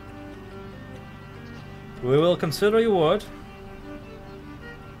 We will consider your word.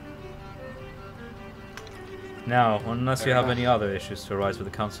 Now, unless you have any other issues to arise with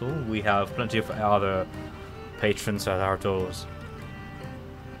the council, we have plenty of other patrons at our doors.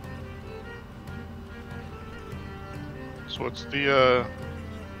 So what's the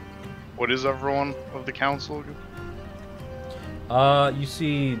what is everyone of the council? You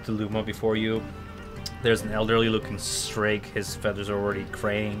see the Luma before you. There's an elderly-looking Strig. His feathers are already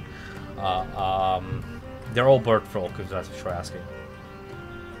graying. They're all Birdfolk, if that's what you're asking.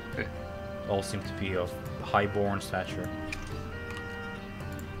 Okay. All seem to be of high-born stature.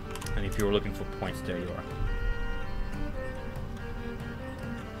 And if you were looking for points, there you are.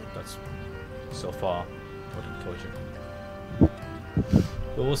 That's so far what I've told you.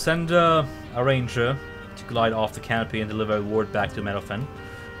 So we'll send a ranger to glide off the canopy and deliver a word back to Meadowfen,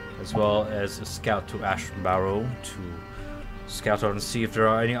 as well as a scout to Ashton Barrow to scout out and see if there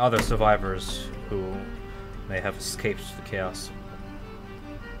are any other survivors who may have escaped the chaos.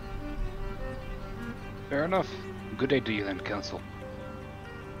 Fair enough. Good day to you then, Council.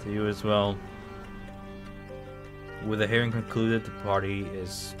 To you as well. With the hearing concluded, the party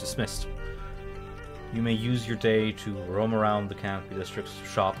is dismissed. You may use your day to roam around the Canopy District's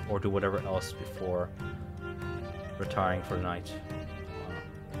shop or do whatever else before retiring for the night.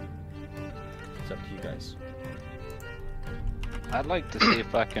 It's up to you guys. I'd like to see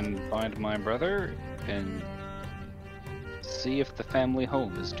if I can find my brother and see if the family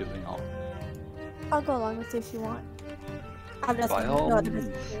home is doing all. I'll go along with you if you want. I'm just By all no other means.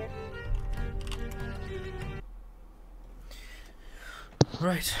 business here.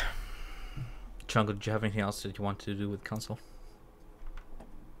 Right. Chungo, did you have anything else that you want to do with council?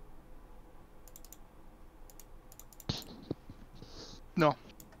 No,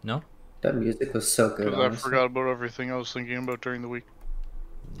 No? That music was so good. because I honestly. forgot about everything I was thinking about during the week.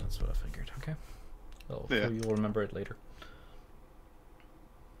 That's what I figured. Okay. Well, Yeah. you'll remember it later.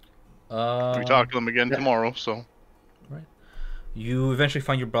 We talk to them again yeah. tomorrow, so Right. You eventually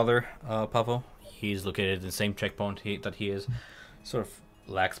find your brother, Pavo. He's located in the same checkpoint that he is. Sort of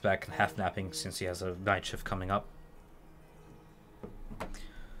lax back and half napping since he has a night shift coming up.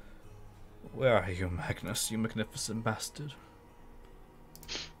 Where are you, Magnus, you magnificent bastard?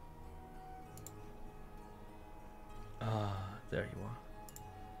 There you are.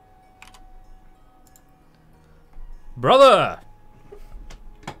 Brother!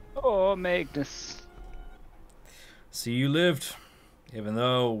 Oh, Magnus. See, you lived, even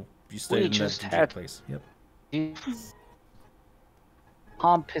though you stayed in just that had- place. Yep.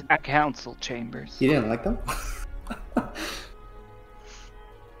 Pompous council chambers. You didn't like them?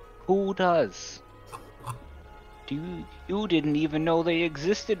 Who does? You didn't even know they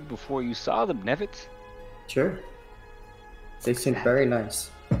existed before you saw them, Nevitz. Sure. They seemed very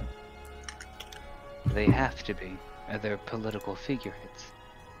nice. They have to be. They're political figureheads.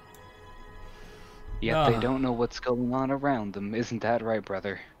 Yet they don't know what's going on around them. Isn't that right,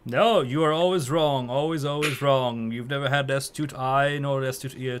 brother? No, you are always wrong. Always, always wrong. You've never had the astute eye nor the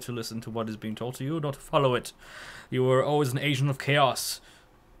astute ear to listen to what is being told to you, nor to follow it. You were always an agent of chaos.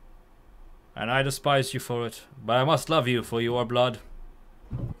 And I despise you for it. But I must love you, for you are blood.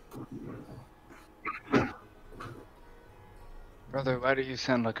 Brother, why do you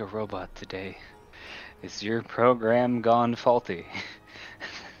sound like a robot today? Is your program gone faulty?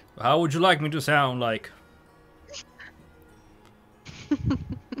 How would you like me to sound like?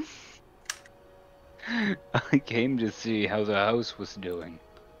 I came to see how the house was doing.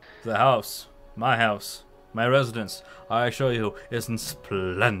 The house. My house. My residence, I assure you, is in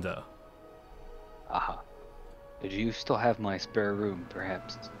splendor. Aha. Do you still have my spare room,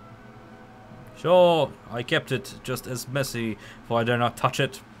 perhaps? Sure, I kept it just as messy, for I dare not touch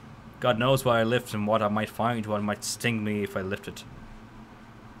it. God knows where I lived and what I might find, what might sting me if I lift it.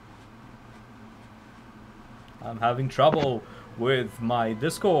 I'm having trouble with my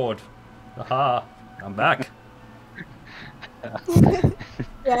Discord. Aha, I'm back.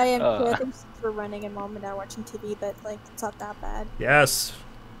 Yeah, I am too. I think we're running a moment now watching TV, but like it's not that bad. Yes.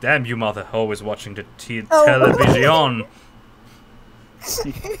 Damn you, mother, always watching the television.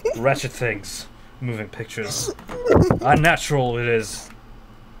 Wretched things. Moving pictures. Unnatural it is.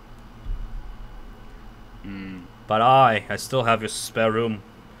 But I still have your spare room.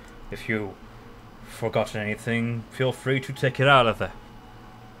 If you forgotten anything, feel free to take it out of there.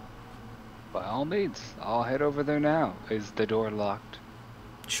 By all means, I'll head over there now. Is the door locked?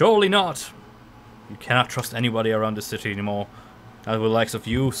 Surely not. You cannot trust anybody around the city anymore. Not with the likes of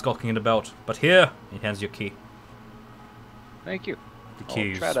you skulking it about. But here, he hands you a key. Thank you. The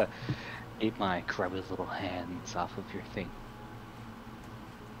keys. I'll try to keep my grubby little hands off of your thing.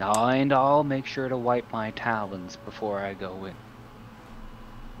 And I'll make sure to wipe my talons before I go in.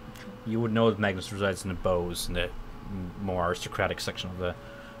 You would know that Magnus resides in the bows, in the more aristocratic section of the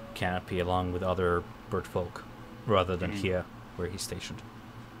Canopy, along with other Birdfolk, rather than here, where he's stationed.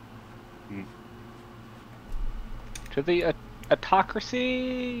 To the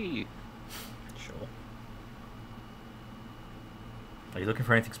autocracy! Sure. Are you looking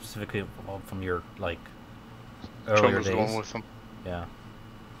for anything specifically from your, like, earlier Chunga's days? going with them. Yeah.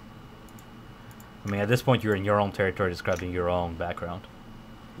 I mean, at this point, you're in your own territory, describing your own background.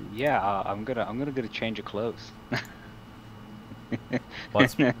 Yeah, I'm gonna get a change of clothes.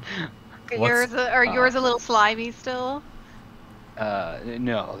 What's Yours are yours a little slimy still?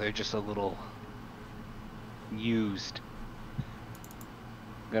 No, they're just a little used.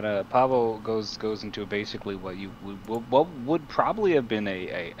 Pablo goes into basically what would probably have been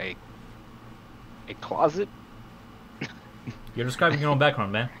a closet. You're describing your own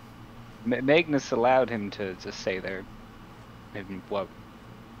background, man. Magnus allowed him to stay there. And what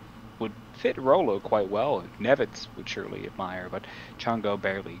would fit Rolo quite well. Nevitz would surely admire, but Chungo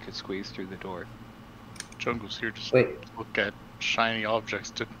barely could squeeze through the door. Chungo's here to look at shiny objects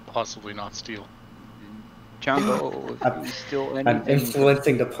to possibly not steal. Chungo, if you steal anything... I'm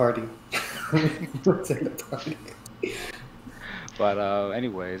influencing the party. Influencing the party. But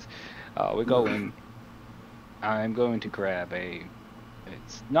anyways, we go in. I'm going to grab a...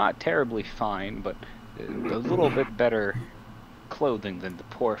 It's not terribly fine, but a little bit better clothing than the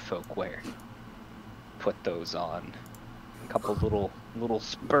poor folk wear. Put those on. A couple little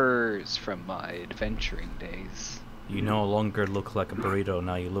spurs from my adventuring days. You no longer look like a burrito,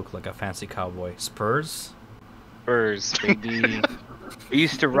 now you look like a fancy cowboy. Spurs? Spurs, baby. I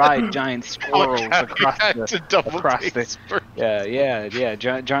used to ride giant squirrels across the I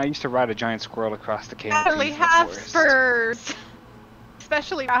used to ride a giant squirrel across the canopy. I only have spurs.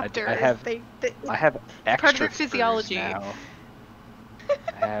 Especially raptors. I have extra part of their physiology. Now.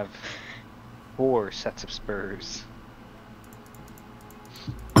 I have 4 sets of spurs.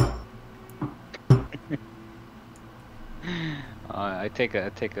 I take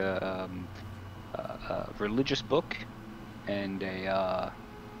a religious book and a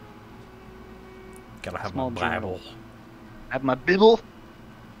gotta have small my Bible. Journal. I have my Bible.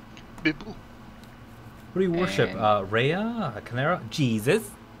 Bible. What do you worship? Rhea? Canera? Jesus?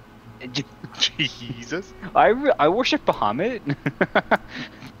 Jesus. I worship Bahamut.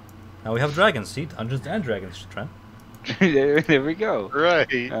 Now we have dragons, see? Dungeons and Dragons, Trent. there we go. Right.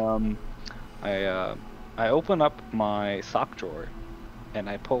 I open up my sock drawer, and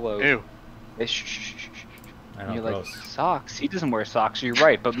I pull out... Ew. I know, you're gross. like, socks? He doesn't wear socks, you're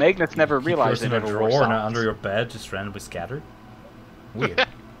right, but Magnus never realized in he a never wore drawer, socks. not under your bed, just randomly scattered? Weird.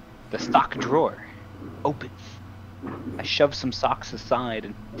 The sock drawer. Open. I shove some socks aside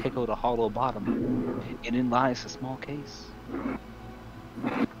and take out a hollow bottom, and in lies a small case.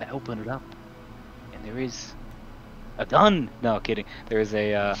 I open it up, and there is a gun. No, kidding. There is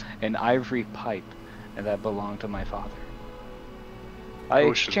an ivory pipe, and that belonged to my father. I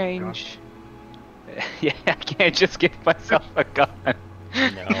exchange. Yeah, I can't just give myself a gun.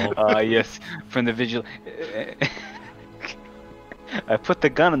 No. Yes, from the vigil. I put the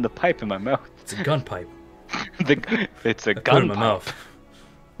gun in the pipe in my mouth. It's a gun pipe. It's a I put it gun in my pipe.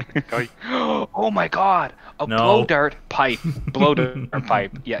 mouth. Oh my god! A No. blow dart pipe. Blow dart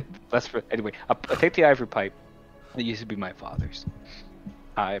pipe. Yeah, that's for anyway. I take the ivory pipe. It used to be my father's.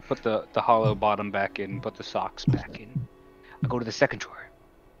 I put the hollow bottom back in. Put the socks back in. I go to the second drawer.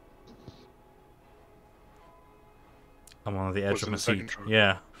 I'm on the edge What's of in my the second seat. drawer?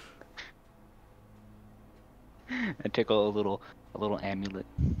 Yeah. I take a little amulet.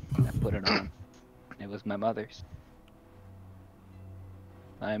 And I put it on. It was my mother's.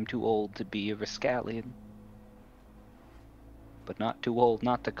 I am too old to be a Rascallion, but not too old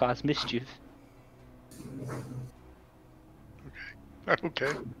not to cause mischief.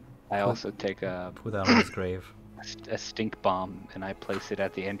 Okay. I also take a Put that on his grave. stink bomb and I place it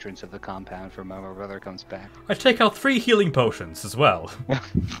at the entrance of the compound for when my brother comes back. I take out 3 healing potions as well.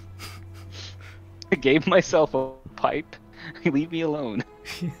 I gave myself a pipe. Leave me alone.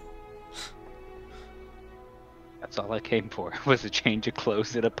 That's all I came for, was a change of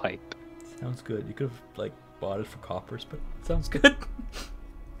clothes and a pipe. Sounds good. You could have like bought it for coppers, but it sounds good.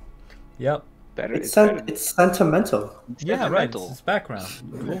 Yep. Better. It's better. it's sentimental. Yeah, right. It's Sentimental. his background.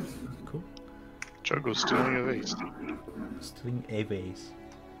 Cool. Cool. Chungo's stealing a vase. Stealing a vase.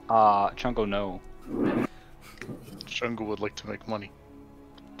 Chungo no. Chungo would like to make money.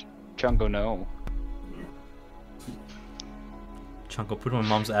 Chungo no. Chunko, put my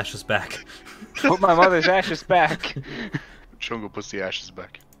mom's ashes back. Put my mother's ashes back. Chungo puts the ashes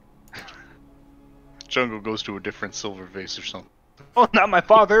back. Chungo goes to a different silver vase or something. Oh, not my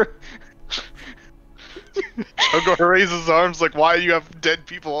father. Chungo raises his arms like, why do you have dead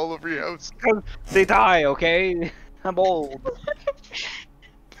people all over your house? They die, okay? I'm old.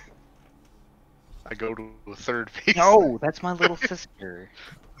 I go to a third vase. No, that's my little sister.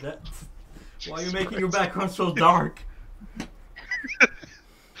 Why are you making your background so dark?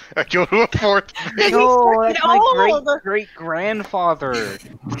 I go to a fourth vase. No, that's my old. great grandfather.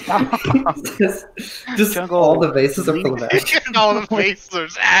 Just Jungle, all the vases are full of ash. And all the vases,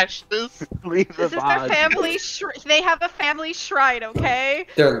 there's ashes. Leave the This is their vase. family. They have a family shrine, okay?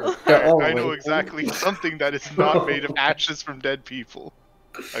 They're all. I know like- exactly something that is not made of ashes from dead people.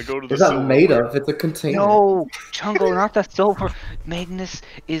 I go to the It's not silver. made of. It's a container. No, Chungo, not the silver. Magnus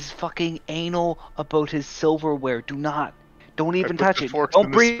is fucking anal about his silverware. Don't even put touch the it. forks Don't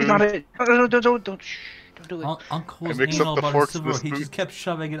in the breathe on spoon. it. Don't. Shh. Don't do it. Uncle I was mix anal up the about his forks and the silver. He spoon. just kept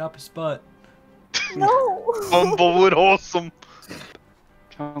shoving it up his butt. No. Humblewood wholesome.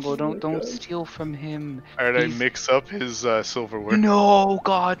 Chungo, don't steal from him. Alright, I He's- mix up his silverware. No,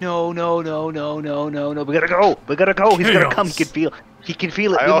 God, no. We gotta go. He's gonna come. He can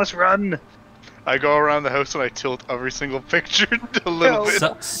feel it. I We al- must run. I go around the house and I tilt every single picture a little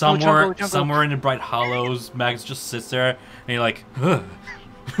bit. Somewhere Jungle. in the bright hollows, Max just sits there and you're like, ugh.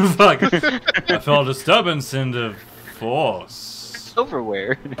 Fuck. I felt a disturbance in the force.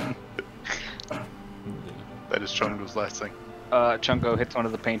 Silverware. That is Chungo's last thing. Chungo hits one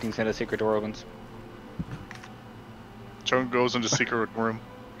of the paintings and a secret door opens. Chungo goes into secret room.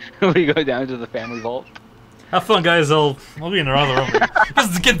 We go down to the family vault. Have fun, guys. I'll be in the other room.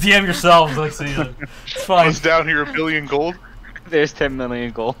 Just get DM yourselves. Like, so it's fine. Goes down here $1 billion gold. There's 10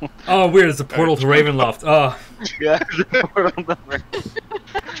 million gold. Oh, weird. It's a portal to Ravenloft. Oh, Yeah.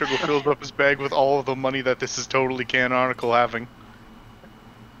 Chungo fills up his bag with all of the money that this is totally canonical having.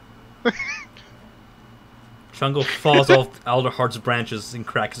 Chungo falls off Alderheart's branches and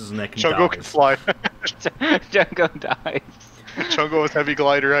cracks his neck and Chungo dies. can fly. Chungo dies. Chungo has heavy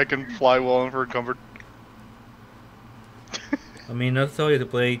glider. I can fly well and encumbered. I mean, I'll tell you to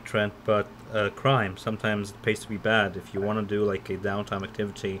play, Trent, but crime, sometimes it pays to be bad. If you want to do like a downtime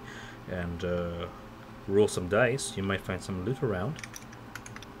activity and roll some dice, you might find some loot around.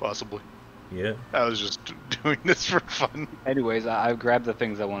 Possibly. Yeah. I was just doing this for fun. Anyways, I grabbed the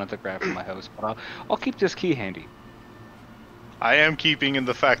things I wanted to grab from my house, but I'll keep this key handy. I am keeping in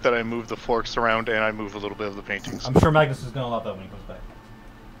the fact that I move the forks around and I move a little bit of the paintings. I'm sure Magnus is going to love that when he comes back.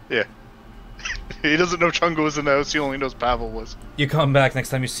 Yeah. He doesn't know Chungo was in the house, he only knows Pavel was. You come back, next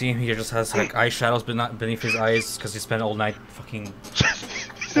time you see him, he just has like eye shadows beneath his eyes because he spent all night fucking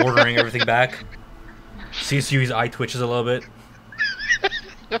ordering everything back. Sees you, his eye twitches a little bit.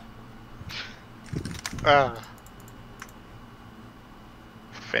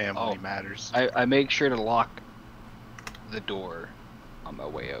 Family matters. I make sure to lock the door on my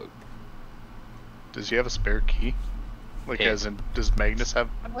way out. Does he have a spare key? Like, as in, does Magnus have?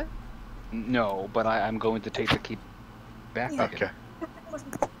 What? No, but I'm going to take the key back. Yeah. Okay.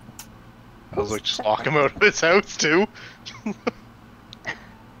 I was like, just lock him out of his house too.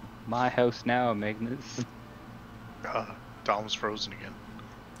 My house now, Magnus. Tom's frozen again.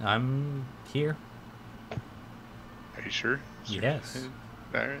 I'm here. Are you sure? Yes.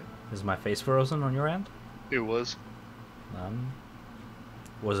 Alright. Is my face frozen on your end? It was.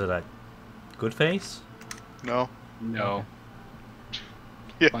 Was it a good face? No. No.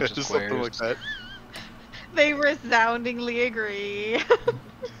 Yeah, Bunch of just something like squares. that. They resoundingly agree.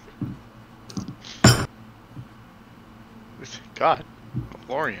 God,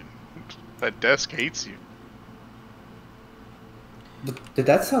 Florian, that desk hates you. Did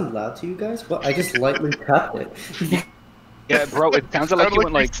that sound loud to you guys? Well, I just lightly tapped it. Yeah, bro, it sounded like you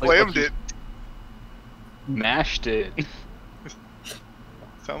went like slammed you it. mashed it.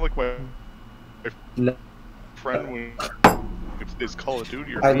 Sound like my No, friend when it's Call of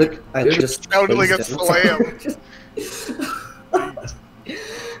Duty or I Peak. just sounded like a placed it. slam.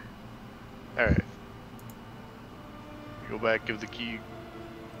 Alright. Go back, give the key.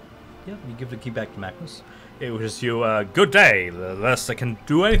 Yeah, you give the key back to Magnus. It was you, good day. The less I can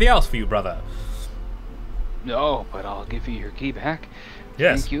do anything else for you, brother. No, but I'll give you your key back.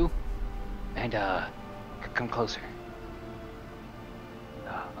 Yes. Thank you. And, come closer.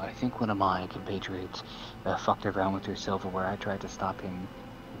 I think one of my compatriots fucked around with your silverware. I tried to stop him,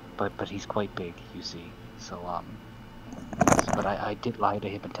 but he's quite big, you see. So, but I did lie to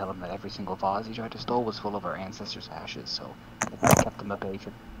him and tell him that every single vase he tried to steal was full of our ancestors' ashes, so I kept him at bay.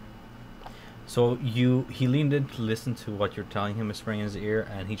 So he leaned in to listen to what you're telling him, whispering in his ear,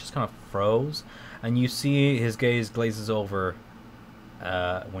 and he just kind of froze. And you see his gaze glazes over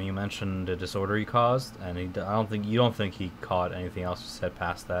when you mention the disorder he caused, and you don't think he caught anything else you said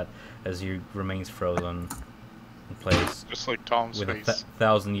past that, as he remains frozen in place, Just like Tom's with face. a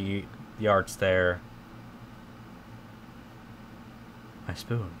 1,000 yard stare. My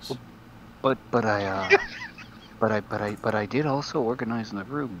spoons. But I did also organize in the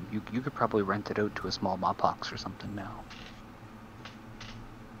room. You could probably rent it out to a small mop box or something now.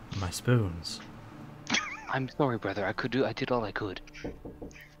 My spoons. I'm sorry, brother. I did all I could.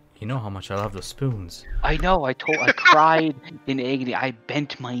 You know how much I love the spoons. I know. I cried in agony. I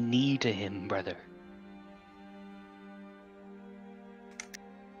bent my knee to him, brother.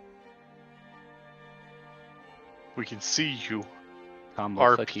 We can see you Tom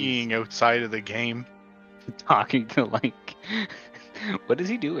looks like RPing outside of the game. he's talking to like. What is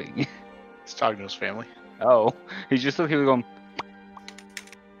he doing? He's talking to his family. Oh, he's just looking going.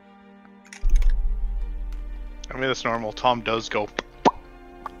 I mean, that's normal. Tom does go.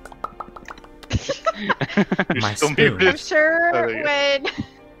 You're My still spoon. muted. I'm sure Oh, there you go. when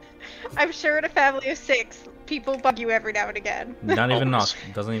I'm sure in a family of 6, people bug you every now and again. Not even knock. Almost.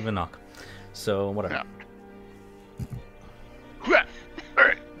 Doesn't even knock. So whatever. Yeah.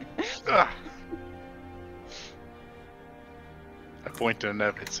 Alright. I point to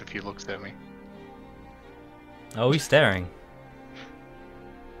Nevitz if he looks at me. Oh, he's staring.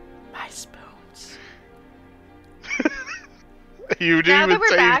 My spoons. You didn't Now that even we're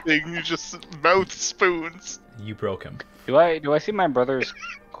say back- anything, you just mouth spoons. You broke him. Do I see my brother's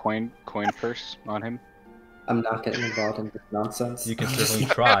coin purse on him? I'm not getting involved in this nonsense. You can certainly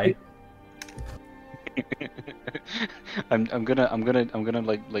try. I'm gonna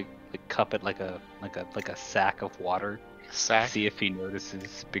like cup it like a sack of water. Sack. See if he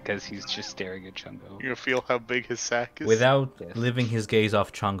notices, because he's just staring at Chungo. You're gonna feel how big his sack is. Without Yes. lifting his gaze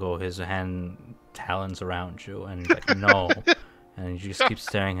off Chungo, his hand talons around you, and he's like, no. And you just keep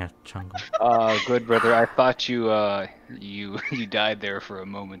staring at Chungo. Good brother. I thought you died there for a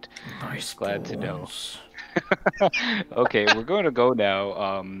moment. Nice. Glad to know. Okay, we're going to go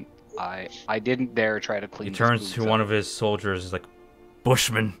now. I didn't dare try to clean. He the turns spoons to up. one of his soldiers. He's like,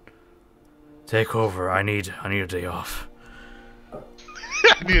 Bushman, take over. I need a day off.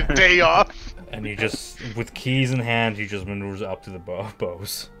 I need a day off. And he just, with keys in hand, he just maneuvers up to the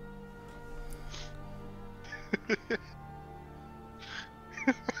bows.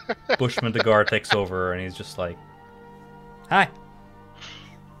 Bushman, the guard, takes over, and he's just like, hi.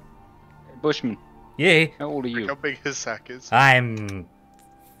 Bushman, Yay. how old are Look you? how big his sack is. I'm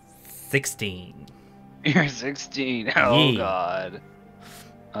 16. You're 16. Oh Yee. God.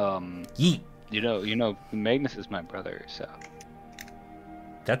 Yeet. You know, Magnus is my brother, so.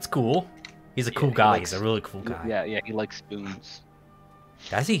 That's cool. He's a Yeah, cool he guy. likes- He's a really cool guy. Yeah, he likes spoons.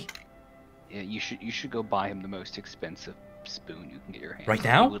 Does he? Yeah, you should go buy him the most expensive spoon you can get your hands Right on.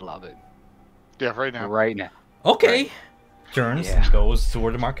 now? He would love it. Yeah, right now. Right now. Okay. Right. Turns Yeah. and goes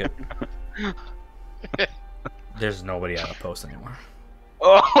toward the market. There's nobody at the post anymore.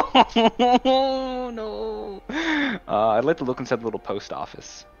 Oh no! I'd like to look inside the little post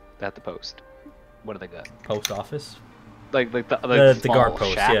office. At the post. What do they got? Post office? Like the The small guard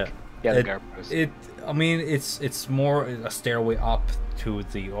post, shack? yeah. Yeah, the guard post. I mean, it's more a stairway up to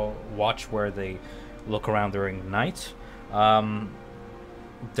the watch where they look around during the night.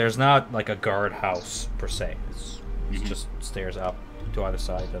 There's not like a guard house per se. It's just stairs up to either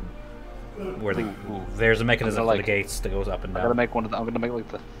side, and where there's a mechanism for the gates that goes up and down. I'm gonna make like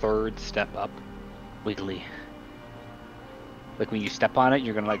the third step up, wiggly. Like when you step on it,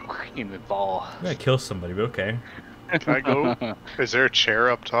 you're gonna like in the ball. I'm gonna kill somebody, but okay. Can I go? Is there a chair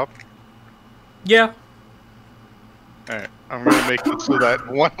up top? Yeah. Alright, I'm gonna make it so that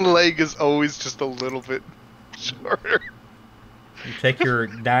one leg is always just a little bit shorter. You take your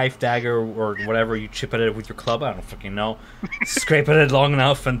knife, dagger, or whatever, you chip at it with your club. I don't fucking know. Scrape at it long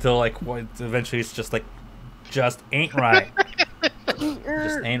enough until like eventually it's just like, just ain't right.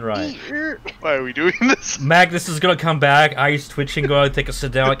 Just ain't right. Why are we doing this? Magnus is gonna come back, eyes twitching, go out and take a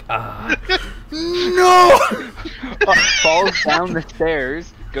sit down, like, no! Falls down the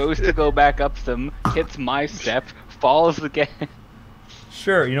stairs, goes to go back up them, hits my step, falls again.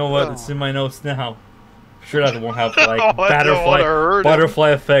 Sure, you know what? It's in my notes now. Sure, that won't have like I don't wanna hurt butterfly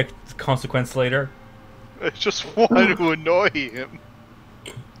effect consequence later. I just want to annoy him.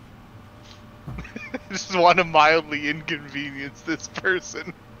 I just want to mildly inconvenience this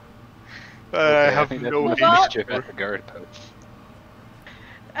person. I have no mischief at the guard post.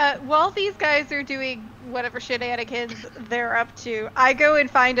 While these guys are doing whatever shenanigans they're up to, I go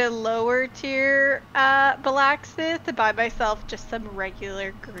and find a lower tier blacksmith to buy myself just some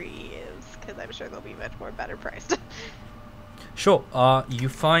regular greaves, because I'm sure they'll be much more better priced. Sure. You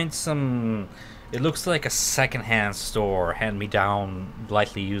find some. It looks like a second-hand store, hand-me-down,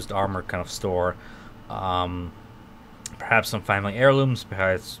 lightly used armor kind of store. Perhaps some family heirlooms,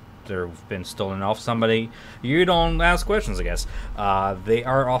 perhaps they've been stolen off somebody. You don't ask questions, I guess. They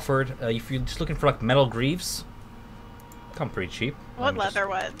are offered, if you're just looking for like metal greaves, come pretty cheap. What leather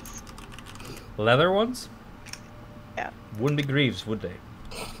ones? Leather ones? Yeah. Wouldn't be greaves, would they?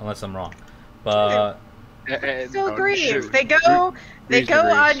 Unless I'm wrong. But Still greaves. They go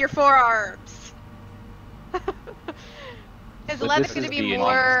on your forearms. Because leather's going to be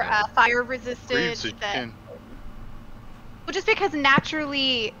more fire resistant than. Well, just because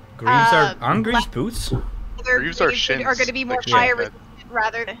naturally. Greaves aren't greaves boots? Greaves are shins. Are going to be more Like fire resistant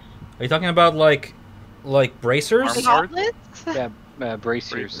rather than. Are you talking about like bracers? Yeah,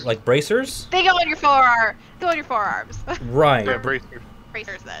 bracers. Like bracers? They go on your forearm. Go on your forearms. Right. Yeah, bracers.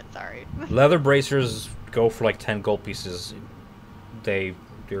 Bracers then. Sorry. Leather bracers go for like 10 gold pieces. They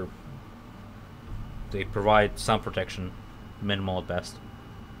provide some protection, minimal at best.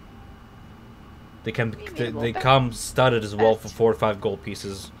 They come studded as well for 4 or 5 gold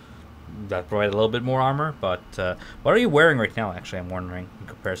pieces that provide a little bit more armor. But what are you wearing right now? Actually, I'm wondering in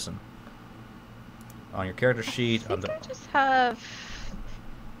comparison on your character sheet. I just have.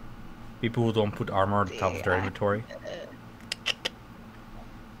 People who don't put armor at the top of their inventory.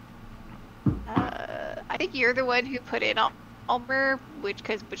 I think you're the one who put in armor, which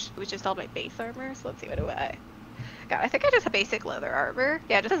was just all my base armor. So let's see, what do I? God, I think I just have basic leather armor.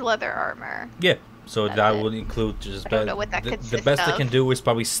 Yeah, just leather armor. Yeah, so that would include just. I don't know what that consists the best of. they can do is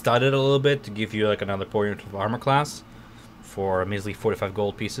probably stud it a little bit to give you like another point of armor class. For a measly 45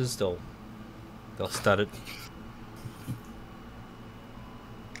 gold pieces, they'll stud it.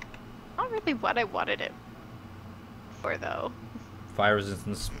 Not really what I wanted it for, though. Fire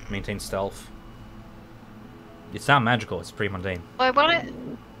resistance, maintain stealth. It's not magical, it's pretty mundane. Well, I want it.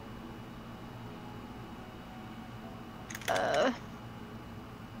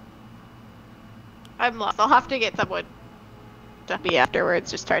 I'm lost. I'll have to get someone to me afterwards,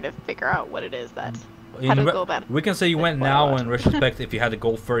 just trying to figure out what it is that. How to go about it. We can say you went now, in retrospect, if you had to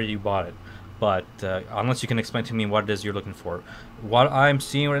go further, you bought it. But unless you can explain to me what it is you're looking for. What I'm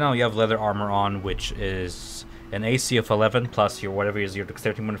seeing right now, you have leather armor on, which is an AC of 11 plus your whatever is your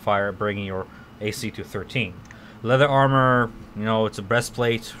dexterity modifier, bringing your AC to 13. Leather armor, you know, it's a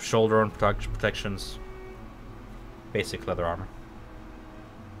breastplate, shoulder and protections. Basic leather armor.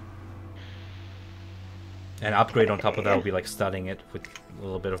 An upgrade on top of that would be like studding it with a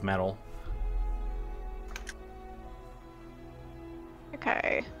little bit of metal.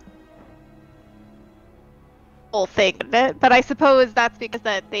 Okay. Whole thing, but I suppose that's because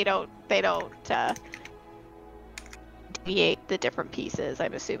that they don't deviate the different pieces.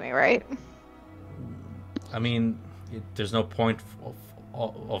 I'm assuming, right? I mean, there's no point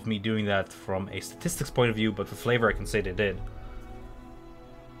of me doing that from a statistics point of view, but for flavor, I can say they did.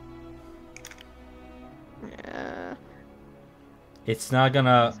 Yeah. It's not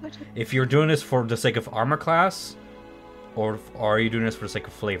gonna. If you're doing this for the sake of armor class, or are you doing this for the sake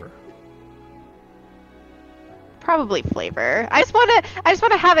of flavor? Probably flavor. I just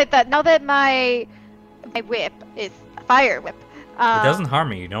wanna have it that now that my whip is a fire whip. It doesn't harm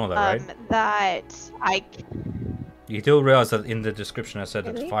me, you know that, right? That I. You do realize that in the description I said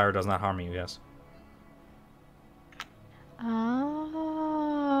that Really? fire does not harm you, yes? Oh,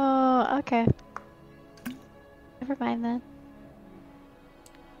 okay. Never mind then.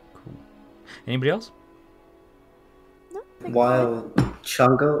 Cool. Anybody else? No, While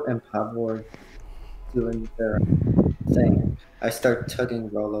Chungo and Pablo are doing their thing, I start tugging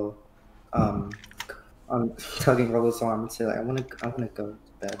Rolo, on tugging Rolo's arm and say like, I wanna go to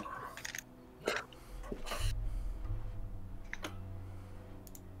bed.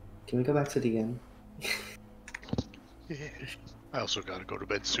 Can we go back to the inn? Yeah. I also gotta go to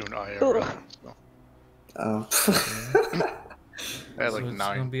bed soon, IRL. So. Oh. I had So like it's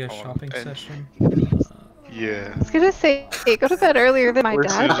 9. gonna be a oh, shopping 10. session? Yeah. I was gonna say, hey, go to bed earlier than my Where's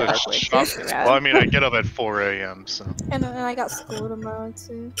dad. the probably. shop? Well, I mean, I get up at 4 a.m. So. And I got school tomorrow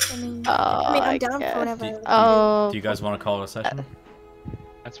too. Oh, I'm down guess. for whatever. Do you guys want to call it a session?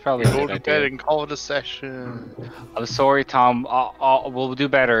 That's probably a Go good to bed idea. and call it a session. I'm sorry, Tom. We'll do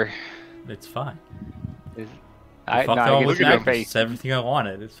better. It's fine. I Fuck no, all I with get your that. face. It's everything I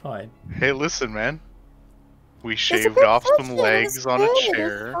wanted. It's fine. Hey, listen, man. We a shaved good off some session, legs it's on a good, it's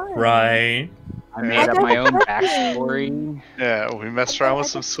chair. fine. Right. I made up my own backstory. Yeah, we messed around with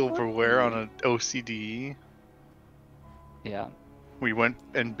some I got silverware on an OCD. Yeah. We went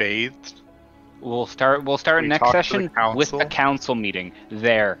and bathed. We'll start We next talked to the session with council. a council meeting.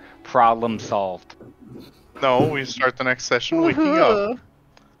 There. Problem solved. No, we start the next session waking up. Woohoo.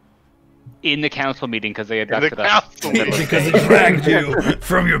 In the council meeting because they In the abducted us. council meeting. Because it dragged you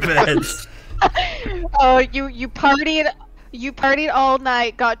from your beds. Oh, you partied all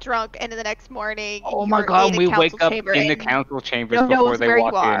night, got drunk, and then the next morning. Oh you my were god, in a we wake council up chamber in the and council chambers no one before knows they where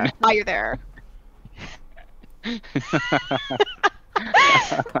walk you are in. while you're there.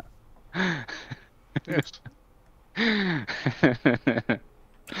 Yes. How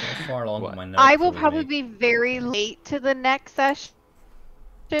far along What? my notes I will do we probably make? be very late to the next session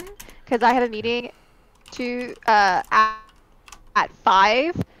because I have a meeting to at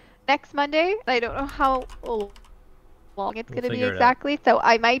 5 next Monday. I don't know how long it's We'll going to be figure it out. exactly, so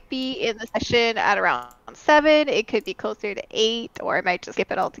I might be in the session at around 7. It could be closer to 8, or I might just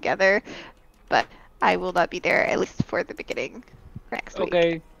skip it altogether. But I will not be there at least for the beginning next week.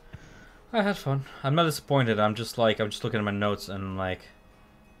 Okay. I had fun. I'm not disappointed. I'm just looking at my notes and like,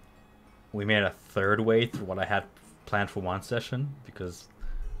 we made a third way through what I had planned for one session because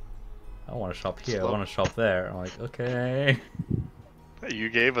I want to shop here, I want to shop there. I'm like, okay. You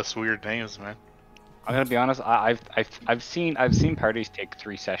gave us weird names, man. I'm gonna be honest. I've seen parties take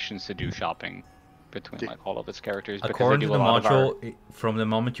 3 sessions to do shopping between like all of its characters because According they to do the a lot of our... module, from the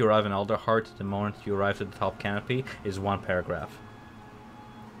moment you arrive in Alderheart to the moment you arrive at the top canopy is 1 paragraph.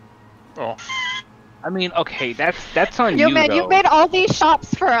 Oh. I mean, okay, that's on Yo, you man, though. you've made all these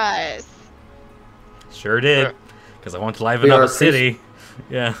shops for us. Sure did, Yeah. because I want to liven We up are a city.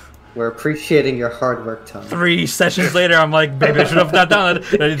 Yeah. We're appreciating your hard work, Tom. 3 sessions later, I'm like, maybe I should have not done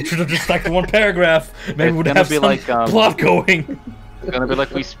it. I should have just stuck to 1 paragraph. Maybe It's we'd gonna have be some like, plot going. It's gonna be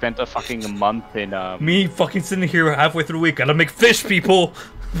like we spent a fucking month in Me fucking sitting here halfway through the week. Gotta make fish, people.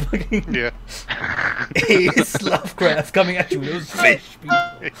 Fucking Yeah. it's Lovecraft coming at you with those fish, people.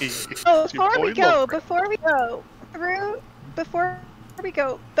 Oh, It's your before we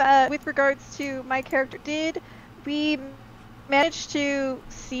go, with regards to my character, did we manage to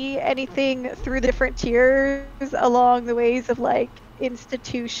see anything through the different tiers along the ways of like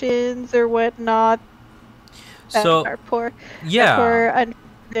institutions or whatnot? that So are poor, yeah, poor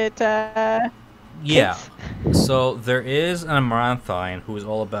unfit, yeah. kids? So there is an Amaranthine who is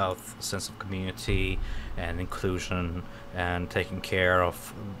all about a sense of community and inclusion and taking care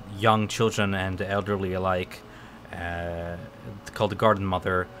of young children and the elderly alike, called the Garden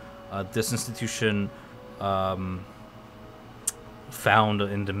Mother. This institution found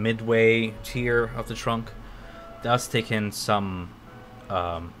in the midway tier of the trunk does take in some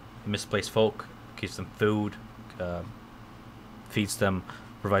misplaced folk, gives them food, feeds them,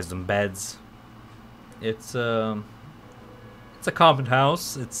 provides them beds. It's a common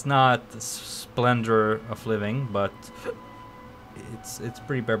house. It's not the splendor of living, but it's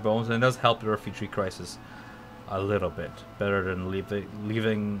pretty bare bones, and it does help the refugee crisis a little bit. Better than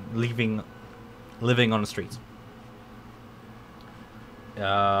leaving living on the streets.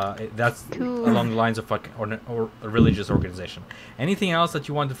 That's Cool. along the lines of or a religious organization. Anything else that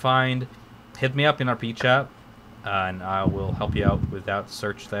you want to find, hit me up in our P chat, and I will help you out with that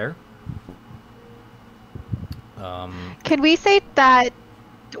search there. Can we say that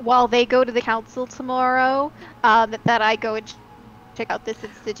while they go to the council tomorrow, that I go and check out this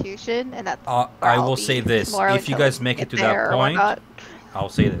institution, and that's where I I'll will be say this: tomorrow if you until I guys make get it to there that or point, whatnot. I'll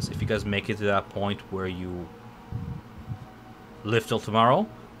say this: if you guys make it to that point where you live till tomorrow,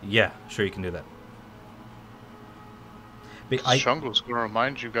 yeah, sure you can do that. But Shungo's gonna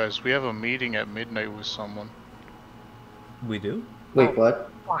remind you guys, we have a meeting at midnight with someone. We do? Wait,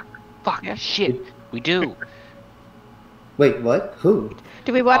 what? Fuck, shit. We do. Wait, what? Who?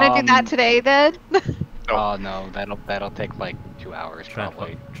 Do we want to do that today then? Oh no, that'll take like 2 hours Trent,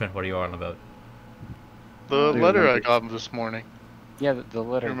 probably. Trent, what are you on about? The letter I got this morning. Yeah, the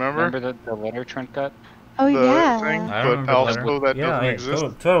letter. Remember? the letter Trent got? Oh The yeah. thing, I but remember the letter. also that doesn't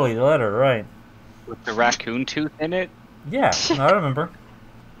exist. Totally the letter, right? With the raccoon tooth in it? Yeah, I remember.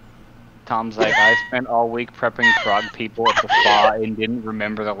 Tom's like, I spent all week prepping frog people at the spa and didn't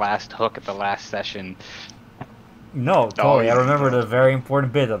remember the last hook at the last session. No, totally. yeah. I remembered a very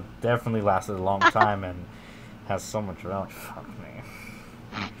important bit that definitely lasted a long time and has so much around. Fuck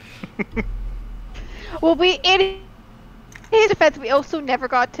me. Well, in his defense, we also never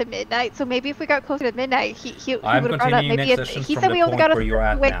got to midnight, so maybe if we got closer to midnight, he would have brought up. Maybe he said we only got a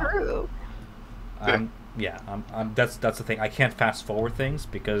way through. That's the thing. I can't fast forward things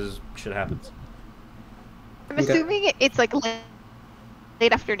because shit happens. I'm assuming it's like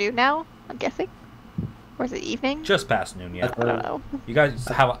late afternoon now. I'm guessing, or is it evening? Just past noon, yeah. I don't know. You guys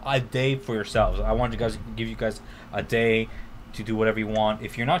have a day for yourselves. I wanted to give you guys a day to do whatever you want.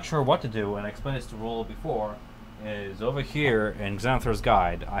 If you're not sure what to do, and I explained this to Roll before, is over here in Xanathar's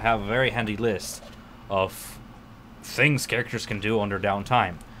Guide. I have a very handy list of things characters can do on their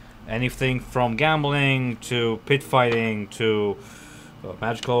downtime. Anything from gambling to pit fighting to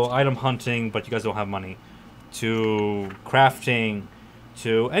magical item hunting, but you guys don't have money, to crafting,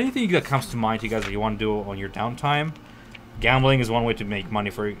 to anything that comes to mind to you guys that you want to do on your downtime. Gambling is one way to make money.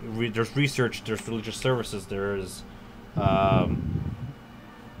 There's research, there's religious services, there's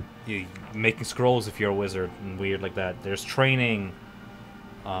making scrolls if you're a wizard and weird like that. There's training,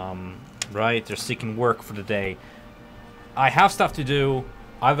 right? There's seeking work for the day. I have stuff to do.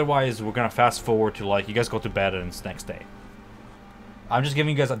 Otherwise, we're gonna fast forward to like you guys go to bed and it's next day. I'm just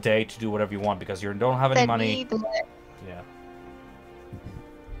giving you guys a day to do whatever you want because you don't have any money. Yeah.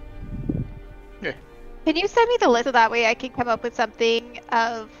 Yeah. Can you send me the list so that way I can come up with something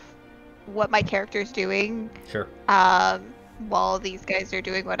of what my character's doing? Sure. While these guys are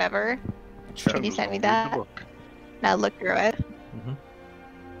doing whatever. Sure. Can you send me Read the that? book. And I'll look through it. Mm-hmm.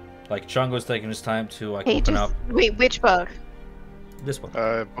 Like Chungo's taking his time to like Hey, open up wait, which book? this one.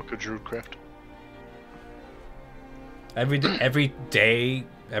 Book of Druidcraft. Every day,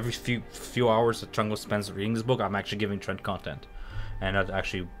 every few hours that Chungo spends reading this book, I'm actually giving Trent content, and that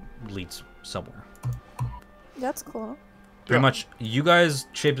actually leads somewhere. That's cool. Pretty much, you guys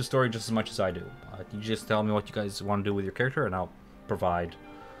shape the story just as much as I do. You just tell me what you guys want to do with your character, and I'll provide.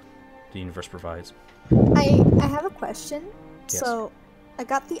 The universe provides. I have a question. Yes. So, I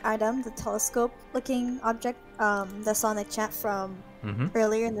got the item, the telescope-looking object that's on the chat from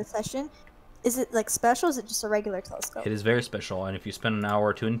earlier in the session. Is it like special? Or is it just a regular telescope? It is very special, and if you spend an hour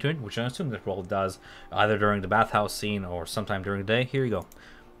or two into it, which I assume that Roll does, either during the bathhouse scene or sometime during the day, here you go.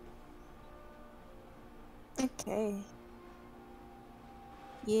 Okay.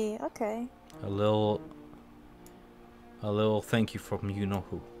 Yeah. Okay. A little thank you from you know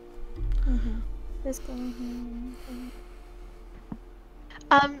who. This going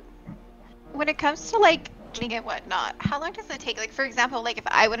here. When it comes to like training and whatnot, how long does it take? Like, for example, like if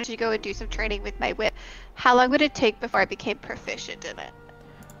I wanted to go and do some training with my whip, how long would it take before I became proficient in it?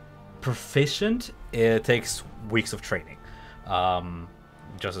 Proficient? It takes weeks of training.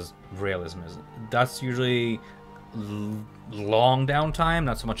 Just as realism is. That's usually long downtime,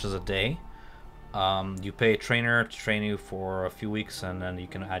 not so much as a day. You pay a trainer to train you for a few weeks, and then you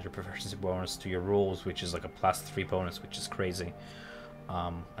can add your proficiency bonus to your rules, which is like a +3 bonus, which is crazy.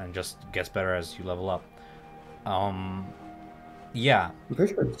 And just gets better as you level up. Yeah. I'm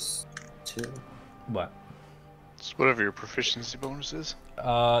pretty sure it's 2. What? It's whatever your proficiency bonus is.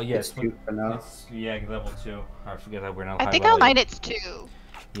 Yes. It's 2 for now. Yeah, level 2. I forget that we're now. I think online it's 2.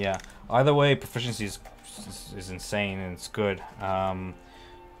 Yeah. Either way, proficiency is insane and it's good.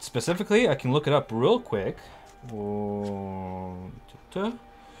 Specifically, I can look it up real quick.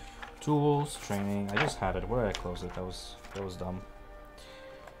 Tools, training. I just had it. Where did I close it? That was dumb.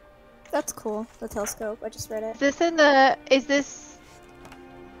 That's cool. The telescope. I just read it. Is this in the? Is this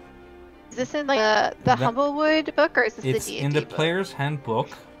in like the Humblewood book, or is this It's the D&D in the book? player's handbook,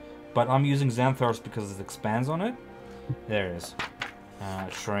 but I'm using Xanthar's because it expands on it. There it is.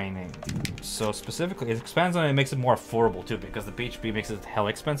 Training. So specifically, it expands on it and makes it more affordable too, because the PHP makes it hell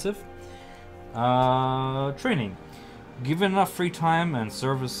expensive. Training. Given enough free time and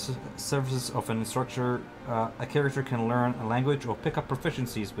services of an instructor, a character can learn a language or pick up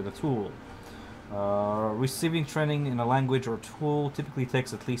proficiencies with a tool. Receiving training in a language or tool typically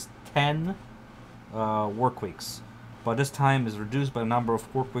takes at least 10 work weeks, but this time is reduced by a number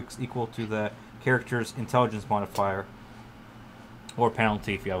of work weeks equal to the character's intelligence modifier, or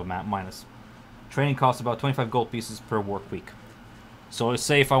penalty if you have a minus. Training costs about 25 gold pieces per work week. So let's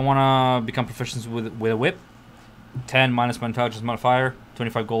say if I want to become proficient with a whip, 10 minus my intelligence modifier,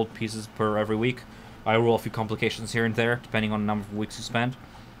 25 gold pieces per every week. I roll a few complications here and there, depending on the number of weeks you spend.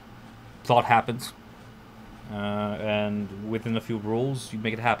 Thought happens. And within a few rules, you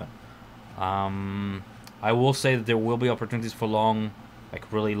make it happen. I will say that there will be opportunities for long,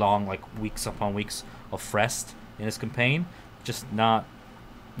 like really long, like weeks upon weeks of rest in this campaign. Just not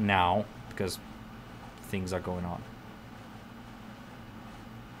now, because things are going on.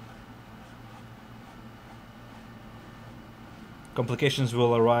 Complications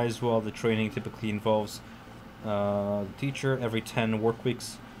will arise while the training typically involves the teacher. Every 10 work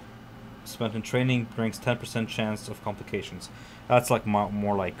weeks spent in training brings 10% chance of complications. That's like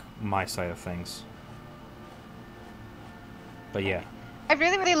more like my side of things. But yeah. I'd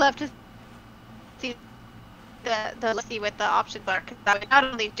really love to see the see what the options are, because that would not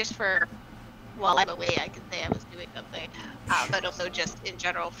only just for while I'm away I can say I was doing something, but also just in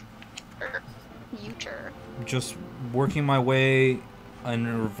general for future. Just working my way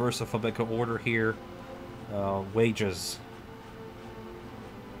in reverse alphabetical order here. Wages.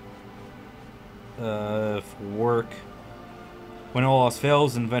 Work. When all else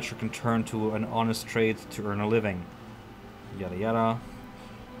fails, an adventurer can turn to an honest trade to earn a living. Yada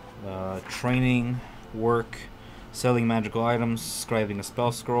yada. Training, work, selling magical items, scribing a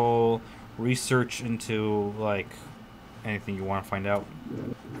spell scroll, research into like anything you want to find out.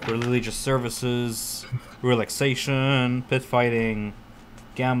 Religious services, relaxation, pit fighting,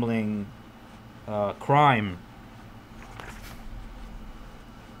 gambling, crime.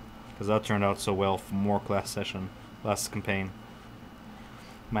 Because that turned out so well for more last campaign.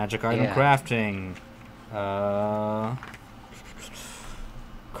 Magic item crafting,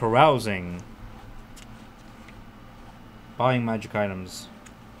 carousing, buying magic items,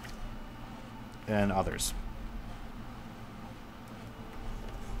 and others.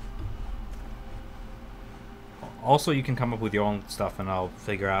 Also, you can come up with your own stuff and I'll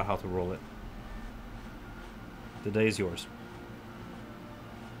figure out how to roll it. The day is yours.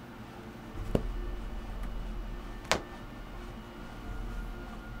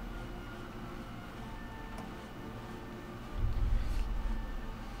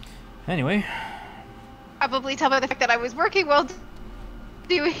 Anyway. Probably tell by the fact that I was working while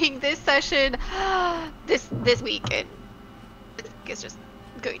doing this session this week, and it's just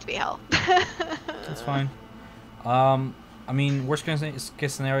going to be hell. That's fine. I mean, worst case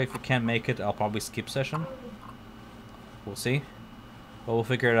scenario, if you can't make it, I'll probably skip session. We'll see. But we'll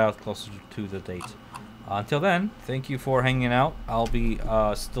figure it out closer to the date. Until then, thank you for hanging out. I'll be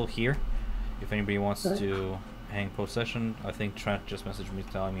still here if anybody wants to hang post-session. I think Trent just messaged me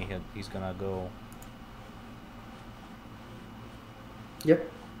telling me he's gonna go.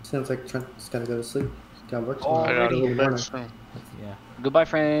 Yep. Sounds like Trent's gotta go to sleep. He's gotta work I tomorrow. gotta go to bed soon. Yeah. Goodbye, I'm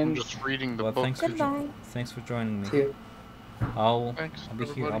friends. just reading the Well, book. Goodbye. thanks for joining me. See you. I'll Thanks, be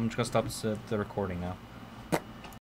here. everybody. I'm just gonna stop the recording now.